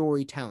 the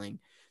storytelling,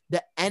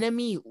 the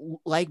enemy,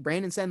 like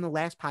Brandon said in the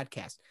last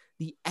podcast,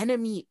 the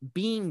enemy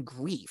being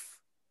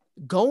grief,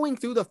 going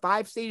through the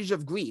 5 stages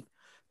of grief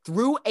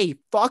through a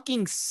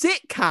fucking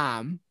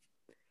sitcom.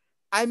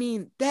 I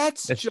mean,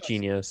 that's just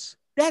genius.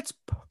 That's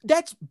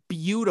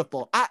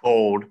beautiful.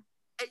 Bold.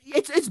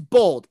 It's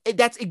bold.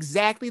 That's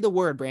exactly the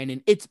word,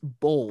 Brandon. It's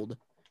bold.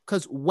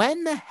 Because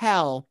when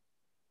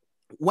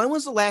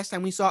was the last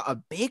time we saw a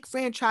big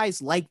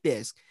franchise like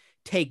this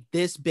take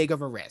this big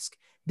of a risk?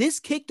 This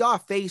kicked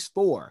off phase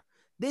 4.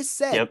 This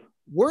said,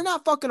 We're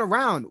not fucking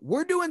around.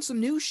 We're doing some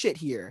new shit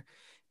here.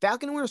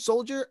 Falcon and Winter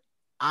Soldier,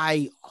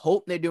 I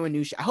hope they're doing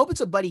new shit. I hope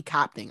it's a buddy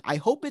cop thing. I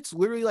hope it's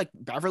literally like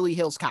Beverly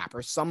Hills Cop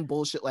or some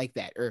bullshit like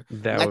that. Or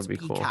that Let's would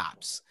be cool.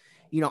 Cops.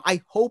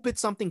 I hope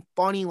it's something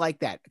funny like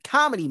that.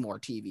 Comedy more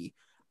TV.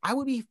 I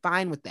would be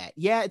fine with that.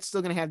 Yeah, it's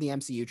still going to have the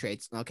MCU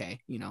traits. Okay,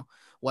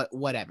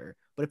 whatever.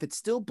 But if it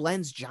still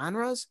blends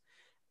genres,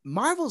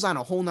 Marvel's on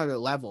a whole nother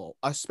level,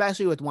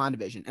 especially with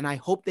WandaVision. And I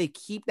hope they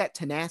keep that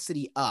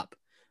tenacity up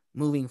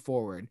moving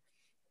forward.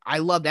 I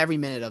loved every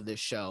minute of this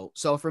show.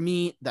 So for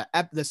me,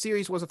 the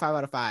series was a 5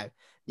 out of 5.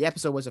 The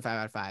episode was a 5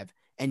 out of 5.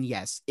 And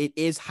yes, it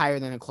is higher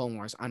than a Clone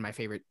Wars on my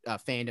favorite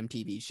fandom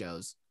TV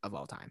shows of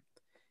all time.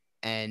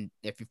 And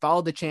if you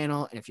follow the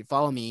channel and if you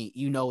follow me,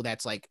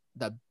 that's like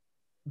the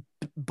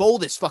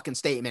boldest fucking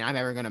statement I'm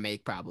ever gonna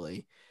make,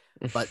 probably.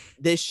 But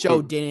this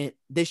show didn't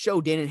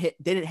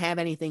have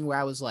anything where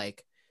I was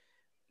like,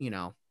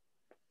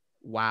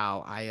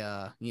 wow,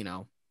 I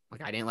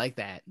I didn't like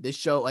that. This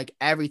show, like,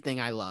 everything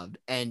I loved.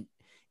 And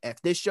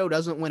if this show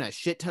doesn't win a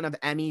shit ton of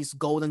Emmys,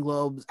 Golden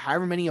Globes,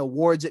 however many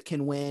awards it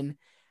can win,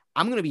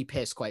 I'm gonna be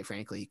pissed, quite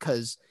frankly,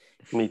 because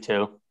me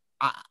too.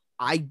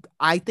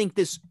 I think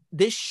this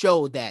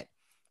showed that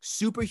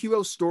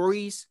superhero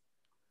stories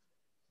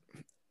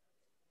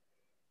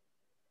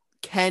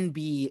can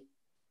be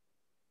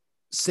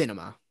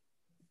cinema.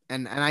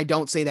 And I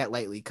don't say that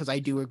lightly, because I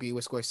do agree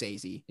with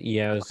Scorsese.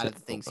 Yeah, a lot of the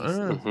things he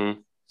said.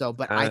 So,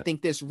 but I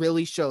think this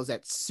really shows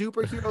that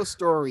superhero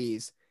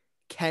stories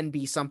can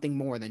be something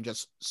more than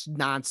just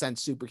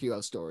nonsense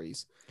superhero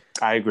stories.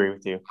 I agree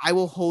with you. I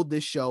will hold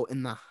this show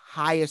in the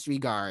highest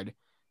regard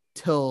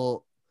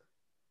till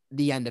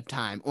the end of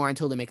time, or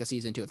until they make a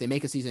season 2. If they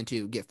make a season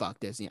 2, get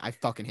fucked, Disney. I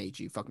fucking hate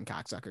you, fucking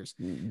cocksuckers.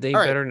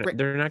 They're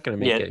not going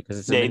to make it,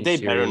 because they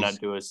better not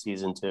do a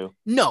season 2.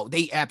 No,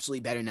 they absolutely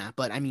better not.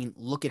 But I mean,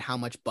 look at how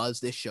much buzz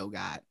this show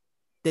got.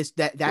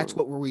 That's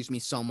what worries me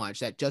so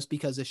much, that just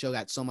because the show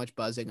got so much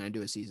buzz, they're going to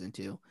do a season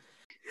 2.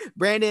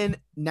 Brandon,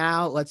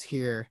 now let's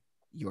hear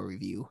your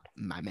review,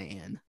 my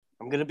man.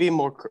 I'm gonna be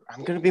more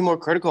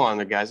critical on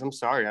the guys. I'm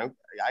sorry.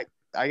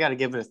 I got to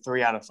give it a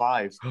 3 out of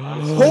 5.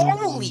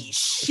 Holy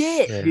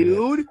shit,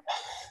 dude!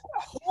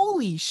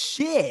 Holy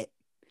shit!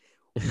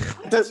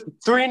 That's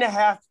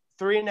 3.5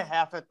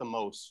 at the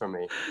most for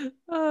me.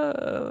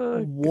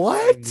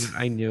 What?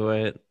 I knew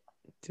it,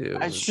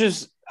 dude. It's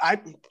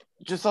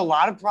just a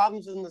lot of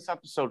problems in this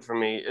episode for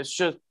me. It's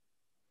just,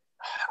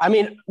 I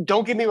mean,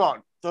 don't get me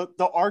wrong.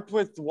 The arc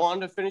with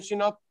Wanda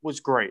finishing up was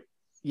great.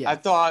 Yeah. I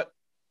thought,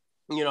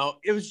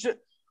 it was just,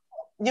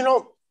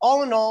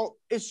 all in all,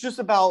 it's just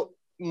about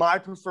my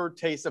preferred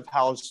taste of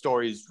how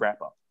stories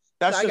wrap up.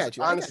 That's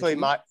honestly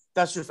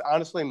That's just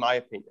honestly my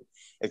opinion.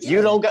 If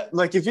you don't get,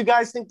 like, if you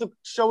guys think the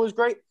show is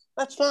great,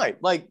 that's fine.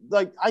 Like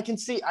I can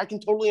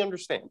totally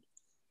understand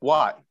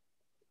why.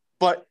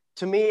 But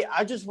to me,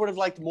 I just would have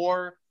liked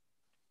more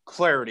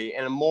clarity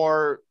and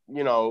more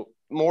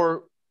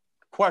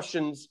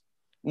questions,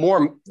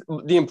 more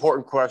the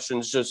important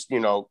questions, just,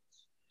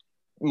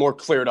 more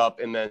cleared up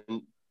and then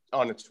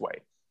on its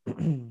way.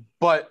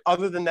 But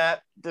other than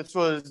that, this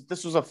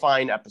was a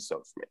fine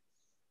episode for me.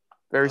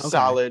 Very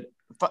solid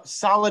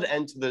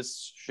end to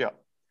this show.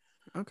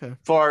 Okay.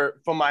 For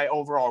my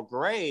overall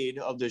grade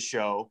of this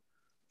show,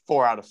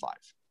 4 out of 5.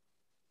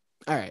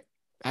 All right.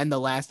 And the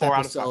last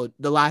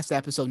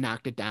episode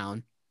knocked it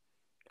down.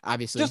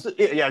 Obviously. Just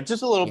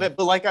a little bit.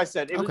 But like I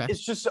said,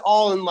 it's just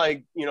all in,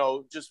 like,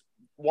 just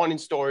wanting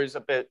stories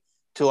a bit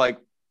to, like,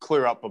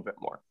 clear up a bit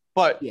more.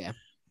 But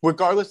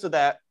regardless of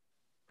that,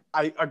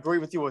 I agree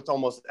with you with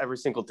almost every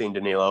single thing,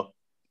 Danilo.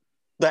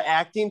 The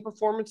acting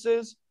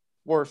performances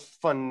were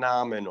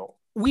phenomenal.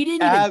 We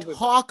didn't even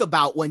talk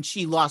about when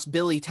she lost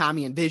Billy,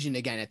 Tommy, and Vision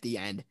again at the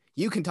end.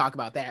 You can talk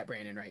about that,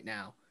 Brandon, right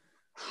now.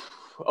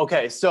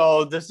 Okay,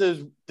 so this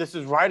is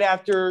right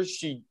after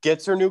she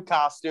gets her new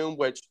costume,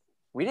 which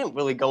we didn't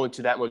really go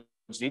into that much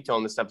detail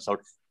in this episode.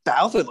 The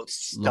outfit looks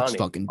stunning. Looks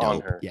fucking dope.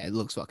 On her. Yeah, it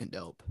looks fucking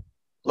dope.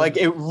 Like,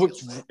 it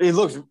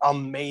looks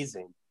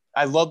amazing.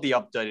 I love the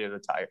updated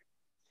attire.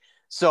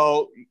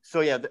 So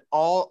yeah,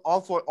 all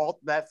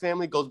that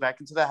family goes back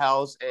into the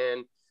house,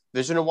 and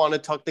Vision and Wanda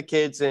tuck the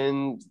kids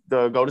in,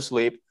 go to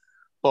sleep.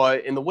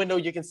 But in the window,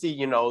 you can see,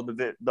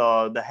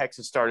 the hex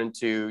is starting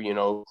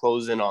to,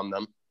 close in on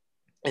them.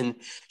 And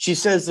she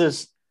says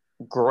this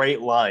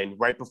great line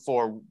right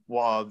before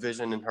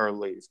Vision and her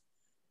leave.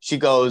 She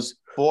goes,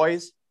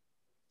 "Boys,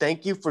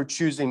 thank you for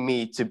choosing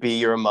me to be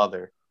your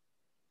mother."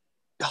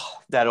 Oh,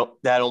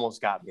 that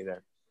almost got me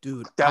there.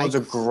 Dude, that was a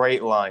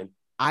great line.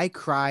 I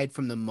cried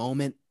from the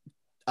moment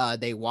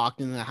they walked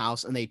into the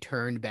house and they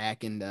turned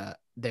back into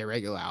their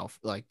regular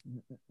outfit, like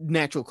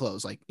natural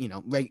clothes, like,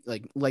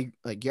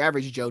 like your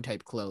average Joe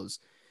type clothes.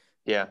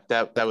 Yeah,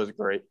 that was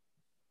great.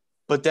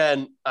 But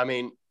then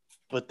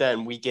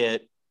we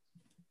get,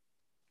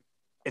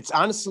 it's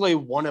honestly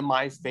one of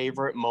my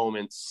favorite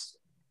moments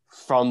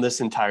from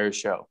this entire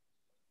show,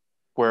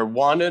 where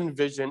Wanda and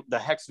Vision, the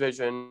Hex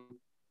Vision,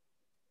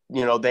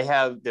 they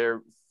have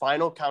their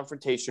final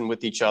confrontation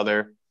with each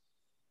other.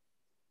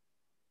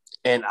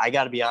 And I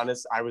got to be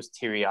honest, I was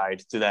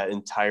teary-eyed through that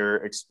entire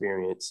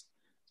experience.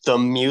 The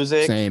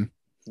music, same.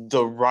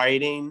 The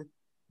writing,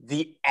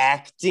 the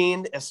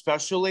acting,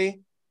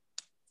 especially,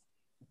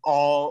 it's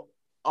all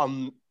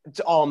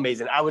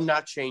amazing. I would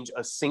not change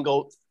a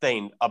single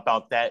thing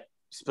about that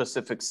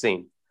specific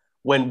scene.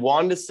 When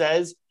Wanda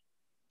says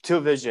to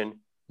Vision,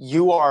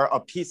 "You are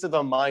a piece of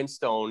the Mind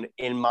Stone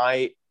in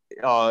my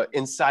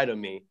inside of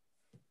me,"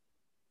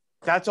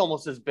 that's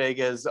almost as big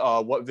as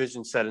what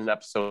Vision said in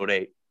episode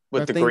 8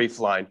 with the grief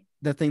line.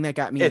 The thing that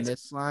got me in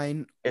this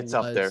line, it's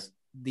up there.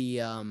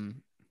 The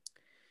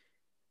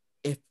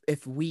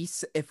if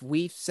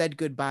we've said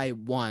goodbye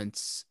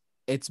once,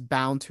 it's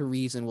bound to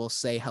reason we'll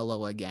say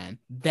hello again.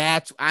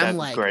 That's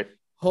like, great.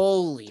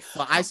 Holy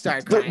fuck! I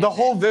started crying. The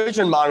whole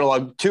Vision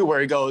monologue too, where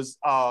he goes,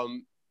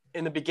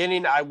 in the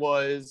beginning, I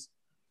was,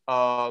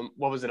 what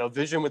was it? A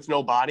vision with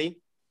no body.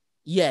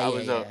 Yeah,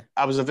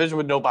 I was a vision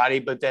with no body,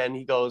 but then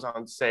he goes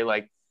on to say,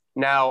 like,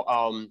 now,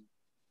 I'm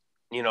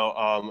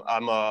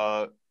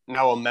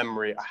now a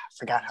memory. I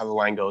forgot how the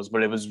line goes,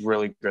 but it was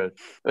really good.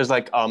 It was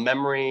like a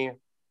memory.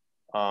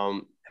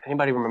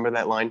 Anybody remember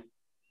that line?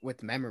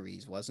 With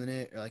memories, wasn't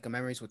it? Or like a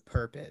memories with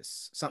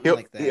purpose, something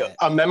like that. Yeah,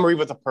 a memory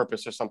with a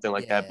purpose or something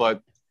like that.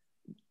 But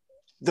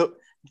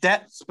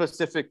that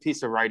specific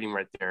piece of writing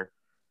right there,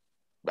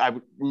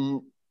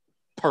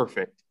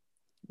 perfect.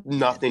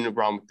 Nothing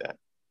wrong with that.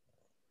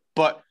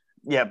 But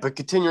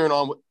continuing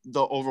on with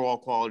the overall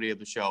quality of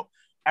the show,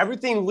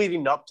 everything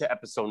leading up to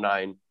episode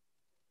 9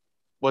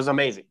 was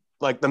amazing.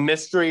 Like the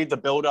mystery, the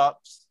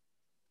build-ups,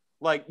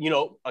 like,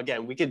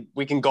 again,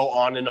 we can go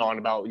on and on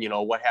about,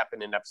 what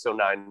happened in episode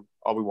 9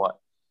 all we want.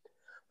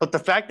 But the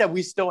fact that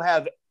we still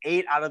have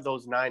 8 out of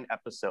those 9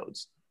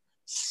 episodes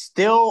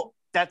still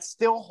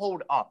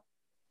hold up,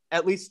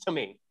 at least to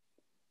me.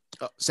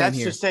 Same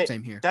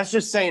here. That's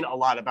just saying a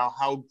lot about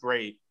how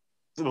great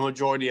the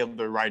majority of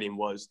the writing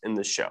was in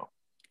this show.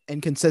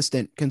 And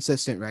consistent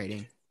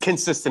writing.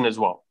 Consistent as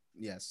well.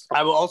 Yes.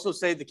 I will also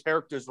say the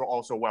characters were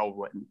also well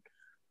written.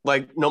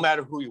 Like, no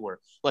matter who you were,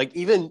 like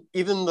even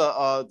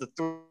the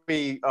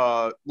 3,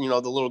 the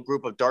little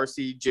group of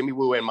Darcy, Jimmy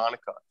Woo, and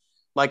Monica,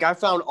 like I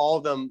found all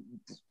of them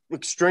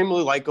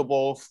extremely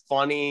likable,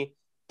 funny.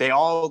 They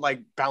all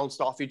like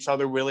bounced off each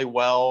other really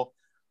well.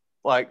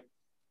 Like,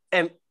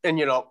 and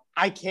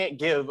I can't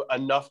give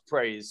enough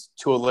praise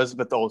to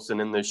Elizabeth Olsen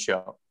in this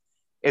show.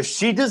 If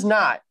she does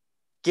not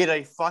get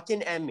a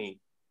fucking Emmy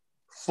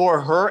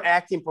for her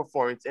acting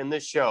performance in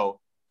this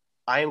show,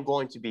 I am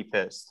going to be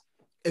pissed.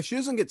 If she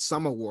doesn't get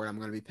some award, I'm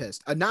going to be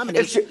pissed. A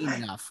nomination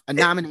ain't enough. A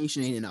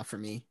nomination ain't enough for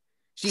me.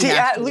 She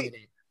has to get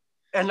it.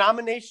 A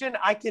nomination,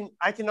 I can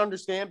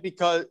understand,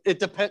 because it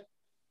depends.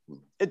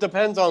 it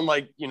depends on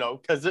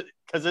because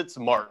it's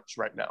March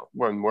right now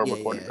when we're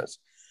recording this.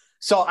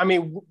 So I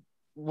mean,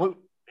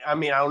 I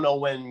don't know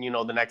when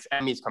the next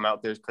Emmys come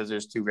out.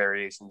 There's two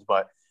variations,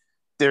 but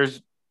there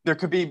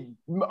could be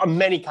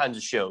many kinds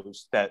of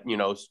shows that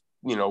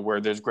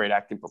where there's great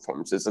acting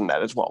performances in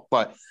that as well.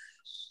 But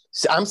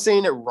I'm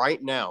saying it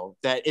right now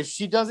that if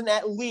she doesn't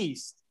at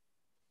least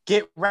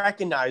get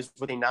recognized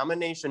with a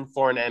nomination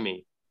for an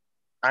Emmy,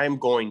 I'm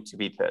going to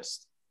be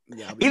pissed.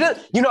 Yeah,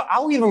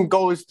 I'll even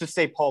go as to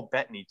say Paul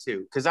Bettany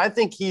too, because I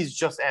think he's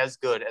just as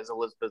good as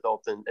Elizabeth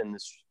Olsen in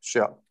this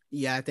show.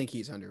 Yeah, I think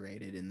he's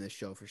underrated in this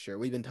show for sure.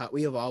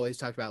 We have always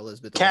talked about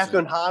Elizabeth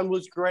Catherine Hahn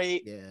was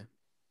great. Yeah.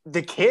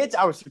 The kids,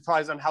 I was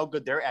surprised on how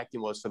good their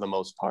acting was for the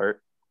most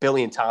part.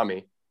 Billy and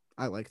Tommy.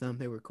 I like them.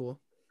 They were cool.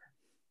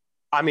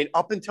 I mean,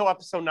 up until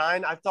episode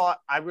 9,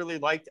 I really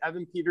liked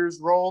Evan Peters'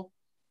 role,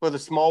 for the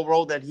small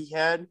role that he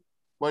had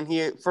when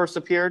he first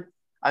appeared.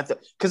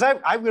 Because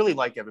I really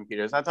like Evan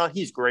Peters. I thought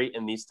he's great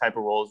in these type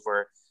of roles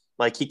where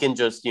he can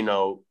just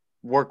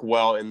work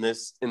well in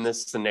this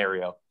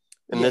scenario,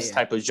 in this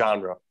type of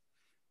genre.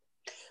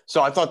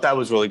 So I thought that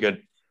was really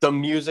good. The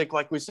music,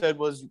 like we said,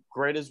 was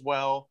great as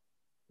well.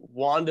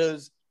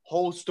 Wanda's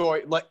whole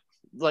story,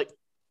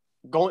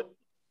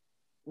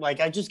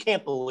 I just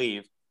can't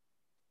believe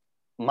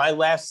my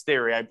last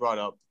theory I brought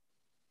up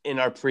in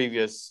our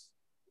previous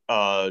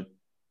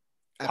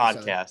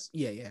podcast.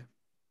 Yeah.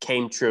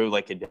 Came true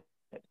like it did.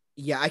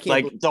 Yeah, I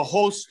can't.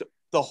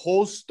 The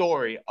whole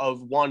story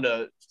of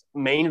Wanda's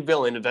main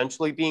villain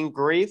eventually being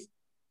Grief.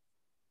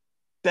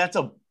 That's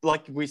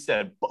like we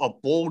said, a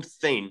bold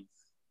thing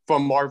for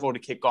Marvel to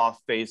kick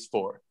off Phase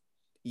 4.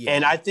 Yeah.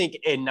 And I think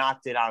it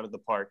knocked it out of the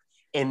park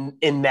in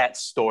that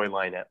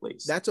storyline, at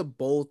least. That's a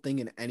bold thing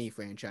in any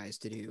franchise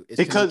to do, is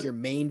to make your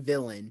main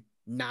villain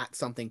not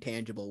something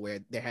tangible where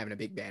they're having a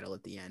big battle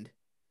at the end.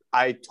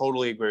 I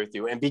totally agree with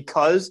you. And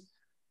because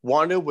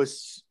Wanda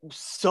was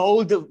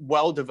so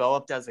well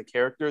developed as a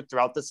character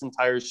throughout this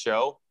entire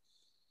show,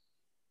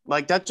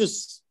 that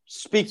just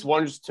speaks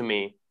wonders to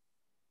me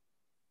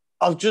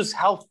of just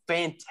how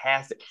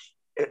fantastic.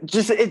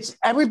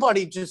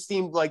 Everybody just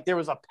seemed like there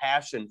was a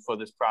passion for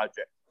this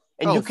project,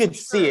 and you could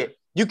see it.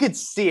 You could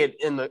see it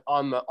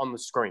on the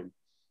screen.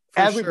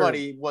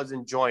 Everybody was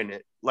enjoying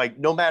it.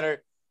 No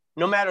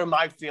matter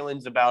my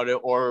feelings about it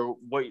or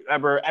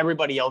whatever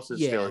everybody else's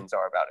feelings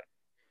are about it.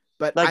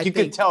 But you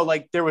could tell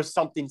there was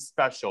something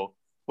special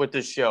with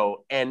the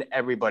show, and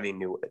everybody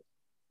knew it.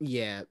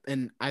 Yeah,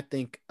 and I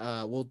think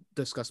we'll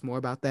discuss more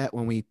about that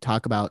when we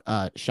talk about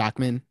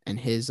Shockman and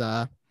his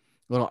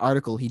little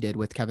article he did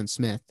with Kevin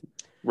Smith.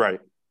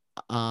 Right.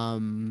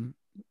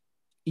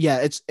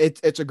 Yeah,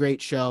 it's a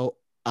great show.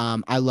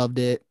 I loved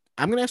it.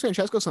 I'm gonna ask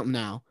Francesco something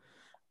now,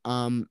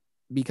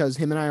 because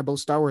him and I are both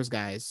Star Wars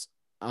guys.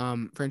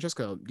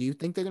 Francesco, do you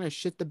think they're gonna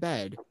shit the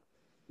bed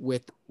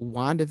with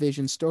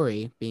WandaVision's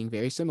story being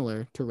very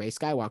similar to Rey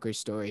Skywalker's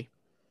story?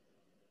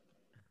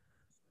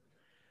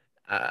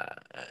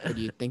 Or do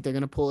you think they're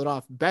gonna pull it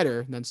off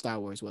better than Star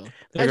Wars will?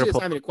 Actually, it's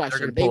not even a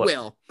question. They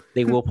will.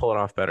 They will pull it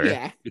off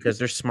better. Because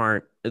they're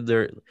smart.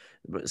 Kevin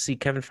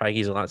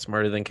Feige's a lot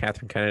smarter than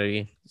Kathleen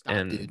Kennedy.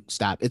 Dude,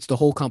 stop. It's the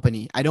whole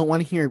company. I don't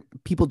want to hear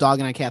people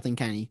dogging on Kathleen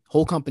Kennedy.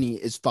 Whole company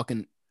is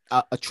fucking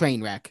a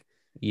train wreck.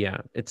 Yeah,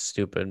 it's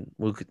stupid.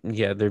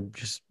 Yeah, they're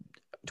just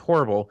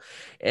horrible.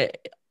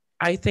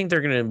 I think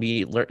they're gonna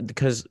be,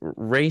 because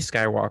Rey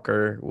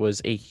Skywalker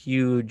was a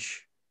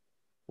huge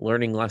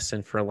learning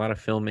lesson for a lot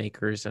of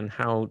filmmakers on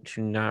how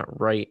to not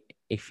write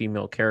a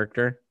female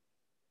character.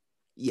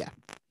 Yeah.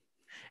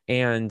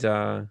 And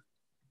did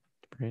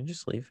Brandon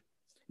just leave?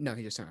 No,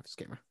 he just turned off his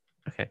camera.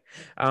 Okay.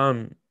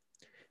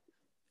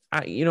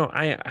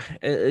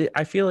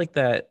 I feel like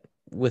that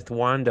with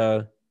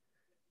Wanda,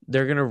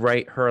 they're gonna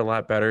write her a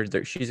lot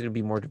better. She's gonna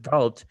be more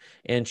developed,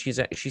 and she's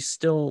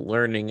still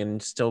learning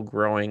and still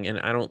growing. And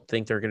I don't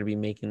think they're gonna be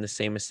making the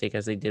same mistake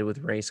as they did with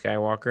Rey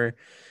Skywalker.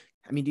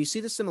 I mean, do you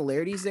see the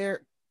similarities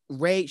there?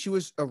 Rey, she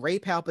was a Rey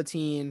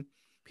Palpatine.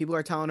 People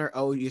are telling her,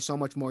 "Oh, you're so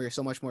much more. You're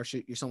so much more.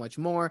 You're so much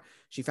more."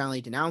 She finally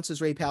denounces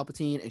Rey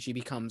Palpatine, and she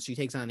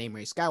takes on the name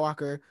Rey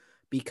Skywalker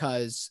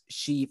because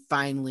she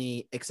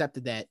finally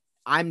accepted that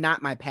I'm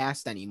not my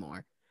past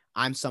anymore.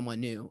 I'm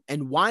someone new.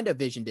 And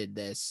WandaVision did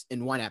this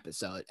in one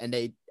episode, and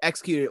they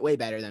executed it way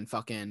better than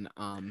fucking.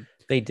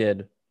 They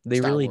did. They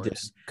Star really Wars. did.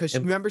 Because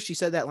remember, she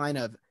said that line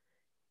of,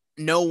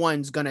 "No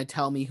one's gonna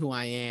tell me who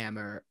I am,"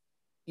 or,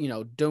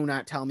 "Do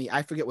not tell me."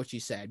 I forget what she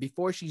said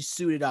before she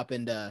suited up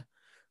into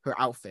her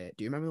outfit.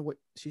 Do you remember what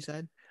she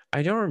said?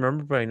 I don't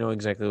remember, but I know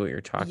exactly what you're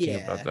talking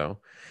about, though.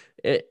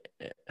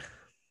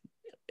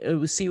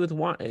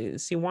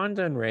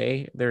 Wanda and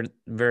Rey, they're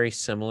very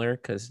similar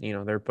because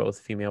they're both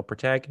female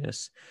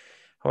protagonists.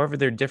 However,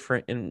 they're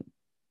different in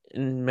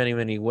many,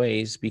 many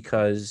ways,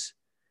 because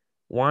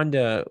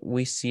Wanda,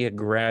 we see a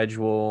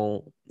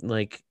gradual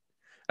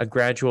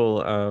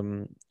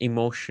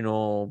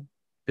emotional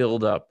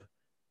buildup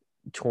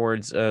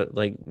towards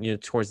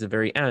towards the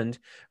very end,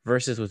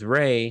 versus with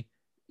Rey,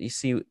 you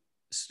see,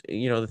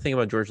 the thing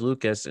about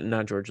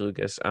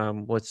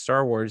with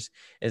Star Wars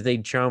is they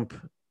jump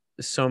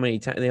so many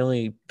times. They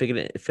only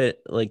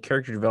fit like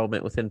character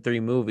development within 3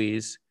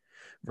 movies,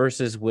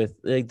 versus with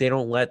like they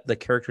don't let the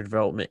character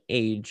development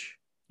age.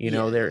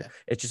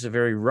 It's just a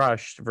very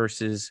rushed.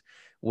 Versus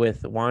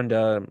with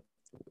Wanda,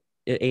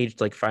 it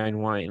aged like fine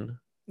wine.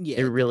 Yeah,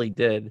 It really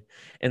did,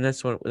 and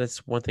that's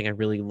one thing I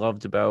really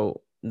loved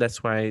about.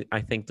 That's why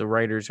I think the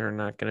writers are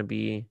not going to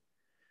be.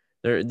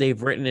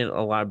 They've written it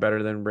a lot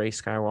better than Ray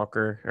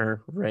Skywalker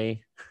or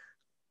Ray.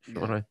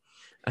 yeah.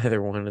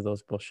 Either one of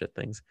those bullshit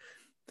things.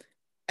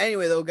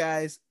 Anyway, though,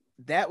 guys,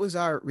 that was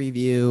our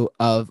review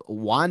of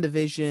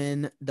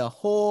WandaVision, the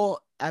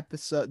whole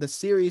episode, the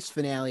series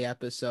finale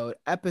episode,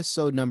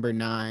 episode number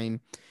 9.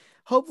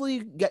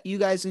 Hopefully you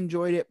guys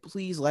enjoyed it.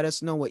 Please let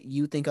us know what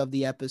you think of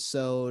the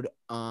episode.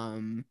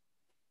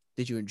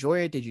 Did you enjoy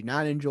it? Did you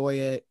not enjoy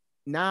it?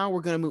 Now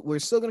we're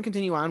still gonna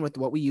continue on with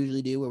what we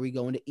usually do, where we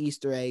go into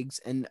Easter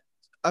eggs and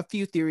a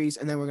few theories,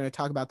 and then we're gonna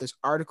talk about this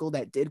article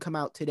that did come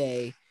out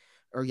today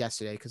or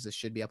yesterday, because this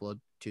should be uploaded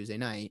Tuesday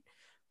night.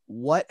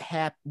 What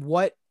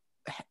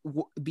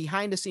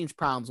behind the scenes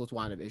problems with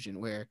WandaVision,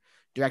 where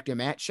director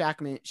Matt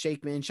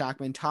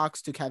Shakman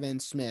talks to Kevin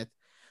Smith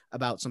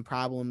about some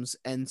problems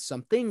and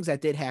some things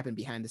that did happen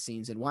behind the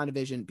scenes in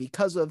WandaVision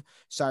because of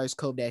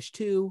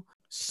SARS-CoV-2.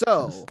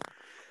 So,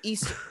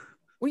 Easter,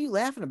 what are you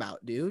laughing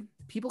about, dude?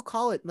 People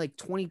call it like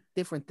 20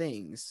 different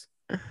things.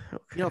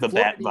 The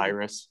bat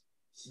virus.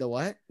 The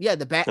what? Yeah,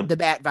 the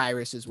bat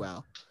virus as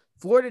well.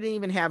 Florida didn't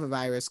even have a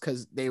virus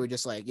because they were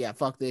just like, yeah,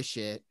 fuck this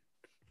shit.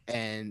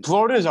 And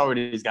Florida's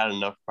already got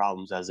enough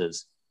problems as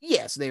is.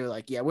 Yes, they were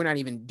like, yeah, we're not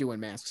even doing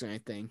masks or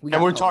anything.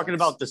 And we're talking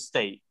about the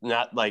state,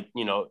 not like,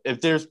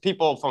 if there's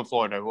people from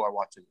Florida who are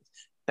watching this,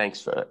 thanks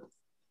for it.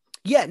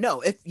 Yeah,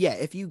 no,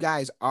 if you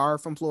guys are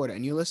from Florida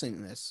and you're listening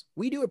to this,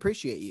 we do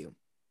appreciate you.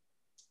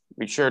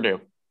 We sure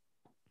do.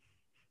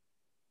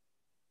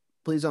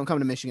 Please don't come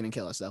to Michigan and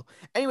kill us, though.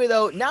 Anyway,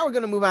 though, now we're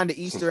going to move on to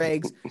Easter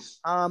eggs.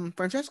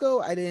 Francesco,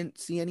 I didn't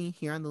see any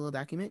here on the little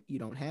document. You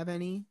don't have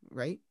any,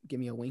 right? Give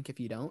me a wink if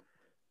you don't.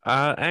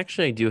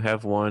 Actually, I do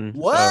have one.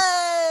 What?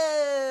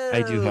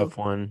 I do have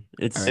one.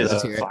 It's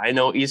a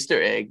final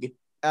Easter egg.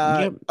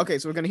 Yep. Okay,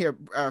 so we're going to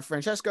hear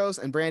Francesco's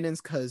and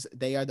Brandon's because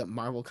they are the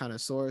Marvel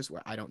connoisseurs,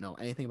 where I don't know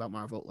anything about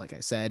Marvel, like I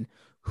said.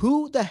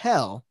 Who the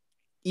hell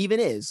even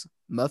is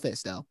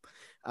Mephisto?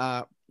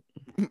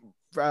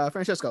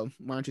 Francesco,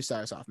 why don't you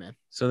start us off, man?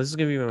 So this is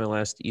going to be my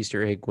last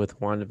Easter egg with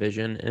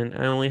WandaVision, and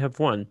I only have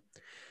one.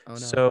 Oh, no.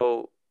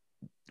 So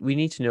we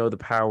need to know the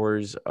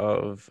powers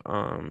of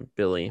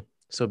Billy.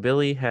 So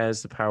Billy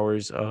has the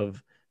powers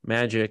of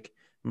magic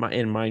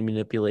and mind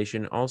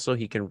manipulation. Also,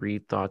 he can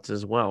read thoughts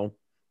as well.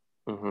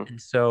 Mm-hmm.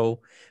 And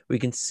so we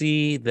can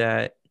see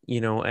that,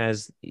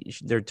 as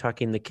they're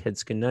tucking the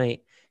kids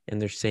goodnight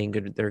and they're saying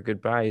their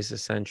goodbyes,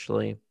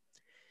 essentially,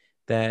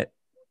 that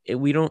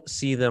we don't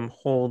see them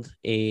hold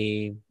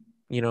we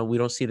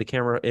don't see the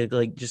camera.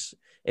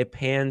 It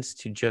pans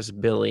to just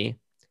Billy,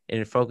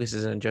 and it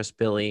focuses on just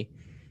Billy,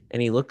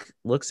 and he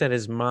looks at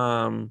his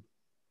mom,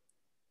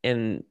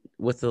 and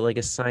with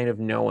a sign of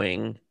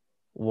knowing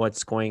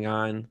what's going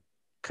on,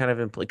 kind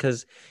of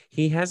because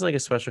he has like a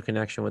special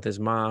connection with his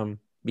mom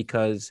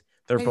because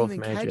they're both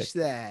magic. Catch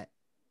that.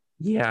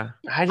 Yeah,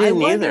 I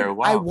didn't either.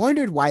 Wow. I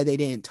wondered why they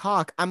didn't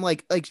talk. I'm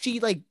like she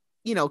kind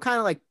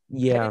of like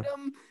petted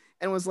him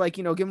and was like,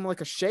 give him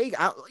like a shake.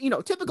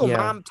 Typical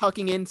mom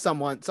tucking in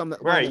someone.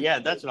 Right. Yeah,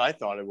 that's what I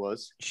thought it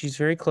was. She's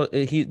very close.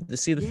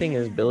 The thing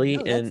is, Billy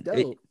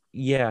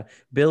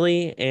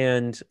Billy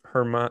and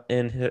her mom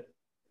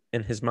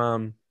and his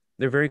mom,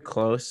 they're very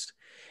close,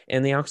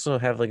 and they also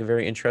have like a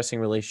very interesting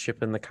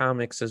relationship in the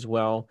comics as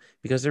well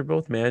because they're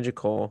both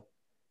magical,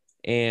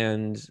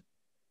 and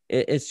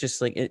it's just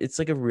like it's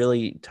like a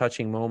really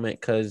touching moment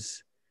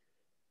because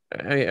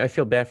I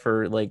feel bad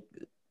for the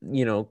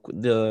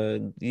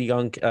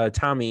young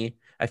Tommy.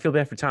 I feel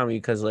bad for Tommy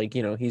because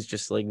he's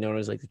just known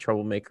as the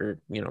troublemaker,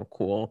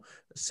 cool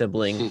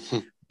sibling.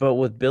 But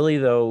with Billy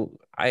though,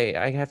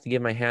 I have to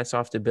give my hats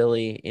off to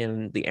Billy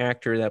and the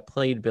actor that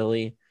played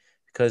Billy,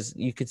 because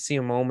you could see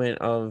a moment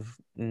of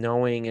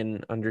knowing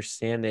and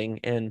understanding,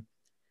 and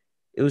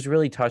it was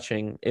really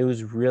touching. It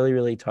was really,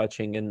 really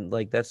touching, and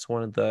that's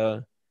one of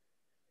the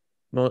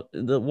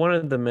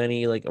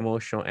many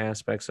emotional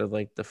aspects of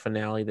the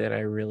finale that I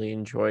really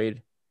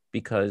enjoyed,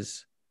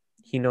 because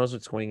he knows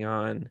what's going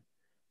on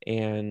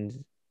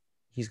and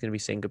he's going to be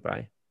saying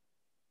goodbye.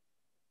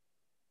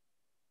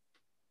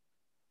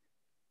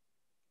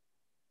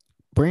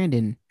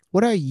 Brandon,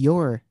 what are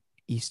your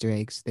Easter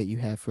eggs that you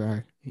have for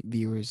our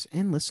viewers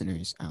and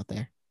listeners out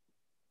there?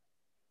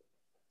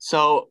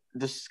 So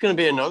this is going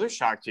to be another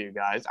shock to you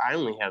guys. I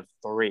only have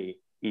 3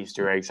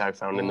 Easter eggs I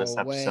found in this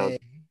episode.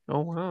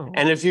 Oh, wow.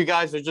 And if you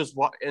guys are just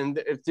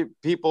if the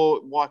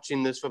people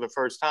watching this for the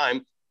first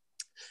time,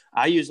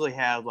 I usually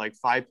have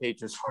 5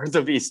 pages worth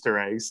of Easter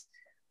eggs.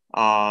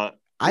 I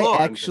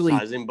actually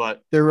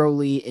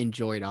thoroughly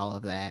enjoyed all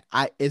of that.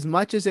 As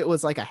much as it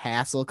was a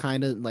hassle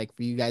kind of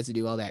for you guys to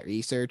do all that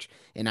research,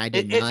 and I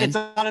did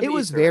none. It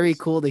was very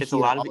cool to hear a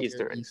lot of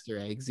Easter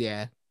eggs.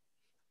 Yeah.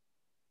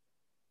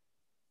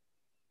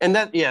 And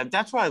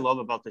that's what I love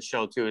about the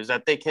show too, is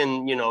that they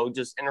can,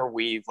 just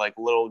interweave like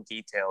little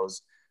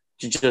details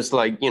to just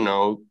like,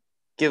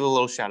 give a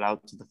little shout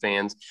out to the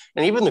fans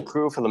and even the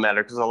crew for the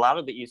matter, because a lot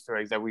of the Easter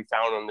eggs that we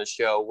found on the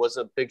show was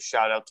a big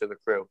shout out to the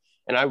crew.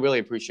 And I really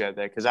appreciate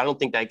that because I don't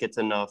think that gets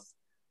enough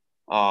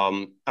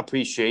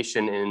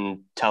appreciation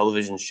in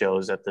television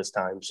shows at this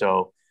time.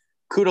 So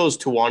kudos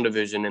to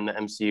WandaVision and the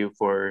MCU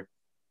for,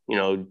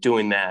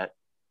 doing that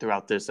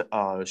throughout this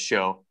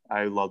show.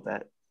 I love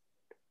that.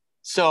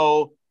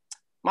 So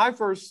my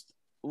first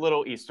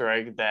little Easter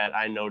egg that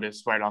I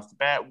noticed right off the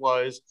bat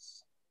was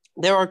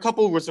there are a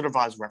couple of Wizard of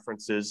Oz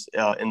references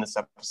in this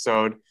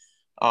episode.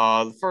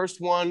 The first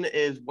one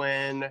is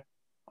when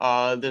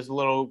there's a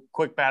little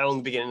quick battle in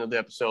the beginning of the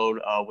episode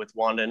with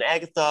Wanda and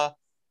Agatha.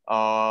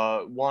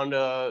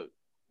 Wanda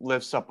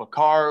lifts up a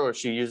car, or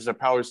she uses her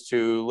powers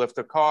to lift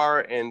a car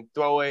and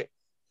throw it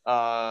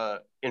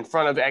in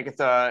front of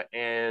Agatha,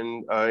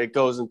 and it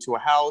goes into a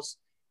house.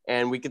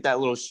 And we get that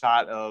little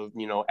shot of,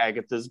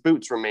 Agatha's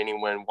boots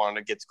remaining when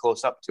Wanda gets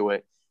close up to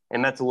it.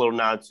 And that's a little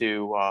nod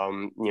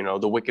to,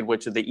 the Wicked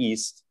Witch of the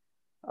East,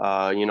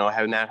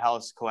 having that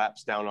house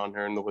collapse down on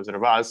her in The Wizard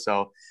of Oz.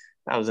 So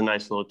that was a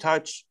nice little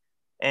touch.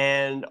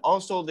 And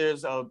also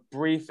there's a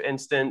brief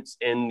instance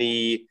in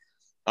the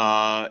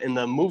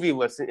movie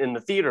listing, in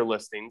the theater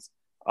listings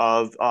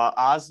of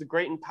Oz the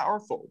Great and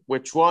Powerful,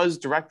 which was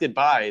directed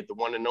by the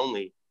one and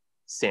only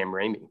Sam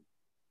Raimi.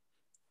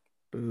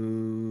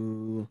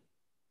 Boo.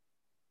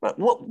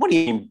 What do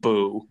you mean,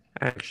 boo?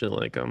 I actually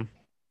like him.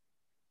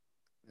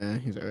 Yeah,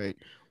 he's all right.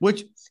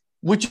 Which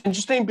is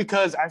interesting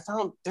because I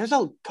found there's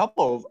a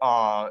couple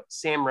of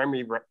Sam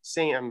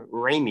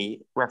Raimi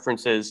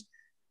references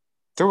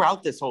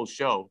throughout this whole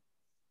show.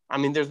 I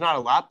mean, there's not a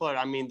lot, but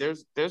I mean,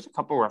 there's a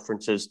couple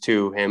references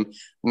to him,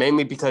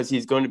 mainly because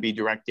he's going to be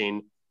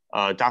directing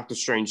Doctor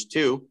Strange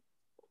 2,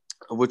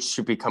 which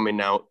should be coming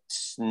out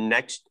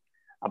next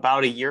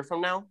about a year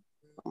from now,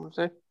 I'm gonna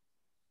say.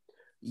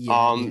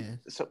 Yeah.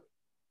 So.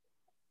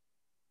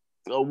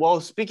 Well,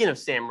 speaking of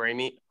Sam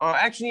Raimi,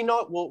 actually, you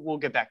know what? We'll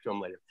get back to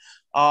him later.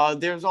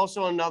 There's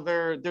also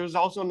another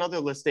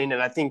listing,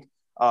 and I think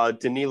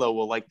Danilo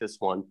will like this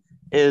one.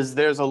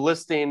 There's a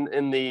listing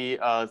in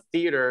the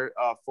theater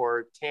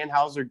for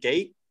Tannhauser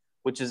Gate,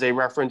 which is a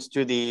reference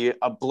to the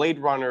Blade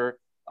Runner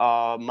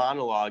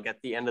monologue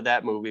at the end of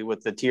that movie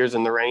with the Tears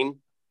in the Rain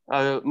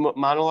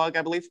monologue,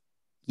 I believe.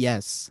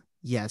 Yes.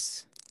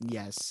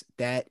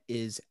 That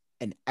is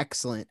an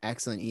excellent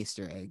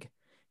Easter egg.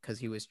 Because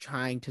he was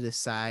trying to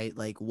decide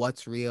like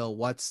what's real,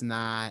 what's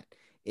not.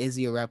 Is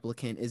he a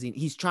replicant?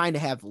 He's trying to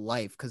have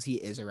life because he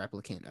is a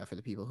replicant for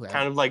the people who have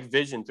kind of like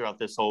Vision throughout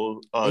this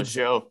whole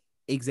show.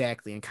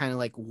 Exactly, and kind of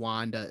like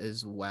Wanda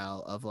as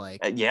well. Of like,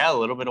 a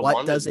little bit of what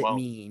Wanda does as it well.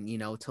 mean,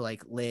 to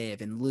like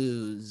live and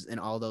lose and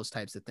all those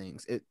types of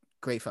things.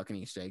 Great fucking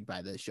Easter egg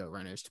by the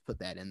showrunners to put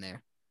that in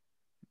there.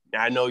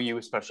 I know you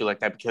especially like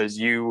that because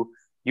you've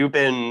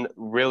been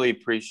really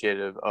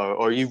appreciative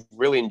or you've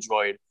really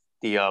enjoyed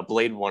the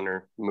Blade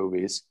Runner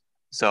movies.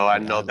 So I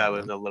know that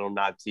was a little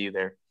nod to you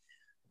there.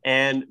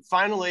 And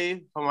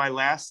finally, for my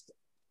last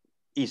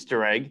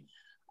Easter egg,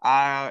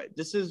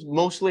 this is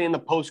mostly in the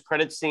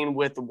post-credit scene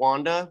with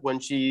Wanda when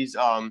she's,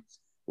 all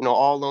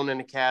alone in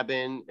a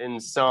cabin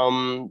in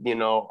some,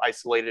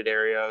 isolated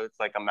area. It's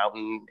like a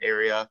mountain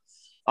area.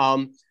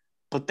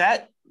 But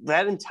that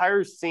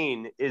entire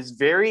scene is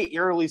very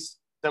eerily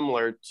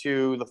similar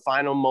to the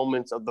final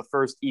moments of the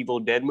first Evil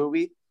Dead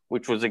movie,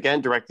 which was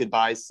again directed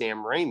by Sam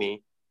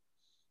Raimi.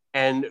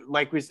 And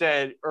like we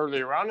said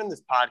earlier on in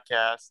this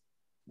podcast,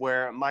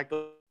 where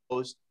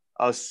Michael's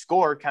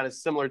score kind of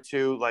similar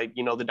to like,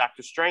 the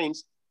Doctor Strange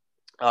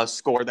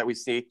score that we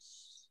see,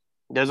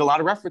 there's a lot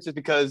of references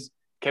because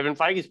Kevin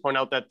Feige's point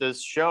out that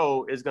this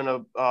show is going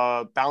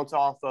to bounce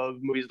off of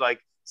movies like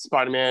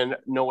Spider-Man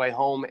No Way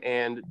Home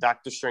and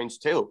Doctor Strange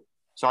 2.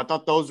 So I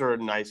thought those are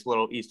nice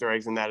little Easter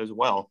eggs in that as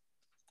well.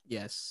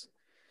 Yes.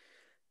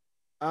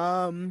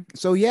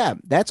 So yeah,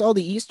 that's all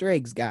the Easter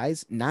eggs,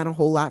 guys. Not a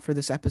whole lot for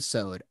this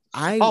episode.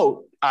 I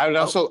would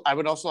also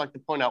like to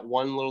point out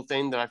one little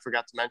thing that I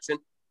forgot to mention.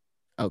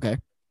 Okay.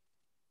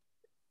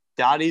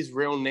 Dottie's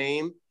real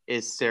name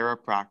is Sarah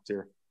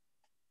Proctor.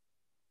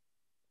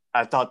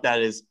 I thought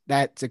that's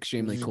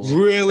extremely cool.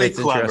 Really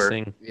clever.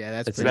 Yeah,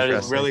 that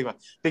is really cool.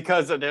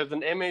 Because there's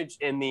an image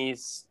in the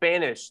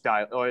Spanish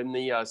style or in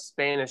the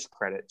Spanish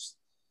credits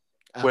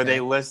where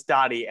they list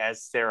Dottie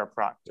as Sarah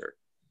Proctor.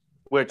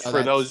 Which,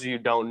 for those of you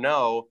who don't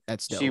know,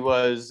 she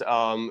was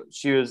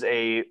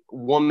a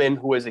woman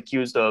who was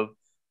accused of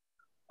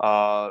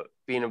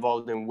being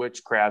involved in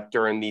witchcraft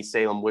during the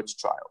Salem witch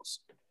trials.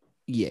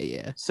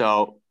 Yeah.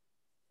 So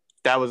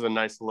that was a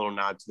nice little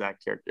nod to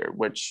that character,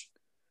 which,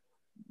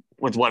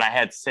 with what I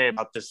had to say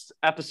about this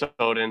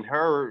episode and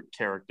her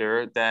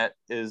character, that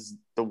is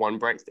the one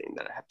bright thing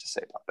that I have to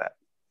say about that.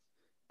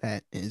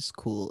 That is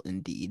cool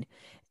indeed.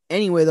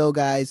 Anyway, though,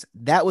 guys,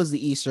 that was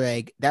the Easter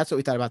egg. That's what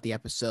we thought about the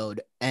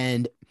episode.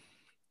 And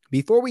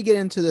before we get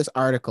into this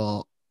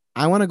article,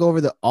 I want to go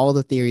over all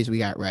the theories we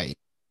got right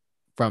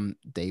from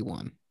day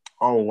one.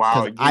 Oh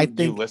wow, I you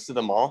think listed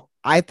them all.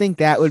 I think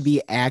that would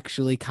be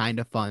actually kind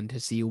of fun to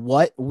see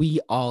what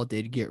we all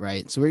did get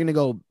right. So we're gonna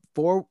go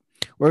Kind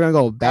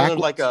of backwards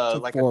to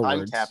like a time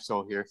forwards.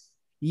 capsule here.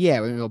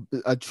 Yeah, we're gonna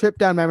go a trip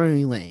down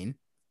memory lane.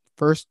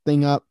 First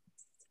thing up,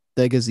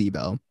 the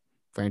gazebo.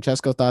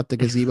 Francesco thought the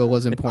gazebo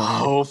was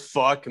important. Oh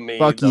fuck me,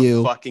 Fuck the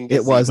you. fucking It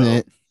gazebo.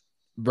 wasn't.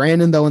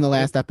 Brandon, though, in the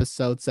last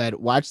episode said,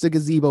 watch the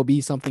gazebo be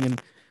something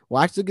and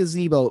watch the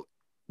gazebo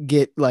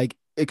get like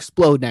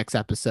explode next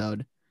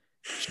episode.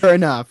 Sure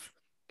enough,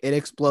 it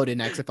exploded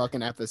next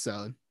fucking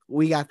episode.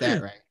 We got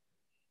that right.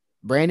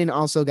 Brandon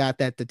also got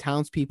that the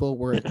townspeople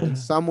were in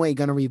some way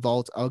going to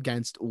revolt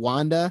against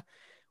Wanda.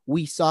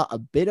 We saw a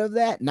bit of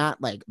that,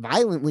 not like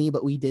violently,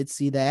 but we did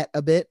see that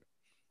a bit.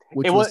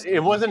 It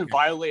wasn't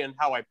violent in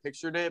how I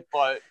pictured it,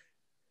 but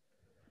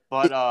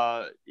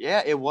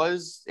yeah, it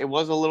was a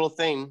little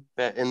thing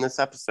that in this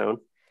episode.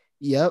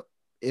 Yep,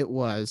 it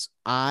was.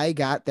 I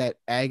got that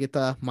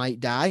Agatha might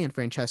die, and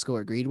Francesco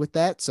agreed with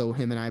that. So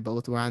him and I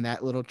both were on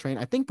that little train.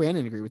 I think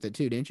Brandon agreed with it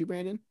too, didn't you,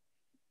 Brandon?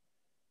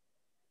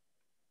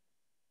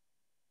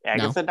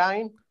 Agatha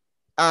dying?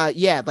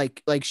 Yeah,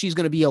 like she's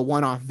gonna be a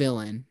one-off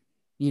villain.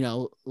 You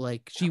know,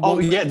 like she Oh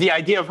won't. yeah, the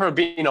idea of her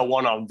being a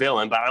one-off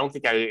villain, but I don't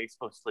think I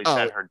explicitly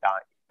said her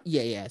dying.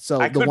 Yeah. So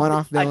the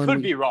one-off villain. I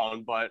could be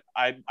wrong, but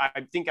I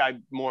think I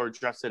more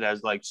addressed it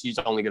as like she's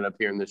only gonna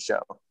appear in this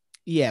show.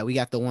 Yeah, we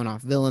got the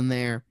one-off villain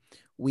there.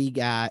 We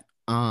got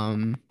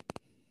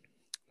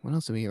what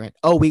else did we get right?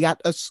 Oh, we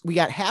got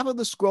half of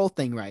the scroll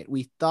thing right.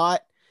 We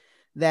thought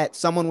that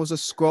someone was a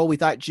scroll. We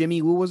thought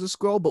Jimmy Woo was a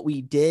scroll, but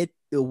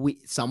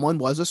someone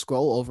was a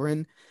scroll over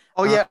in.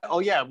 Oh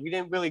yeah. We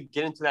didn't really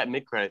get into that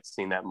mid-credit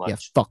scene that much. Yeah,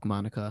 fuck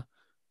Monica.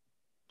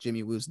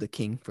 Jimmy Woo's the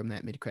king from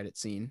that mid-credit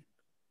scene.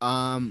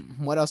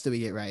 What else did we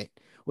get right?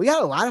 We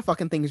got a lot of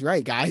fucking things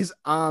right, guys.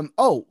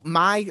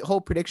 My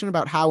whole prediction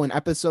about how in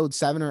episode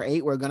 7 or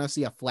 8 we're gonna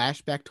see a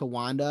flashback to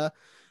Wanda.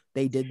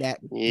 They did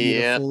that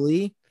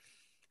beautifully.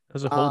 That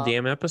was a whole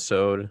damn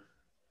episode.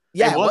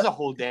 Yeah, it was a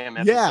whole damn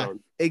episode. Yeah,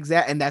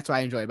 exactly, and that's what I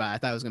enjoyed about it. I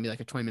thought it was gonna be like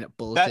a 20-minute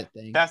bullshit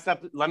thing.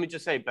 Let me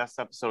just say, best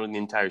episode in the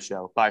entire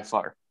show by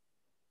far.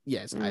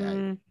 Yes,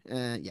 yeah,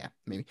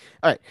 maybe.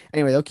 All right.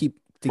 Anyway, they'll keep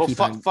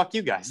fuck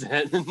you guys.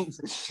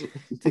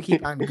 To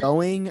keep on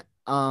going,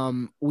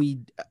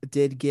 we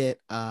did get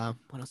what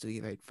else did we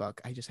get right?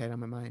 Fuck, I just had it on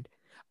my mind.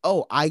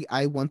 Oh, I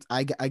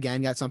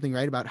again got something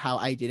right about how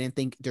I didn't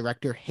think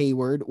director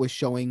Hayward was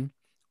showing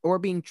or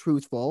being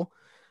truthful.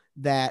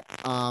 That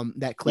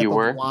clip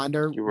of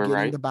Wanda getting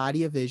right. The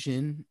body of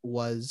Vision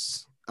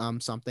was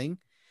something.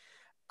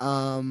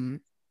 Okay,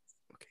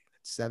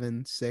 that's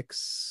 7,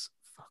 6,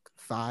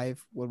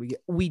 5. What did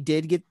we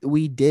get?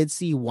 We did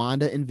see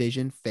Wanda and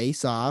Vision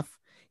face off.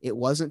 It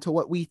wasn't to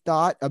what we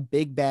thought a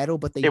big battle,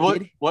 but they did.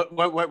 Wait. Let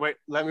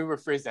me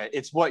rephrase that.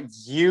 It's what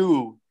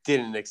you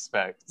didn't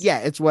expect. Yeah,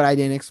 it's what I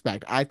didn't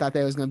expect. I thought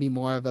there was going to be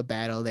more of a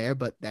battle there,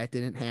 but that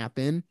didn't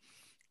happen.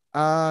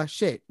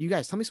 Shit, you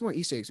guys, tell me some more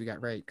Easter eggs we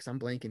got right, because I'm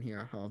blanking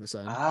here all of a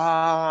sudden.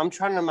 I'm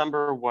trying to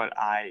remember what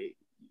I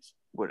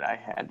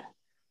had.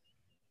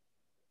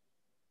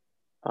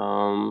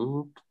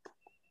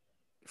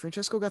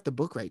 Francesco got the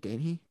book right, didn't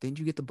he? Didn't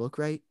you get the book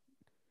right?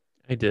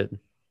 I did.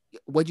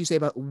 What'd you say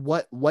about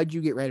what'd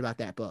you get right about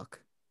that book?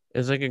 It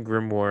was like a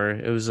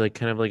grimoire. It was like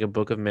kind of like a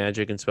book of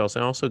magic and spells.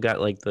 I also got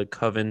like the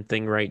coven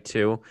thing right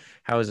too.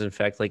 How is in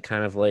fact like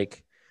kind of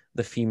like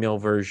the female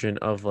version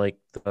of like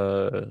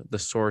the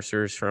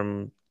sorcerers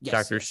from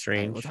Doctor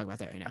Strange. Right, we'll talk about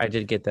that right now. I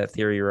did get that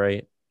theory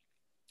right.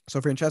 So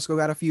Francesco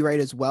got a few right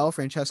as well.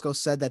 Francesco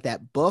said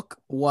that book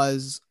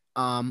was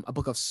a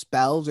book of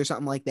spells or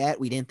something like that.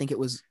 We didn't think it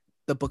was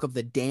the book of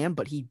the damned,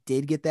 but he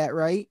did get that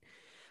right.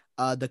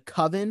 The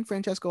coven,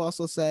 Francesco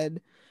also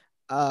said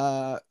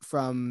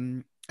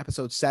from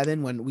episode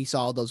 7 when we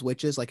saw those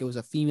witches, like it was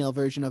a female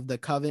version of the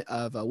coven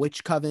of a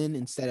witch coven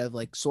instead of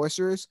like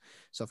sorcerers.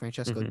 So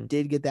Francesco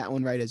did get that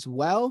one right as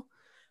well.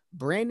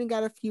 Brandon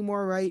got a few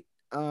more right.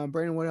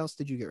 Brandon, what else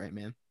did you get right,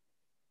 man?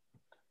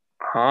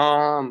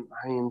 I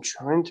am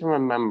trying to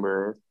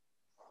remember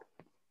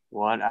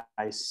what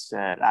I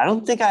said. I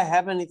don't think I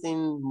have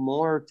anything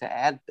more to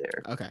add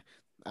there. Okay.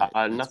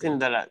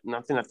 Nothing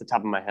off the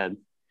top of my head.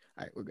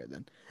 All right, we're good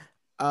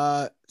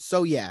then.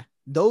 So yeah,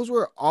 those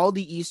were all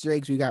the Easter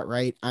eggs we got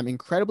right. I'm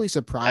incredibly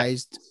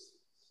surprised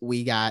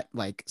we got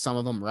like some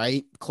of them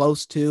right,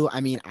 close to.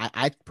 I mean,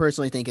 I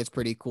personally think it's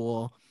pretty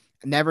cool.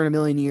 Never in a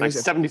million years.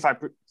 Like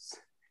 75%.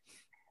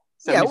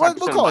 Yeah, we'll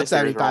call it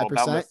 75%.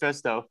 About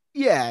Mephisto.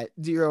 Yeah,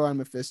 0 on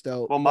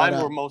Mephisto. Well,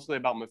 mine were mostly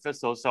about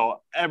Mephisto,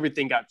 so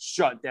everything got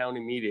shut down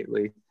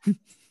immediately.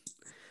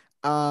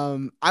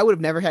 I would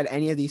have never had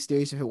any of these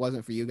theories if it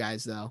wasn't for you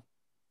guys, though,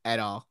 at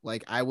all.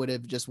 Like, I would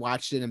have just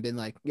watched it and been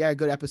like, yeah,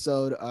 good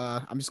episode.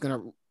 I'm just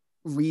going to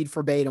read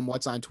verbatim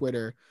what's on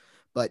Twitter.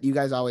 But you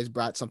guys always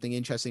brought something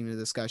interesting to the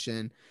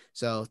discussion.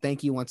 So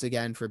thank you once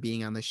again for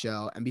being on the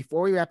show. And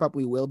before we wrap up,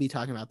 we will be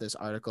talking about this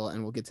article,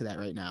 and we'll get to that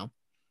right now.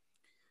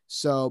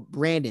 So,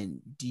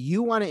 Brandon, do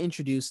you want to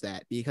introduce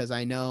that? Because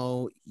I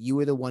know you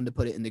were the one to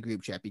put it in the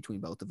group chat between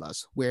both of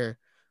us, where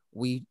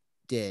we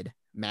did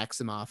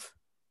Maximoff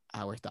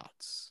our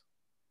thoughts.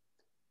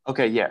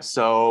 Okay, yeah.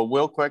 So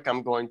real quick,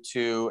 I'm going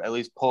to at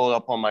least pull it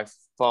up on my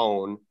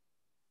phone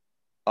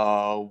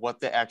what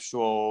the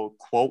actual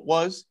quote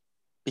was,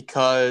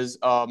 because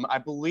I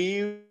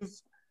believe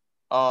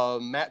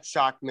Matt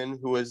Shockman,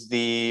 who is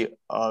the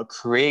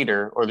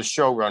creator or the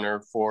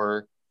showrunner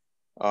for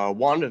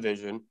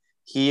WandaVision,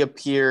 he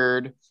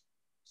appeared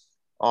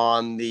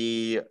on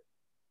the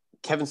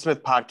Kevin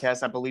Smith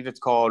podcast. I believe it's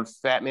called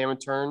Fat Man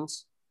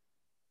Returns,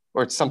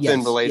 or it's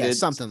something related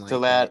something to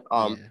like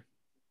that.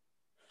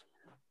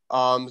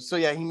 Yeah. So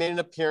yeah, he made an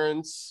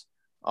appearance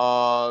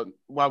when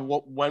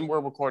we're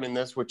recording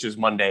this, which is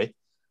Monday.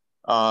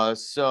 Where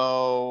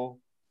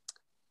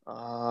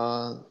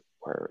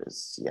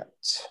is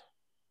it?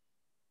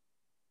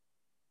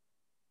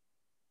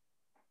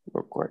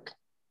 Real quick.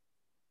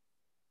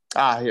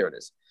 Here it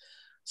is.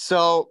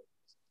 So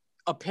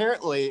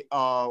apparently,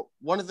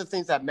 one of the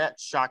things that Matt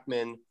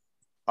Shockman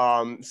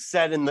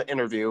said in the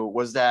interview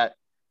was that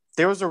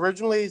there was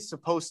originally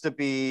supposed to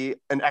be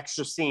an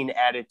extra scene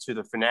added to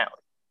the finale.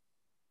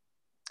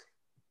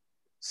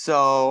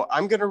 So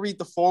I'm going to read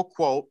the full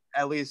quote,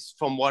 at least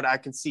from what I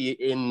can see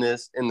in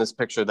this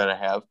picture that I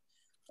have.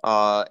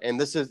 And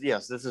this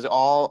is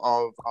all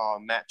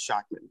of Matt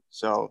Shockman.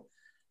 So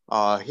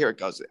here it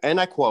goes. And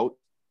I quote,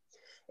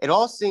 it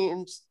also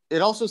seems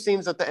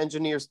that the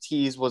engineer's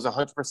tease was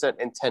 100%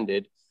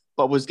 intended,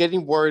 but was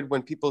getting worried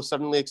when people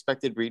suddenly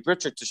expected Reed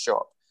Richards to show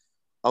up.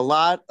 A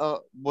lot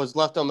was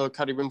left on the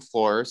cutting room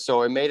floor,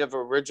 so it may have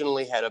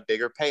originally had a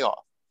bigger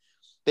payoff.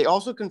 They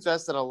also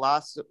confessed that a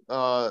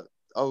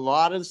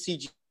lot of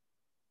CGI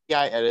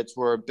edits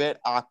were a bit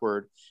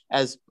awkward,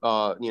 as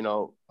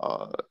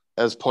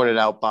as pointed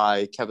out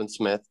by Kevin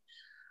Smith.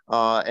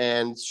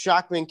 And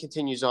Shockman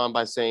continues on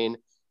by saying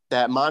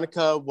that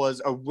Monica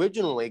was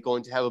originally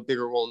going to have a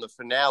bigger role in the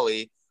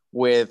finale,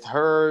 with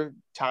her,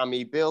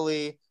 Tommy,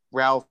 Billy,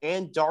 Ralph,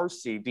 and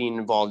Darcy being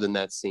involved in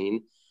that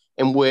scene,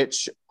 in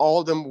which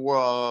all of them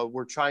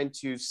were trying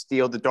to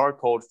steal the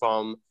Darkhold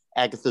from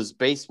Agatha's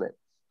basement.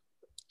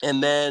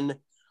 And then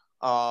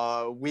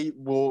we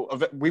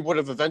would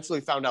have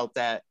eventually found out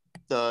that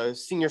the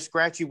Senior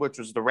Scratchy, which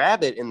was the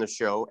rabbit in the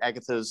show,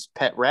 Agatha's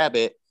pet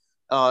rabbit,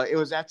 it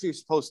was actually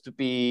supposed to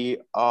be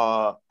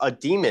a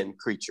demon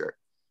creature.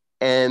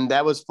 And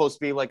that was supposed to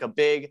be like a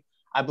big,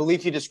 I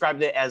believe he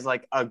described it as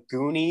like a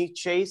Goonie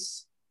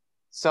chase.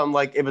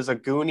 It was a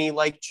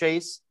Goonie-like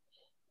chase.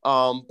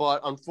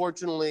 But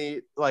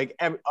unfortunately,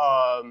 it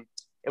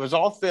was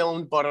all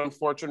filmed, but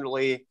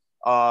unfortunately,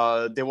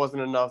 there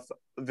wasn't enough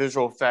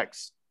visual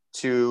effects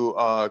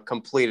to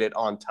complete it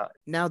on time.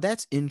 Now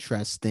that's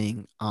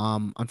interesting.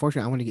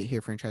 Unfortunately, I want to get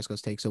here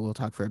Francesco's take, so we'll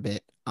talk for a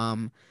bit.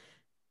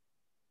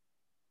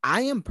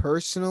 I am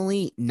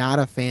personally not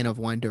a fan of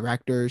when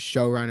directors,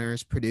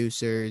 showrunners,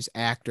 producers,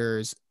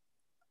 actors,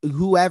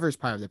 whoever's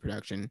part of the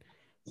production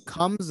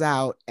comes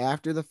out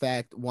after the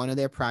fact, one of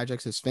their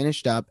projects is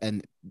finished up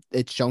and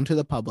it's shown to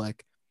the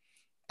public,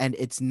 and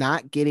it's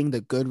not getting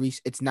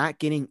it's not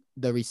getting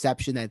the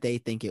reception that they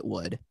think it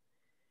would.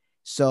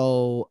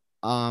 So,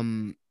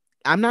 I'm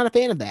not a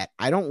fan of that.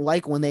 I don't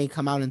like when they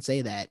come out and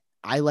say that.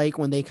 I like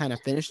when they kind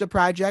of finish the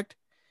project,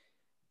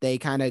 they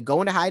kind of go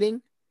into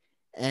hiding,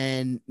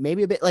 and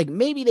maybe a bit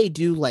maybe they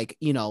do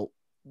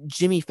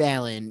Jimmy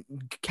Fallon,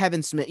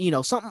 Kevin Smith,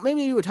 something,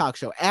 maybe do a talk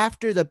show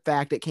after the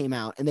fact it came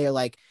out and they're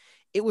like,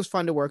 it was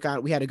fun to work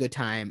on, we had a good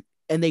time,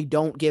 and they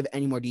don't give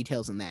any more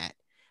details than that.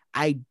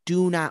 I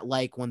do not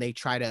like when they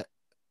try to,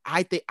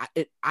 I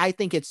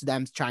think it's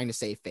them trying to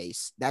save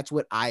face. That's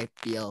what I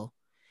feel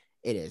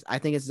it is. I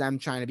think it's them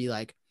trying to be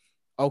like,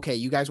 okay,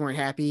 you guys weren't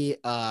happy,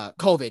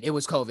 COVID, it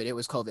was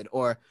COVID,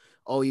 or,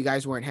 oh, you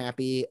guys weren't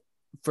happy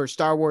for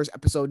Star Wars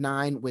Episode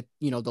 9 with,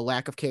 the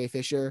lack of Carrie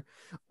Fisher.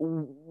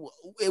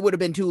 It would have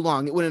been too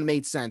long. It wouldn't have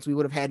made sense. We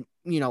would have had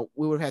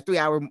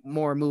 3-hour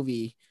more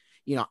movie.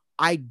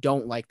 I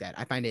don't like that.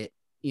 I find it,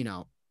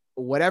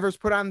 whatever's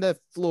put on the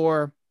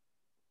floor,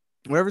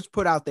 whatever's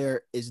put out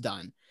there is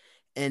done.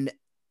 And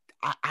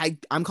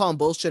I'm calling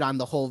bullshit on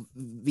the whole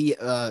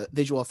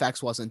visual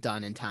effects wasn't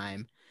done in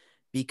time,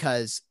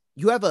 because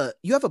you have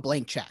a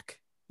blank check.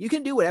 You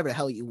can do whatever the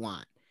hell you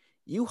want.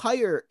 You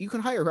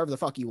can hire whoever the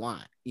fuck you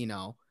want.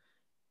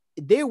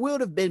 There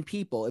would have been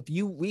people, if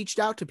you reached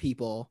out to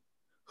people,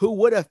 who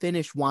would have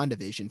finished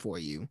WandaVision for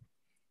you,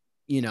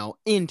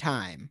 in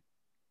time.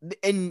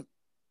 And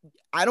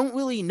I don't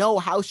really know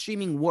how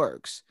streaming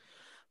works,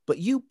 but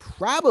you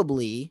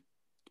probably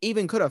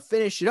even could have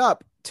finished it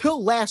up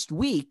till last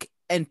week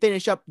and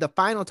finish up the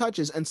final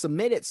touches and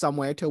submit it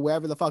somewhere to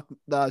wherever the fuck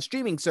the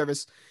streaming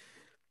service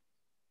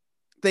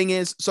thing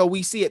is. So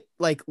we see it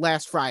like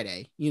last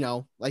Friday,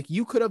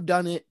 you could have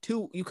done it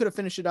too. You could have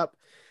finished it up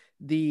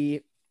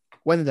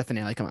when did the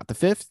finale come out? The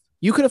 5th?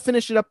 You could have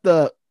finished it up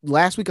the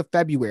last week of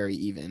February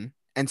even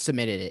and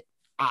submitted it.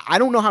 I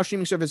don't know how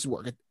streaming services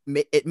work.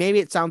 Maybe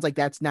it sounds like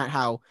that's not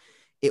how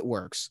it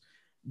works.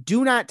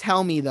 Do not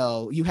tell me,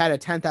 though, you had a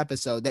 10th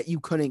episode that you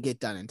couldn't get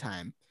done in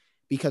time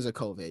because of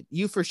COVID.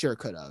 You for sure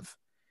could have.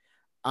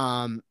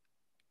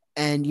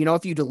 And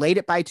if you delayed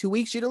it by 2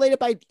 weeks,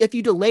 if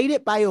you delayed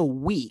it by a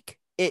week,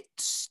 it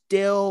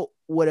still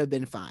would have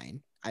been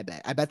fine. I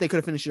bet they could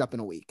have finished it up in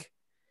a week.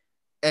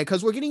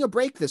 Because we're getting a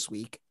break this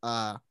week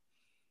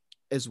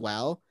as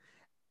well.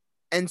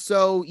 And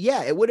so,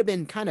 yeah, it would have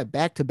been kind of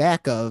back to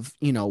back of,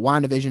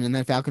 WandaVision and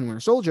then Falcon and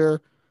Winter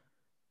Soldier.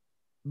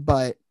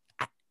 But,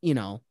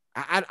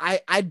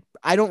 I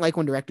don't like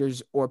when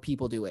directors or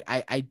people do it.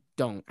 I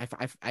don't.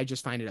 I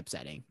just find it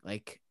upsetting.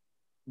 Like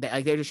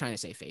they're just trying to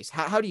save face.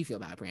 How do you feel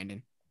about it,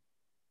 Brandon?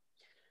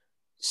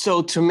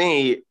 So to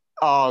me,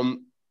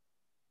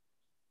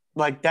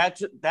 like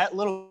that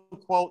little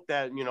quote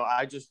that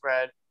I just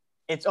read,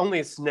 it's only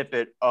a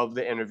snippet of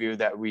the interview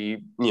that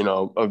we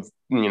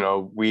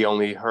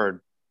only heard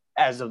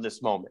as of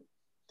this moment.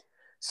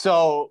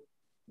 So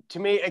to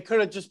me, it could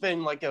have just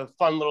been like a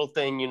fun little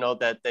thing,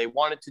 that they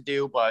wanted to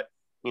do, but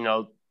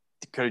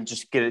could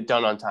just get it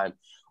done on time,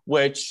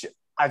 which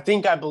I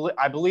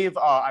believe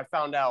I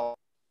found out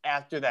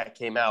after that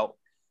came out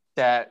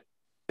that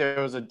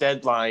there was a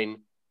deadline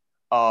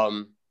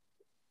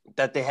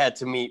that they had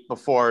to meet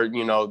before,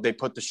 they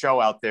put the show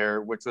out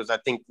there, which was, I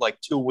think, like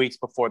 2 weeks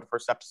before the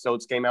first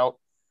episodes came out.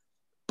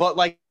 But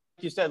like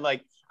you said,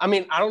 like, I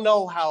mean, I don't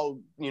know how,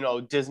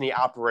 Disney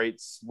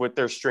operates with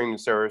their streaming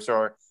service,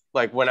 or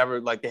like whenever,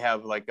 like they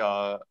have like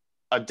a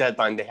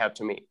deadline they have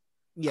to meet.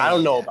 I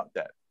don't know about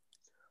that.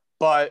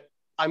 But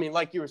I mean,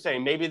 like you were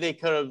saying, maybe they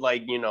could have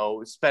like,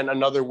 spent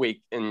another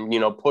week and,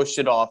 pushed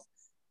it off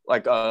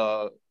like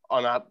on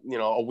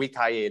a week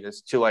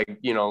hiatus to like,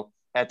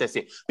 at this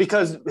scene.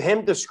 Because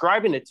him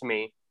describing it to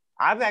me,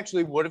 I've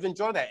actually would have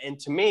enjoyed that. And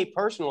to me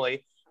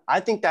personally,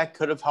 I think that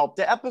could have helped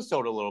the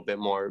episode a little bit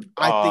more.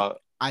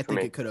 I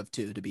think it could have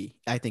too,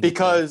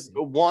 because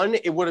one,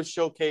 it would have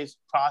showcased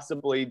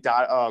possibly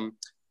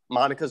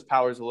Monica's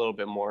powers a little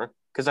bit more,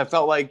 because I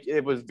felt like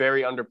it was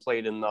very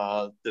underplayed in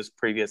this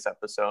previous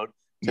episode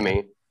to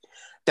me.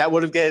 That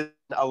would have given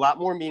a lot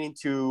more meaning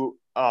to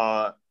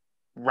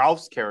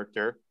Ralph's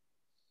character.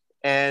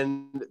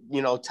 And,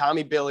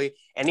 Tommy, Billy,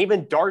 and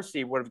even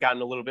Darcy would have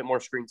gotten a little bit more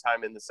screen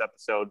time in this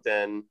episode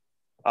than,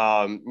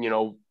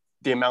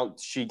 the amount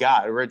she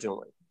got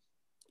originally.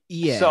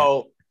 Yeah.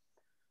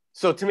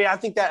 So to me, I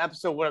think that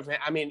episode would have,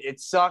 I mean, it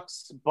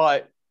sucks,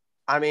 but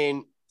I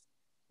mean,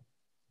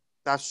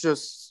 that's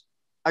just,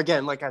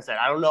 again, like I said,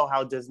 I don't know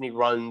how Disney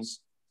runs,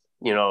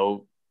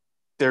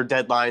 their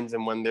deadlines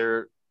and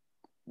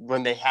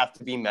when they have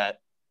to be met.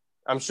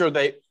 I'm sure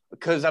they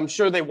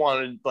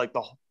wanted like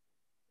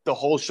the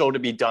whole show to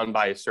be done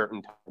by a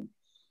certain time.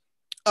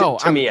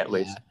 To me, at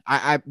least.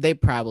 They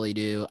probably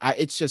do.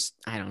 It's just,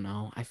 I don't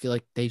know. I feel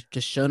like they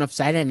just shouldn't have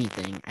said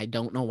anything. I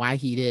don't know why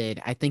he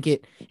did. I think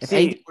it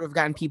would have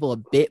gotten people a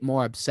bit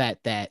more upset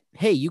that,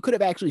 hey, you could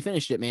have actually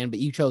finished it, man, but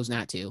you chose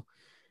not to.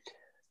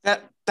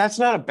 That's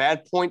not a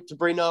bad point to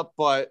bring up,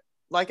 but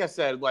like I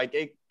said, like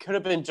it could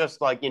have been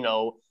just like,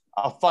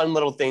 a fun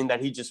little thing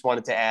that he just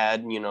wanted to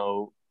add,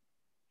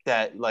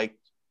 that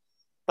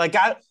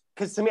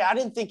because to me, I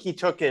didn't think he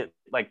took it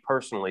like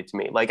personally to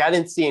me. Like I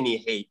didn't see any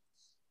hate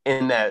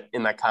in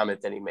that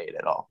comment that he made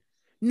at all.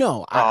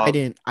 No, I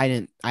didn't.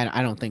 I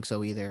don't think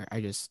so either.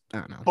 I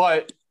don't know.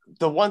 But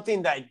the one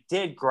thing that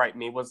did gripe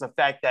me was the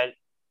fact that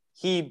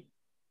he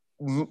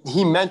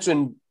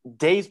mentioned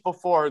days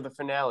before the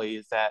finale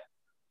is that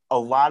a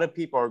lot of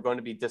people are going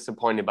to be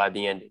disappointed by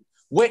the ending,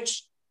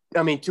 which,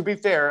 I mean, to be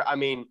fair, I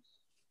mean,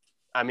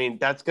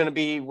 that's going to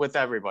be with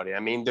everybody. I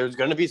mean, there's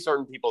going to be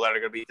certain people that are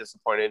going to be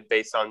disappointed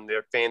based on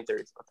their fan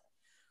theories.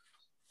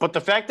 But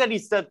the fact that he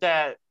said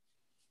that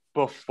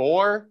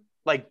before,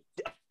 like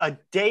a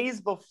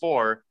days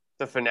before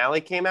the finale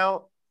came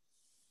out,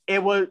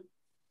 it was,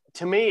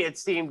 to me, it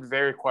seemed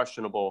very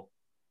questionable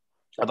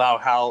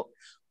about how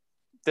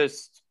the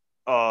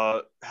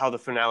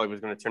finale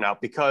was going to turn out,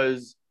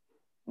 because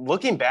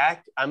looking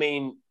back, I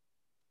mean,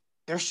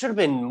 there should have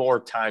been more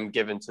time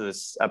given to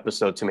this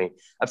episode to me.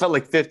 I felt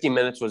like 50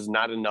 minutes was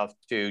not enough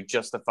to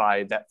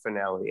justify that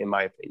finale, in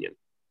my opinion.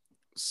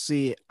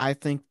 See, I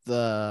think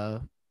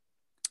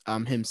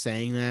him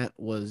saying that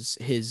was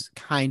his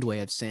kind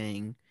way of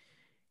saying,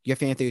 your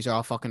fan theories are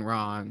all fucking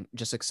wrong.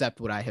 Just accept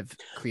what I have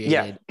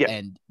created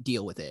and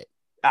deal with it.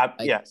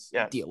 Yes.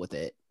 Deal with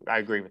it. I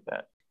agree with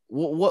that.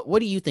 What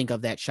do you think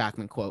of that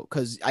Shockman quote?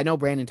 Because I know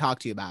Brandon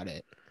talked to you about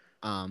it.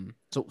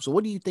 So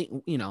what do you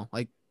think?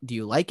 Like, do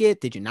you like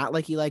it? Did you not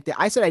like he liked it?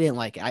 I said I didn't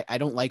like it. I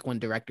don't like when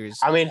directors.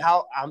 I mean,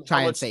 how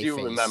much do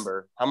you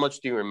remember? How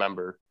much do you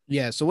remember?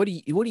 Yeah. So what do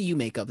you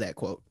make of that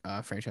quote,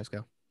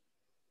 Francesco?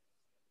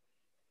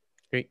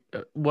 Great.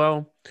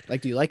 Well,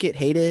 like, do you like it?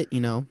 Hate it?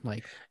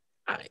 Like.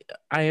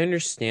 I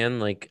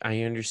understand. Like,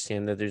 I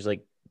understand that there's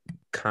like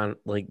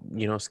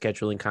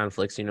scheduling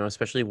conflicts.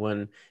 Especially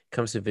when it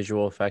comes to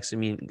visual effects. I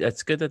mean,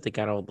 that's good that they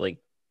got all like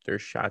their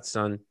shots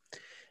done,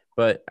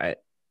 but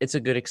it's a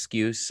good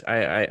excuse.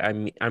 I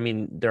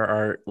mean, there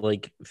are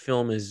like,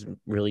 film is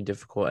really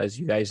difficult, as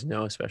you guys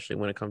know, especially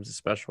when it comes to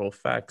special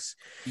effects.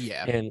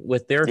 Yeah. And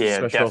with their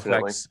special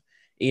definitely. effects,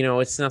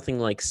 it's nothing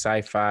like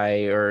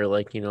sci-fi or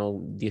like,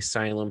 the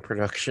Asylum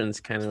Productions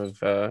kind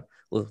of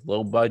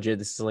low budget.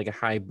 This is like a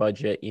high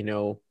budget,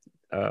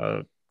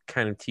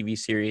 kind of TV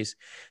series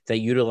that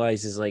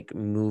utilizes like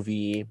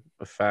movie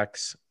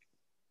effects.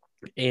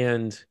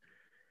 And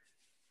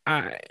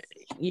I,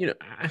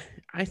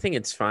 I think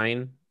it's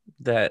fine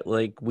that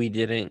like we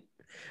didn't,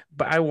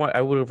 but I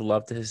would have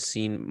loved to have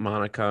seen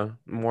Monica,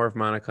 more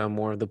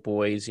of the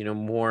boys,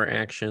 more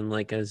action,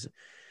 like as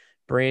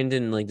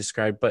Brandon like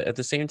described. But at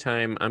the same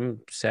time, I'm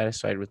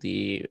satisfied with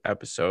the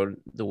episode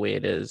the way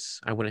it is.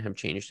 I wouldn't have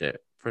changed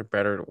it for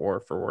better or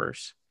for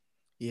worse.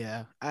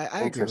 Yeah, I agree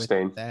with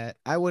Interesting. that.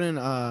 I wouldn't.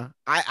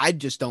 I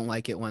just don't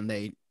like it when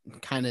they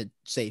kind of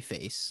say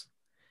face,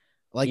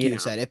 like you Yeah,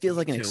 said. It feels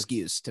like an too.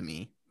 excuse to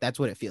me. That's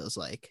what it feels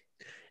like.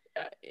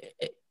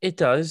 It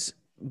does,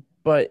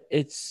 but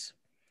it's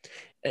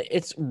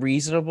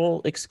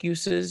reasonable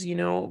excuses,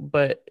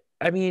 but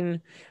I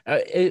mean,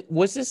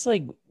 was this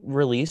like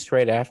released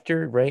right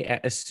after, right?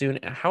 As soon,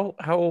 how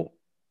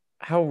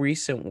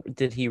recent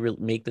did he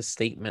make the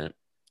statement?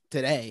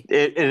 Today.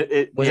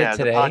 Was it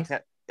today? The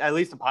podcast, at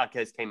least the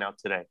podcast came out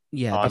today.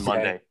 Yeah. On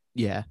Monday.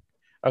 Yeah.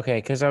 Okay,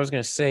 because I was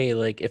gonna say,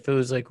 like, if it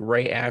was like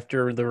right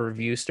after the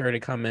review started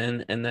to come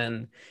in, and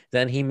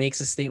then he makes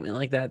a statement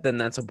like that, then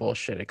that's a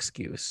bullshit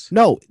excuse.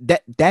 No,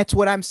 that's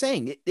what I'm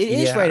saying. It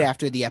is Yeah. right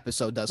after the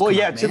episode does. Well, come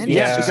yeah, out, to- man.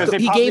 yeah, It's because just- they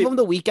he gave probably- him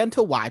the weekend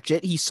to watch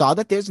it. He saw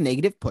that there's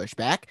negative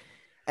pushback,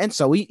 and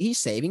so he's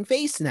saving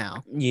face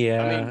now.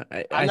 Yeah,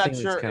 I'm not think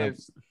sure that's kind if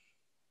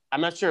I'm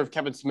not sure if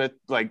Kevin Smith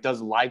like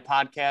does live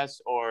podcasts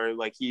or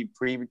like he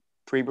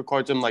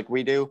pre-records them like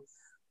we do,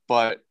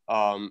 but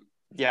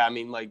yeah, I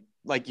mean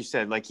like you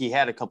said, like he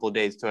had a couple of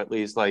days to at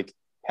least like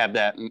have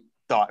that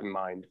thought in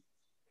mind.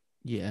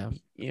 Yeah.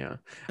 yeah.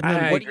 And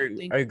then I what do you agree.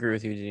 think- I agree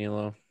with you,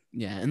 Danilo.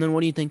 Yeah, and then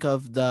what do you think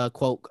of the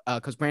quote?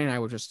 Because Brandon and I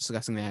were just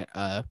discussing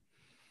that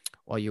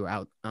while you were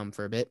out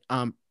for a bit.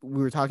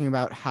 We were talking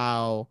about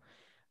how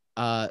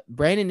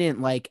Brandon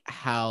didn't like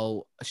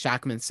how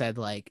Shockman said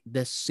like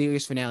this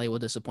series finale will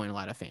disappoint a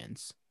lot of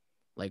fans.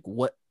 Like,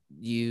 what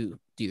do you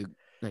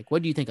like?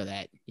 What do you think of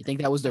that? You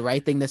think that was the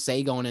right thing to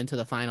say going into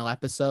the final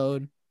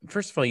episode?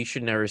 First of all, you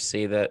should never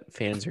say that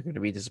fans are going to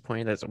be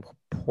disappointed. That's a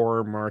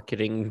poor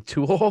marketing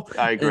tool.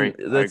 I agree.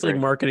 And that's I agree.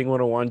 like marketing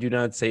 101. Do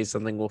not say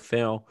something will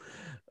fail.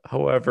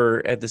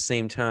 However, at the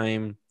same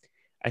time,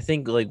 I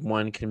think like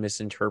one can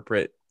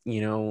misinterpret,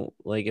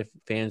 like if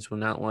fans will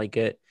not like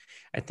it.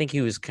 I think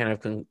he was kind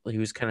of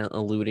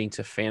alluding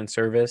to fan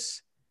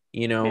service,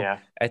 Yeah.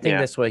 I think Yeah.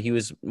 that's what he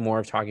was more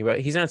of talking about.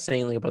 He's not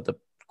saying like about the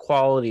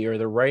quality or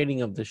the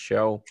writing of the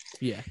show.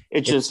 Yeah,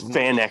 It's just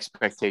fan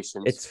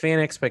expectations. It's fan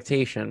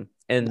expectation.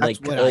 And that's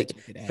what I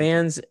took it as.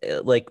 fans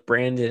like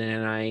Brandon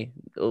and I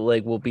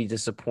like will be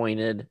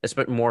disappointed,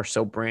 especially more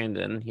so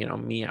Brandon.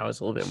 Me, I was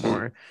a little bit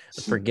more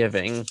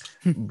forgiving,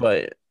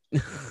 but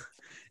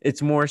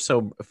it's more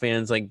so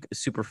fans like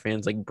super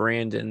fans like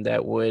Brandon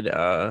that would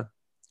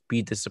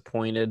be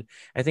disappointed.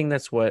 I think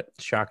that's what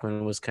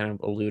Shockman was kind of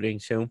alluding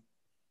to.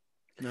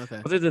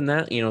 Okay. Other than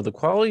that, the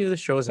quality of the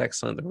show is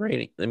excellent. The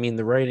writing,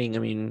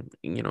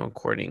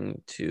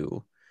 according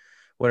to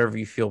whatever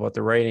you feel about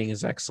the writing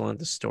is excellent.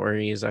 The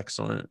story is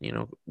excellent,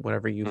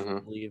 whatever you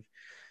Mhm. believe.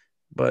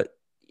 But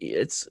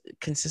it's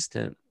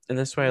consistent. And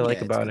that's what I like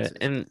Yeah, it's about it.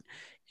 consistent.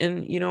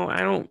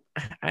 And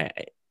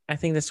I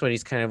think that's what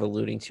he's kind of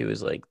alluding to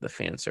is like the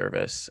fan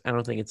service. I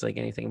don't think it's like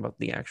anything about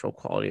the actual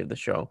quality of the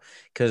show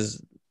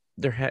because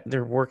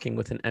they're working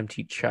with an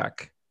empty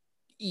check.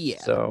 Yeah.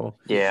 So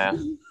yeah.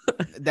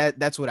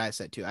 That's what I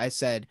said too. I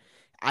said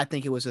I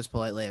think it was just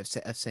politely of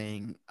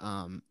saying,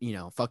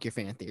 fuck your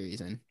fan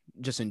theories and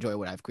just enjoy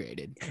what I've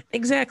created.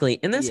 exactly,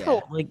 and that's Yeah.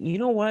 how like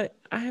what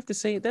I have to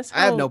say. That's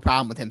how I have no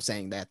problem with him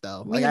saying that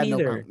though. Me Like I have no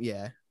neither. problem.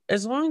 Yeah.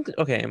 as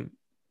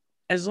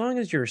long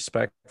as you're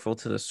respectful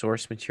to the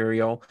source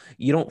material,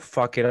 you don't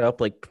fuck it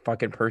up like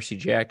fucking Percy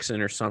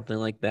Jackson or something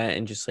like that,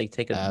 and just like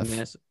take a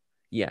F.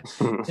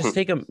 just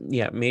take a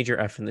major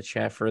F in the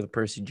chat for the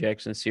Percy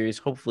Jackson series.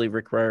 Hopefully,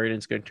 Rick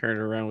Riordan's going to turn it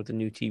around with the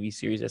new TV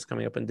series that's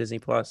coming up on Disney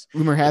Plus.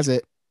 Rumor has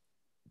it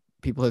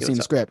people have Yeah, seen the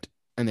what's up? script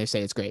and they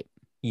say it's great.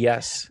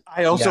 Yes,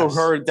 I also Yes.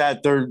 heard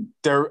that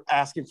they're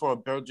asking for a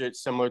budget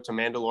similar to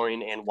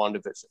Mandalorian and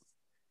WandaVision.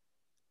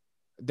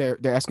 They're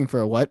asking for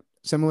a what?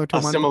 Similar to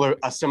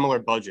A similar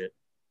budget.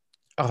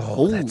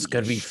 Oh, that's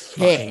gonna be shit.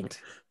 fucking.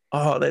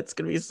 Oh, that's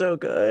gonna be so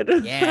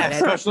good. Yeah,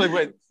 especially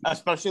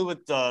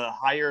with the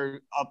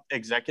higher up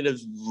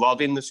executives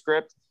loving the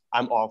script.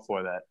 I'm all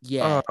for that.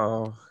 Yeah,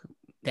 Oh,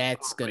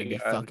 that's gonna my be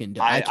God. fucking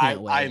dope. I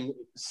can't wait. I'm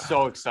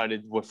so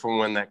excited for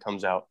when that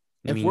comes out.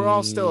 If we're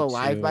all still me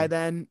alive by too.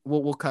 then,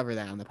 we'll cover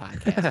that on the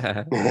podcast.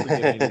 That's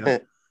a good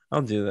idea.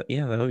 I'll do that.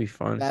 Yeah, that would be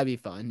fun. That'd be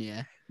fun,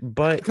 yeah.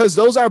 But Because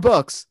those are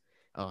books.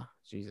 Oh,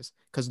 Jesus.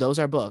 Because those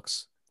are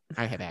books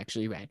I have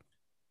actually read.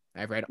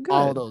 I've read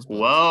all Good. those books.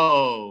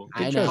 Whoa! I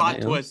Good know. job, Plot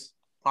man. twist.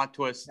 Plot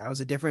twist. That was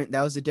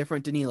a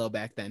different Danilo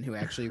back then who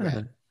actually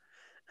read.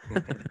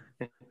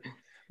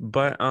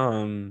 but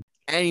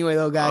Anyway,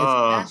 though, guys,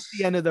 Oh. that's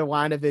the end of the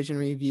WandaVision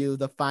review,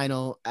 the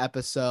final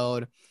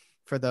episode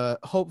for the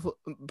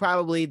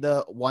probably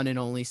the one and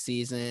only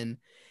season.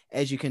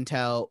 As you can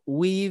tell,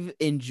 we've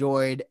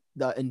enjoyed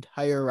the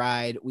entire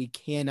ride. We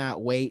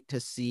cannot wait to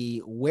see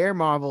where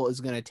Marvel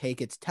is going to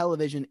take its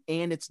television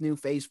and its new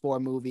Phase 4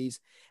 movies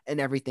and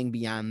everything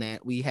beyond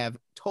that. We have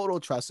total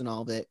trust in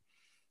all of it.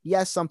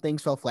 Yes, some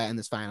things fell flat in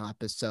this final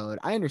episode.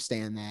 I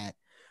understand that.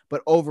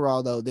 But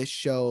overall, though, this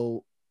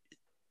show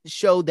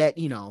showed that,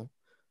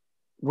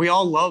 we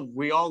all love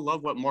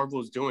what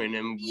Marvel's doing,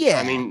 and yeah.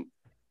 I mean,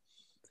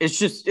 it's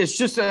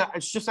just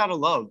out of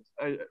love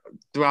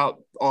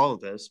throughout all of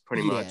this,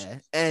 pretty much.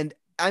 And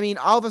I mean,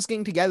 all of us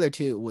getting together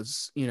too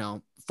was,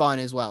 fun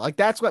as well. Like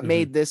that's what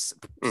made this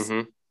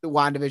the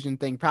WandaVision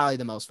thing probably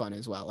the most fun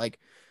as well. Like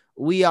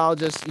we all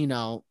just,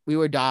 we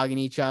were dogging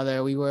each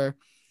other. We were,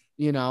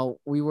 we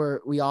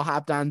all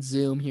hopped on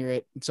Zoom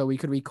here so we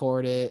could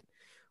record it.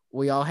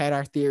 We all had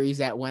our theories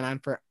that went on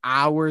for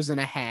hours and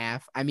a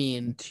half. I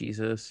mean,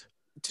 Jesus.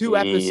 Two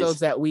episodes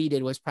that we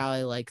did was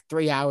probably like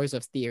 3 hours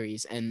of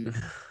theories, and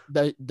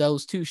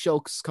those two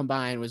shows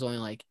combined was only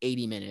like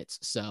 80 minutes.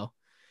 So,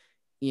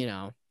 it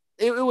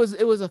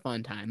was a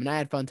fun time, and I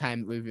had fun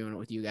time reviewing it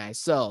with you guys.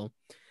 So,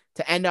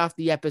 to end off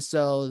the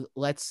episode,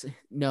 let's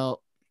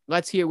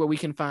hear where we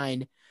can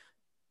find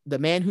the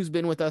man who's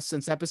been with us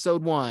since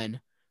episode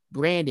 1,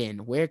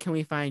 Brandon. Where can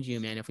we find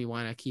you, man, if we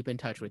want to keep in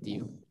touch with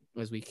you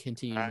as we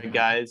continue? All right,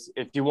 guys,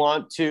 if you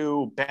want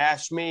to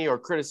bash me or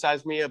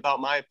criticize me about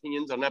my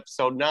opinions on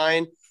episode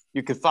 9,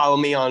 you can follow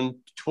me on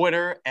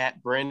Twitter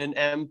at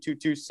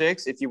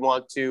BrandonM226. If you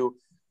want to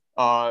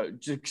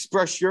just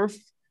express your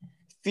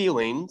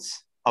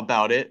feelings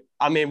about it,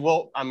 I can,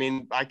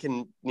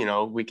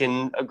 we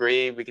can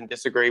agree, we can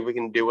disagree, we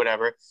can do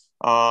whatever.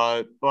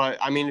 But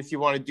I mean, if you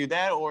want to do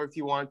that, or if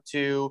you want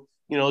to,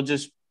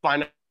 just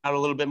find out a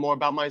little bit more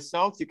about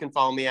myself, you can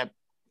follow me at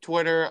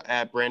Twitter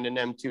at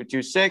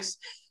BrandonM226.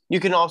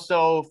 You can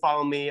also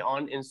follow me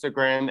on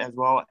Instagram as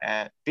well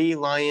at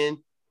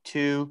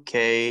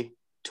BLion2K20.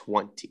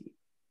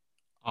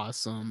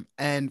 Awesome.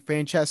 And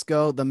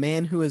Francesco, the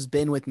man who has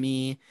been with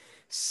me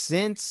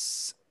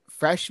since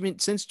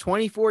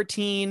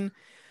 2014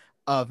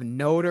 of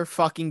Notre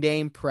fucking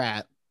Dame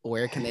Prep,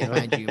 where can they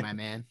find you, my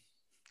man?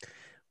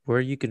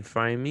 Where you can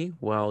find me?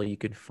 Well, you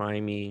can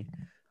find me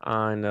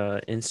on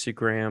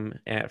Instagram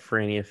at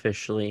Franny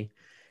Officially.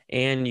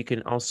 And you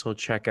can also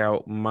check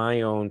out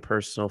my own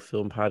personal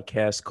film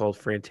podcast called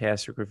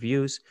Fantastic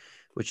Reviews,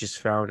 which is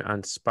found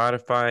on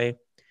Spotify,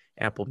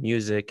 Apple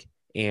Music,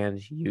 and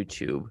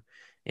YouTube.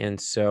 And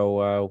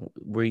so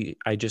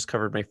I just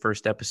covered my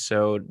first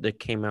episode that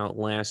came out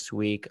last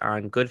week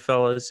on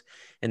Goodfellas.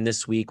 And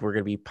this week we're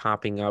going to be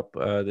popping up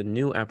the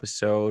new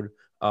episode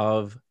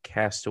of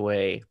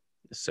Castaway.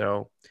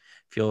 So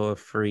feel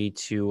free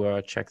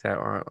to check that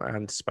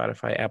on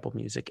Spotify, Apple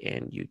Music,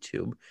 and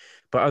YouTube.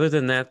 But other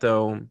than that,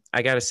 though,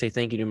 I got to say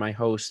thank you to my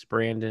host,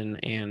 Brandon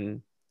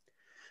and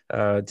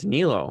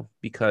Danilo,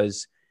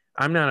 because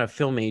I'm not a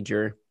film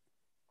major.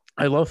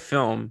 I love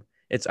film.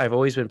 I've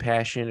always been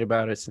passionate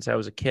about it since I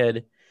was a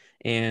kid.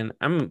 And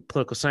I'm a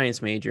political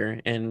science major.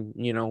 And,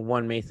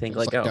 one may think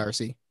like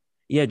Darcy.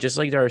 Yeah, just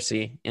like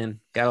Darcy. And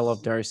gotta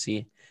love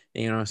Darcy,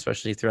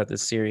 especially throughout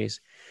this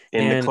series.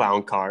 In the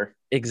clown car.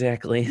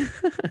 Exactly.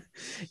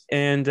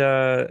 And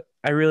I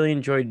really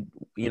enjoyed,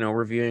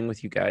 reviewing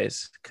with you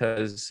guys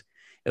because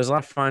it was a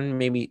lot of fun.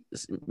 Maybe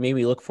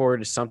look forward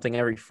to something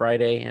every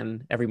Friday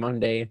and every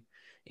Monday.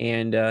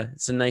 And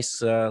it's a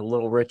nice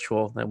little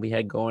ritual that we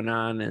had going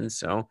on. And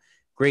so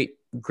great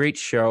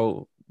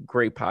show,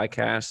 great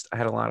podcast. I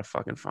had a lot of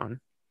fucking fun.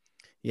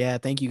 Yeah,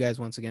 thank you guys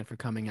once again for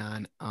coming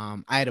on.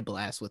 I had a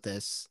blast with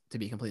this, to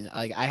be completely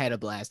I had a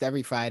blast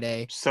every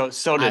Friday. So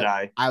did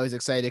I. I was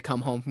excited to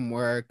come home from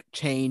work,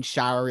 change,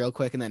 shower real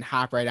quick, and then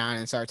hop right on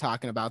and start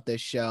talking about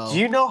this show. Do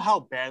you know how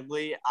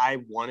badly I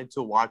wanted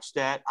to watch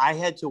that? I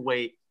had to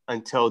wait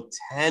until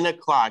 10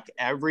 o'clock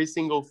every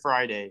single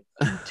Friday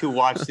to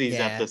watch these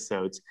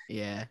episodes.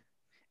 Yeah.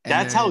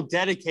 That's how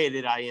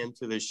dedicated I am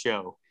to this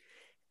show.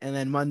 And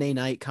then Monday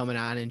night coming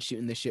on and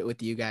shooting the shit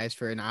with you guys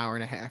for an hour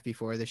and a half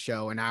before the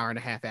show, an hour and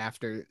a half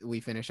after we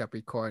finish up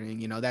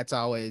recording. That's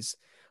always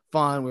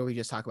fun where we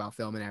just talk about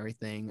film and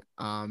everything.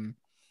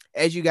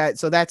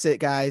 So that's it,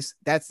 guys.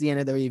 That's the end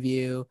of the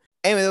review.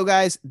 Anyway, though,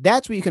 guys,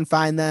 that's where you can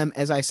find them.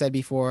 As I said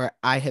before,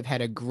 I have had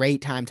a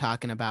great time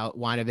talking about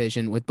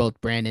WandaVision with both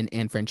Brandon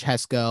and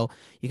Francesco.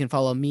 You can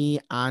follow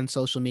me on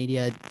social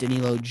media,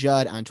 Danilo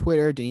Judd on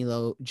Twitter,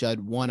 Danilo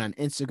Judd1 on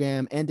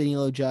Instagram, and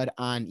Danilo Judd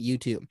on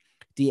YouTube.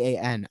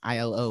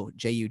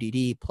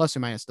 DANILOJUDD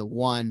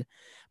 ±1.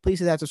 Please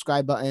hit that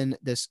subscribe button.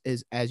 This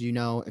is, as you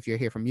know, if you're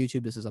here from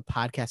YouTube, this is a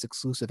podcast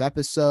exclusive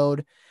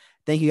episode.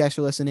 Thank you guys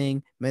for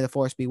listening. May the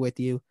force be with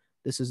you.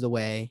 This is the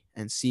way,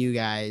 and see you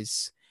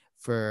guys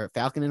for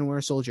Falcon and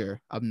Winter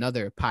Soldier,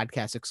 another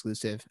podcast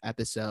exclusive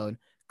episode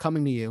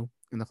coming to you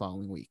in the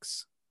following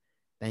weeks.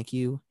 Thank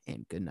you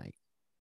and good night.